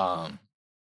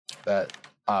 That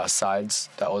Sides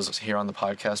that was here on the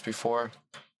podcast before.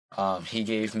 He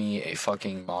gave me a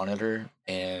fucking monitor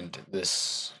and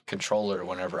this controller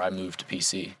whenever I moved to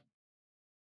PC.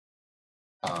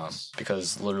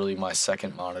 Because literally my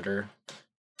second monitor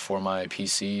for my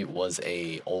PC was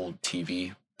a old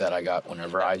TV that I got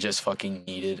whenever I just fucking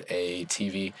needed a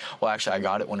TV. Well, actually, I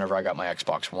got it whenever I got my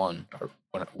Xbox One, or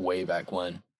way back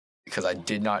when, because I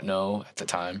did not know at the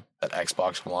time that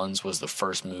Xbox Ones was the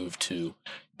first move to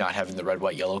not having the red,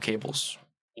 white, yellow cables.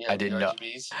 Yeah, I did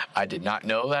not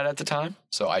know that at the time,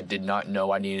 so I did not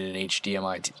know I needed an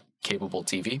HDMI capable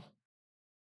TV.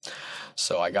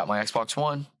 So I got my Xbox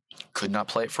One. Could not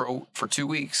play it for 2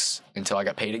 weeks until I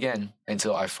got paid again,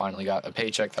 until I finally got a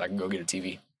paycheck that I can go get a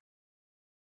TV.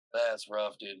 That's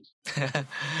rough, dude.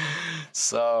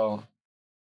 So,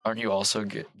 aren't you also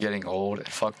getting old and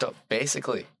fucked up?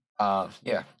 Basically,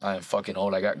 yeah, I am fucking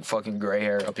old. I got fucking gray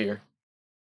hair up here.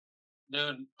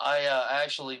 Dude, I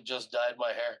actually just dyed my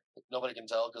hair. Nobody can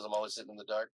tell because I'm always sitting in the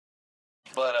dark.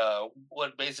 But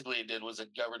what basically it did was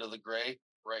it got rid of the gray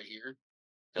right here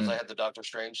because I had the Doctor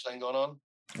Strange thing going on.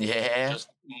 Yeah. Just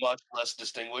much less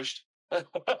distinguished.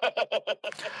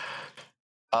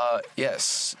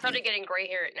 Yes. Started getting gray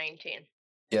hair at 19.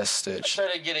 Yes, I Stitch.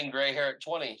 started getting gray hair at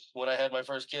 20 when I had my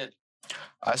first kid.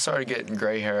 I started getting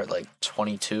gray hair at like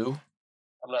 22.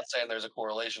 I'm not saying there's a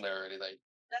correlation there or anything.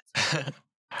 That's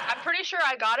I'm pretty sure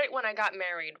I got it when I got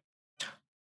married.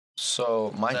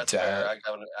 So my That's dad. fair.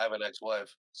 I have an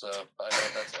ex-wife, so I know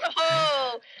what that's like.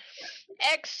 Oh,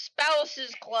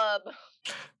 ex-spouses club.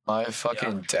 My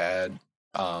fucking dad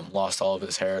lost all of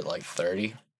his hair at like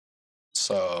 30.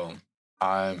 So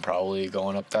I'm probably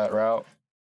going up that route.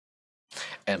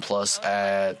 And plus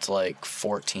at like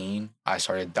 14, I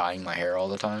started dyeing my hair all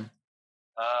the time.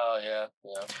 Oh, yeah.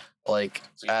 Like,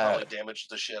 So you probably damaged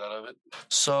the shit out of it.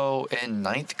 So in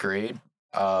 9th grade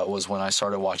was when I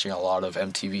started watching a lot of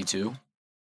MTV2.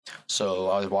 So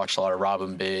I watched a lot of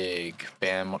Robin Big,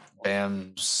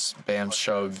 Bam's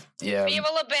show. Yeah. Viva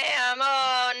La Bam!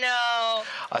 Oh no!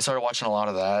 I started watching a lot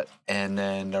of that, and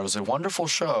then there was a wonderful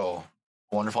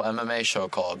MMA show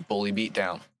called Bully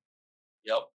Beatdown.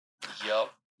 Yep.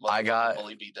 I got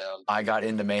Bully Beatdown. I got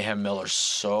into Mayhem Miller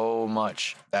so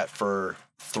much that for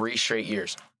 3 straight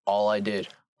years, all I did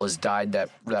was dyed that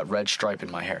red stripe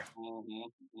in my hair.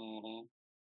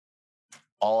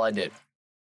 All I did.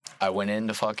 I went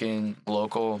into fucking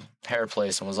local hair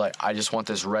place and was like, I just want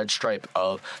this red stripe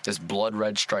this blood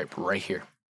red stripe right here.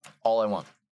 All I want.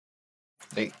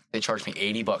 They charged me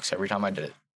 $80 every time I did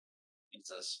it.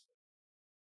 Jesus.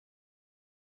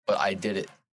 But I did it.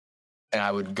 And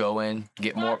I would go in,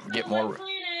 get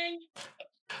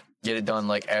it done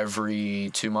like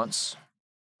every 2 months.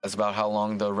 That's about how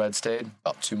long the red stayed,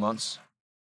 about 2 months.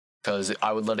 Because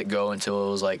I would let it go until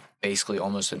it was like basically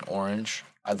almost an orange.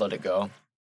 I'd let it go.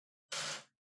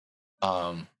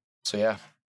 So yeah.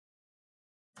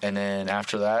 And then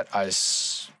after that,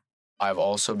 I've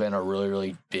also been a really,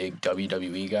 really big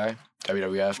WWE guy,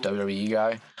 WWE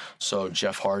guy. So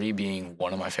Jeff Hardy being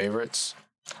one of my favorites.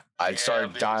 I'd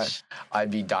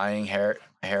be dyeing hair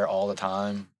all the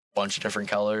time, bunch of different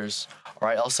colors. All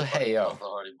right, Elsa, hey yo. The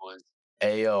Hardy Boys.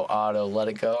 Ayo, Otto, let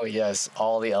it go. Yes,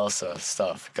 all the Elsa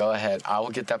stuff. Go ahead. I will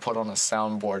get that put on a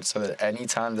soundboard so that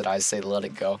anytime that I say let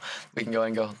it go, we can go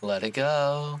and go, let it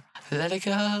go, let it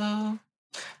go.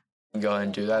 Go ahead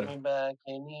and do that. Back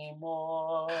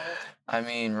anymore. I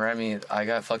mean, Remy, I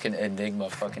got fucking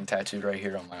Enigma fucking tattooed right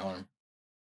here on my arm.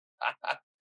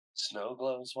 Snow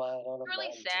glows white on a Really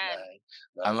mountain sad. tonight.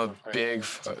 I'm a big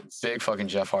fucking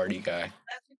Jeff Hardy guy.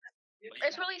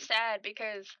 It's really sad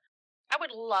because I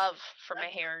would love for my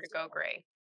hair to go gray.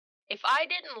 If I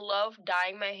didn't love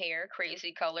dyeing my hair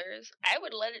crazy colors, I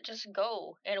would let it just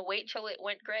go and wait till it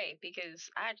went gray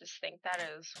because I just think that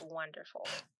is wonderful.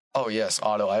 Oh, yes,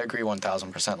 Otto, I agree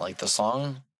 1000%. Like, the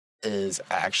song is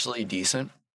actually decent.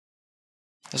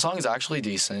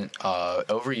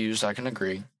 Overused, I can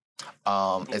agree.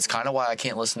 It's kind of why I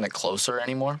can't listen to Closer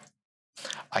anymore.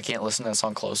 I can't listen to that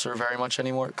song Closer very much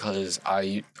anymore because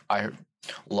I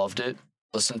loved it.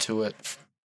 Listened to it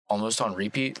almost on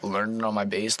repeat, learned it on my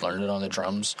bass, learned it on the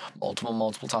drums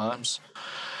multiple times.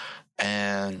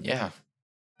 And yeah,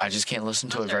 I just can't listen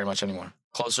to it very much anymore.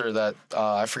 Closer that,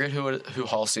 I forget who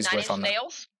Halsey's 9 with on Inch that.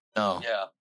 Nails? No. Yeah.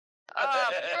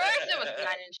 First it was 9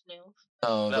 Inch Nails.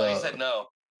 No, he said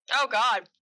no. Oh God.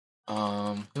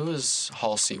 Who is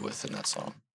Halsey with in that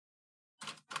song?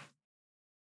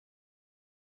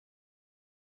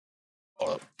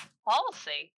 Hold up.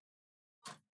 Halsey?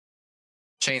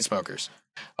 Chainsmokers.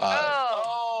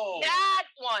 That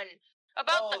one.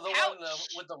 About the couch one,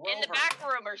 with the rover. in the back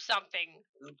room or something.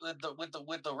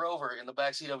 With the rover in the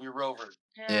backseat of your rover.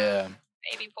 Yeah.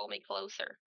 Maybe pull me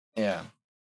closer. Yeah.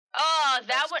 Oh,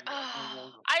 that one.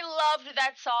 Oh, I loved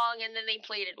that song, and then they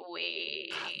played it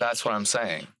way. That's what I'm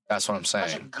saying. That's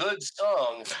a good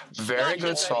song. Very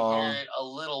good song. A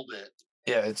little bit.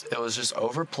 Yeah, it was just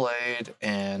overplayed,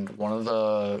 and one of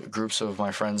the groups of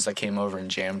my friends that came over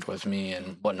and jammed with me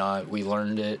and whatnot, we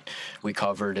learned it, we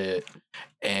covered it,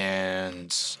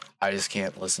 and I just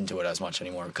can't listen to it as much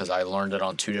anymore because I learned it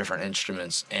on 2 different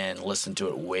instruments and listened to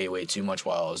it way too much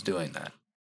while I was doing that.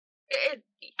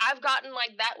 I've gotten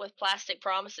like that with Plastic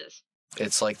Promises.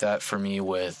 It's like that for me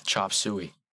with Chop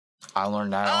Suey. I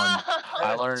learned that on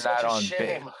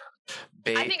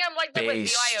I think I'm like that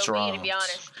with BYOB, to be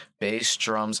honest. Bass,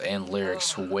 drums, and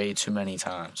lyrics way too many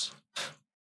times.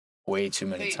 Way too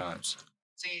many times.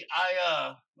 See,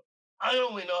 I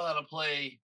only know how to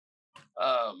play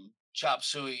Chop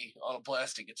Suey on a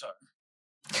plastic guitar.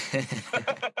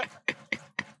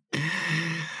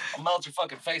 I'll melt your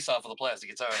fucking face off with a plastic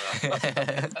guitar.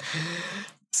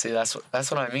 See, that's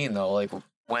what I mean though. Like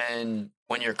when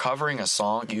you're covering a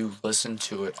song, you listen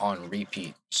to it on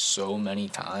repeat so many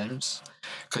times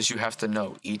because you have to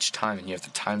know each time and you have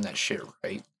to time that shit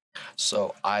right.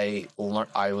 So I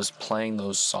was playing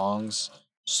those songs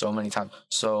so many times.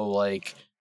 So like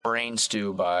Brain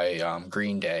Stew by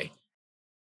Green Day.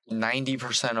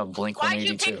 90% of Blink-182. Why'd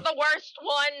you pick the worst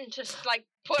one to like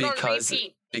put on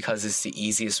repeat? because it's the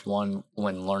easiest one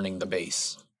when learning the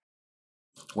bass.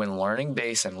 When learning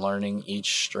bass and learning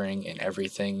each string and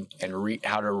everything and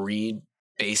how to read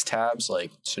bass tabs,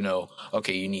 like to know,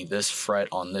 okay, you need this fret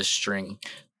on this string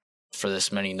for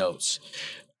this many notes.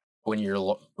 When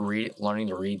you're learning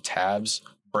to read tabs,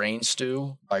 Brain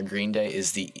Stew by Green Day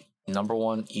is the number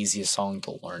one easiest song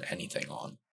to learn anything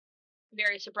on.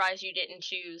 Very surprised you didn't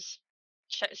choose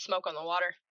Smoke on the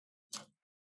Water.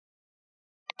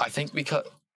 I think because...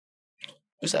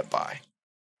 Who's that by?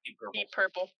 Deep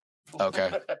Purple. Okay.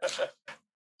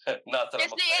 Not that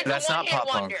That's not pop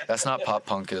punk. That's not pop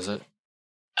punk, is it?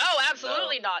 Oh,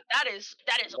 absolutely not. That is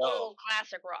No. old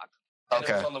classic rock. And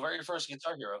Okay. it was on the very first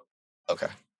Guitar Hero. Okay.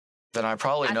 Then I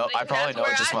probably know. I probably know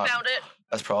it. Just not. Found it.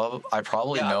 That's probably. I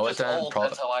probably know it then.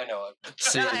 That's how I know it.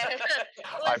 See,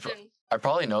 Listen, I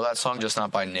probably know that song, just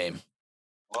not by name.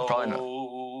 Probably not.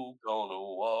 Smoke on the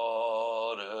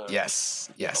water. Yes.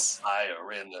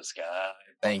 Fire in the sky.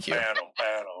 Thank you. Battle.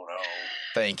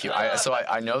 Thank you. So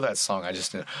I know that song. I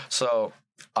just knew. So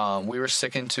we were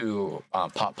sticking to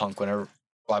pop punk whenever.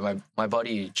 By my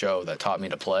buddy Joe that taught me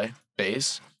to play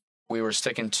bass. We were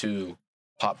sticking to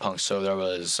pop punk. So there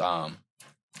was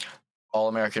All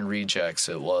American Rejects.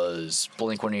 It was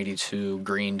Blink-182,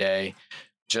 Green Day,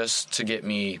 just to get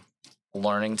me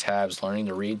learning tabs, learning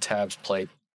to read tabs, play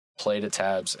to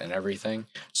tabs, and everything.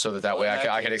 So that way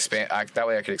I could expand. That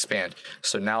way I could expand.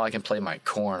 So now I can play my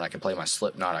Korn. I can play my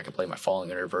Slipknot. I can play my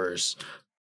Falling in Reverse.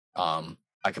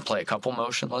 I can play a couple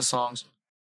motionless songs.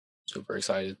 Super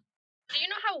excited. do you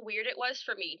know how weird it was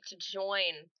for me to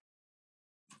join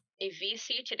a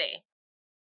VC today,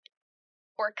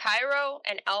 for Cairo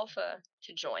and Alpha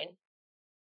to join,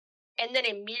 and then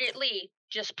immediately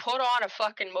just put on a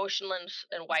fucking Motionless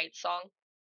in White song?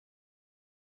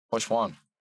 Which one?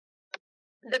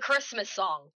 The Christmas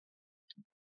song.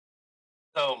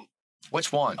 So,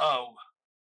 Which one? oh,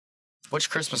 Which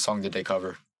Christmas song did they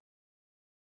cover?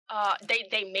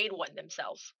 They made one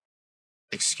themselves.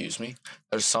 Excuse me?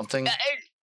 There's something...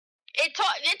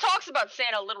 It talks about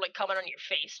Santa literally coming on your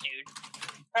face, dude.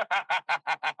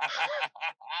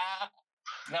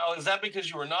 now, is that because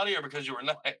you were naughty or because you were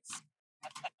nice?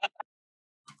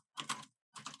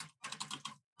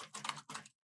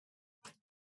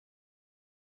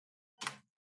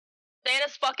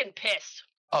 Santa's fucking pissed.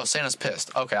 Oh, Santa's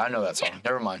Pissed. Okay, I know that song.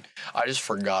 Never mind. I just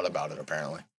forgot about it,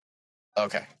 apparently.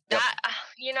 Okay. Yep. That,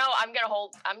 I'm gonna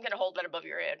hold that above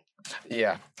your head.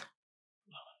 Yeah.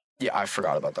 Yeah, I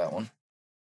forgot about that one.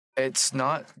 It's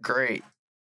not great.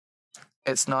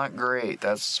 It's not great.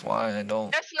 That's why I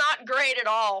don't... That's not great at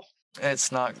all.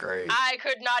 It's not great. I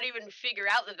could not even figure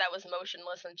out that was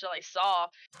Motionless until I saw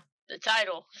the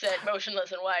title said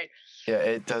Motionless in White. Yeah,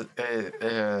 it does...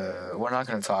 we're not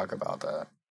going to talk about that.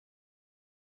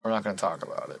 We're not going to talk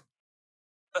about it.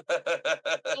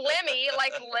 Lemmy,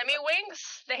 like Lemmy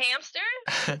Winks, the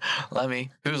hamster?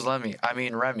 Lemmy? Who's Lemmy? I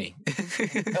mean Remy.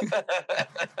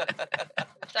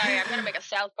 Sorry, I'm gonna make a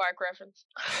South Park reference.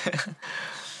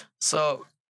 So,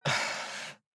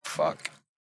 fuck.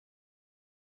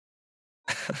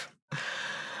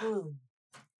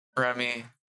 Remy,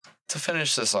 to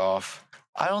finish this off,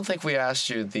 I don't think we asked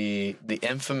you the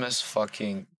infamous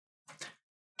fucking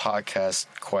podcast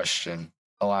question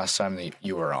the last time that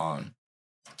you were on.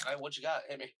 All right, what you got?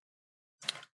 Hit me.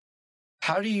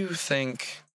 How do you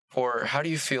think, or how do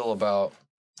you feel about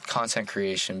content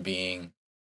creation being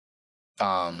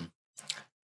a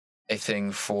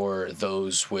thing for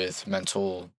those with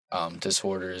mental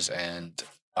disorders and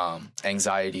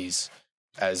anxieties,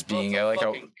 as being like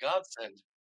a godsend?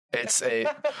 It's it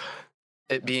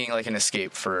being like an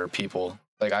escape for people.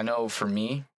 Like, I know for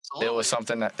me, it was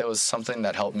something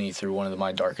that helped me through one of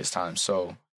my darkest times.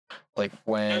 So, like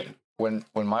when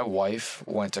my wife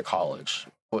went to college,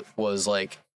 was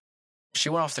like, she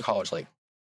went off to college like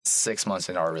 6 months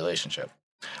into our relationship.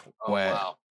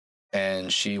 Wow.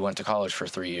 And she went to college for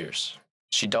 3 years.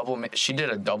 She did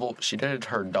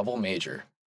her double major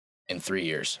in 3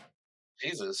 years.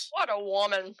 Jesus. What a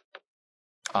woman.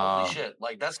 Holy shit.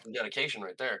 Like, that's some dedication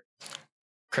right there.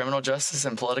 Criminal justice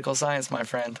and political science, my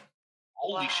friend.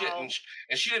 Holy shit.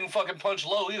 And she didn't fucking punch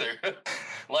low either.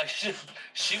 Like,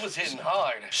 she was hitting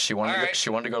hard. She wanted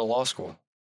to go to law school.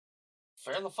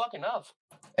 Fair the fuck enough.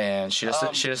 And she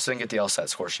just didn't get the LSAT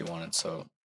score she wanted, so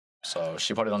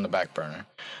she put it on the back burner.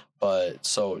 But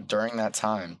so during that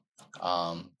time,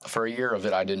 for a year of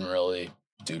it, I didn't really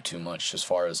do too much as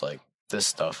far as like this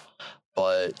stuff.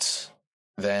 But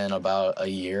then about a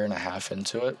year and a half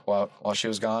into it, while she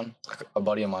was gone, a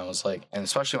buddy of mine was like, and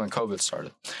especially when COVID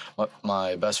started,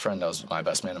 my best friend, that was my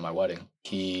best man at my wedding,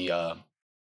 he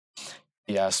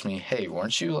he asked me, "Hey,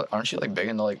 aren't you like big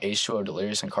into like H2O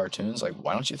Delirious and cartoons? Like,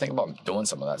 why don't you think about doing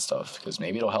some of that stuff? Because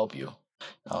maybe it'll help you."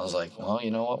 And I was like, "Well,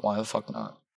 you know what? Why the fuck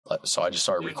not?" So I just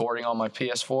started recording on my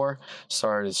PS4,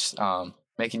 started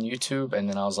making YouTube, and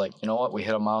then I was like, "You know what? We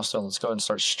hit a milestone. Let's go ahead and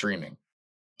start streaming."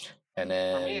 And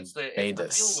then For me, it's the made feeling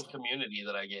this. of community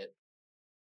that I get.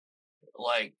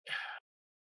 Like,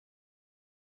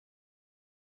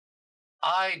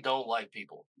 I don't like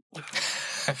people,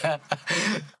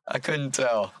 I couldn't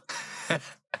tell.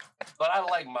 but I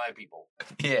like my people.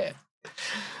 Yeah.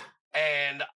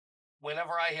 And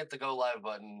whenever I hit the go live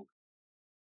button,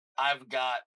 I've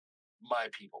got my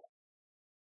people,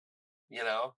 you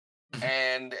know,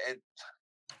 and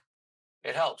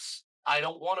it helps. I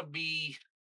don't want to be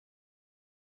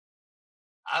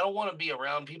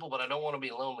around people, but I don't want to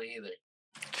be lonely either,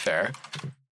 Fair.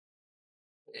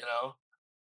 you know.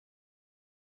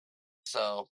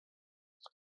 So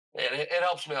it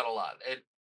helps me out a lot.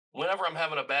 Whenever I'm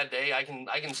having a bad day, I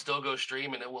can still go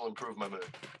stream and it will improve my mood.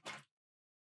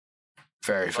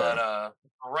 Very fair. But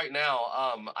right now,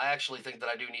 I actually think that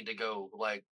I do need to go.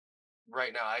 Like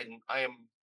right now, I am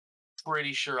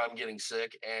pretty sure I'm getting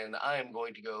sick, and I am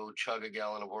going to go chug a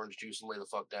gallon of orange juice and lay the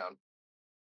fuck down.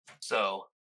 So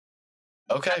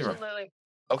Okay. Absolutely.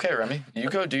 Okay, Remy, you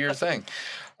go do your thing.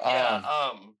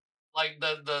 yeah, like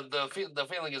the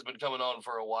feeling has been coming on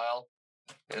for a while,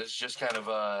 and it's just kind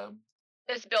of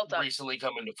It's built up. recently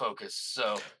come into focus.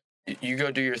 So You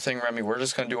go do your thing, Remy. We're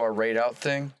just gonna do our raid out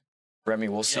thing. Remy,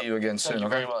 we'll see you again soon. thank you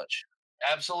Okay. very much.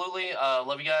 Absolutely.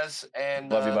 Love you guys, and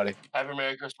Love you, buddy. Happy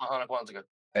Merry Christmas, Hanukkah, Kwanzaa.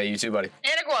 Hey, you too, buddy.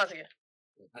 And a Kwanzaa.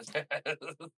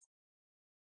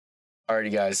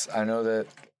 Alrighty, guys. I know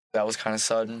that was kind of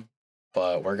sudden,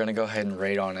 but we're gonna go ahead and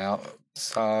raid on out.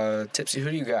 Tipsy,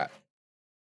 who do you got?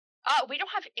 We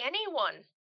don't have anyone.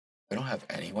 We don't have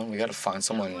anyone. We gotta find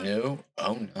someone new.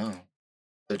 Oh no,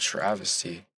 the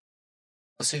travesty.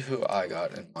 Let's see who I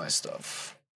got in my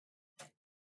stuff.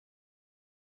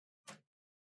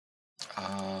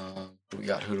 Who do we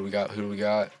got? Who do we got? Who do we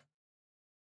got?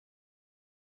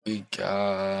 We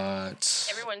got.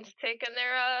 Everyone's taking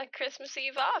their Christmas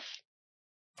Eve off.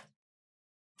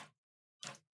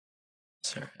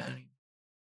 Is there any?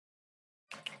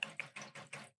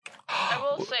 I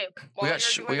will say, while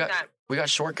you're doing that, we got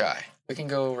short guy. We can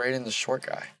go right in the short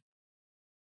guy.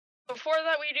 before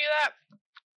that we do that,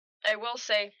 I will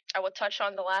say, I will touch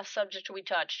on the last subject we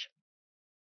touched.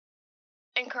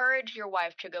 Encourage your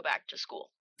wife to go back to school.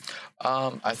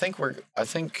 I think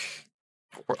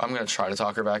I'm gonna try to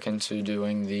talk her back into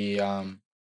doing the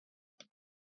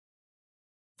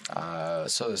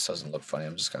so this doesn't look funny.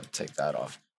 I'm just gonna take that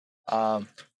off. I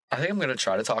think I'm gonna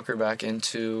try to talk her back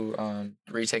into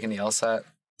retaking the LSAT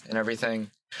and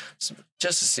everything,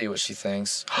 just to see what she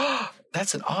thinks.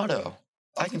 That's an auto.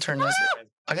 I can turn this.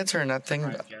 I can turn that thing.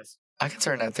 I can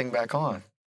turn that thing back on.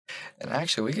 And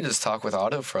actually, we can just talk with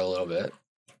Otto for a little bit.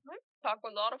 Talk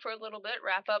with Otto for a little bit,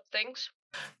 wrap up things.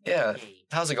 Yeah.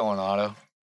 How's it going, Otto?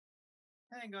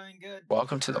 Hey, going good.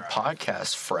 Welcome to the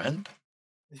podcast, friend.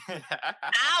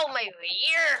 Ow, my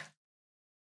ear!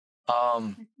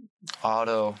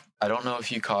 Otto, I don't know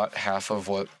if you caught half of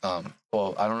what, I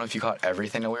don't know if you caught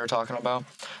everything that we were talking about,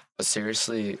 but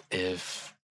seriously,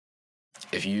 if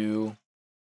you,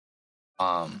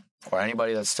 or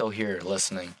anybody that's still here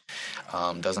listening,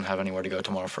 doesn't have anywhere to go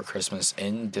tomorrow for Christmas,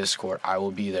 in Discord, I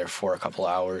will be there for a couple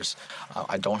hours.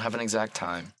 I don't have an exact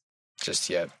time just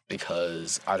yet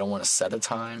because I don't want to set a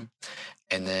time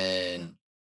and then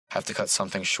have to cut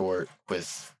something short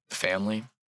with the family.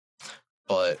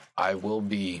 But I will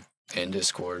be in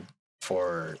Discord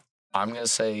for, I'm going to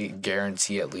say,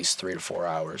 guarantee at least 3 to 4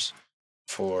 hours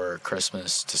for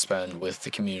Christmas to spend with the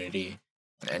community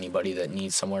and anybody that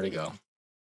needs somewhere to go.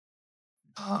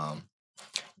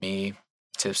 Me,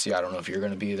 Tipsy, I don't know if you're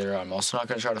going to be there. I'm also not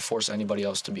going to try to force anybody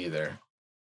else to be there,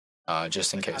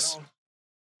 just in case.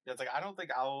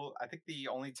 I think the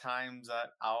only times that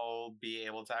I'll be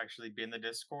able to actually be in the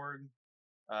Discord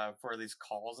for these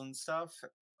calls and stuff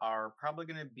are probably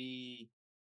going to be,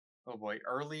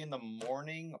 early in the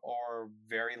morning or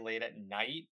very late at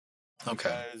night.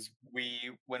 Okay. Because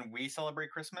when we celebrate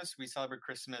Christmas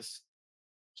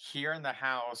here in the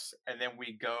house, and then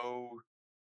we go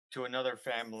to another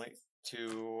family,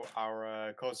 to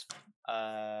our close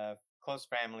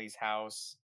family's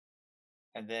house,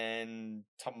 and then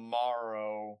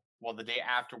tomorrow, the day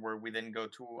afterward, we then go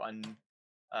to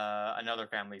another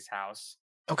family's house.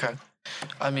 Okay.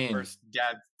 I mean, first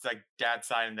dad's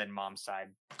side and then mom's side.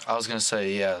 I was gonna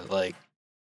say, yeah, like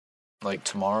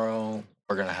tomorrow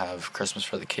we're gonna have Christmas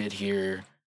for the kid here,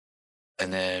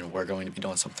 and then we're going to be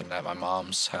doing something at my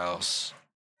mom's house,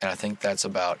 and I think that's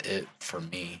about it for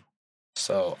me.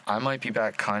 So I might be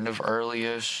back kind of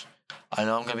early-ish. I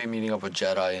know I'm gonna be meeting up with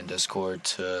Jedi in Discord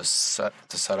to set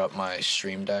up my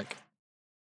stream deck,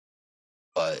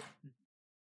 but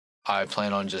I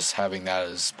plan on just having that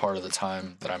as part of the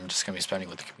time that I'm just gonna be spending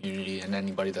with the community and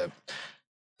anybody that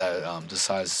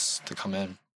decides to come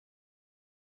in.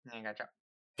 I gotcha.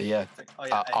 But yeah, Oh,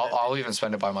 yeah, I'll even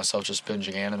spend it by myself, just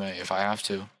binging anime if I have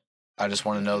to. I just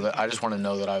want to know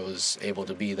that I was able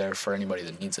to be there for anybody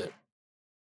that needs it.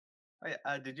 Oh,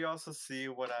 yeah. Did you also see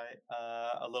what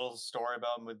a little story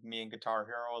about with me and Guitar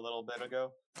Hero a little bit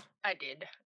ago? I did.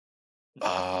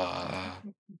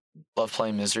 Love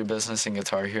playing Misery Business and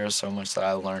Guitar Hero so much that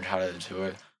I learned how to do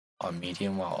it on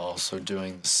medium while also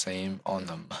doing the same on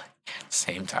the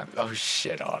same time. Oh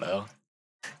shit, Otto.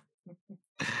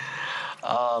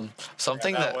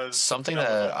 Something that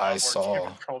I saw.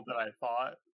 That I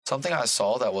thought. Something I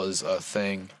saw that was a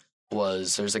thing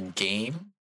was there's a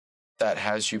game that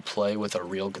has you play with a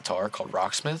real guitar called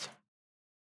Rocksmith.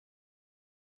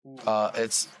 Ooh,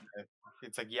 it's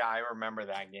like, yeah, I remember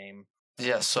that game.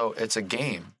 Yeah, so it's a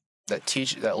game that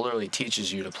literally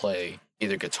teaches you to play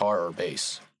either guitar or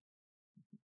bass.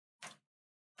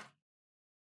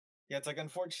 Yeah, it's like,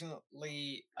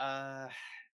 unfortunately,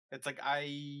 it's like I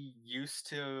used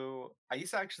to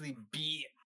actually be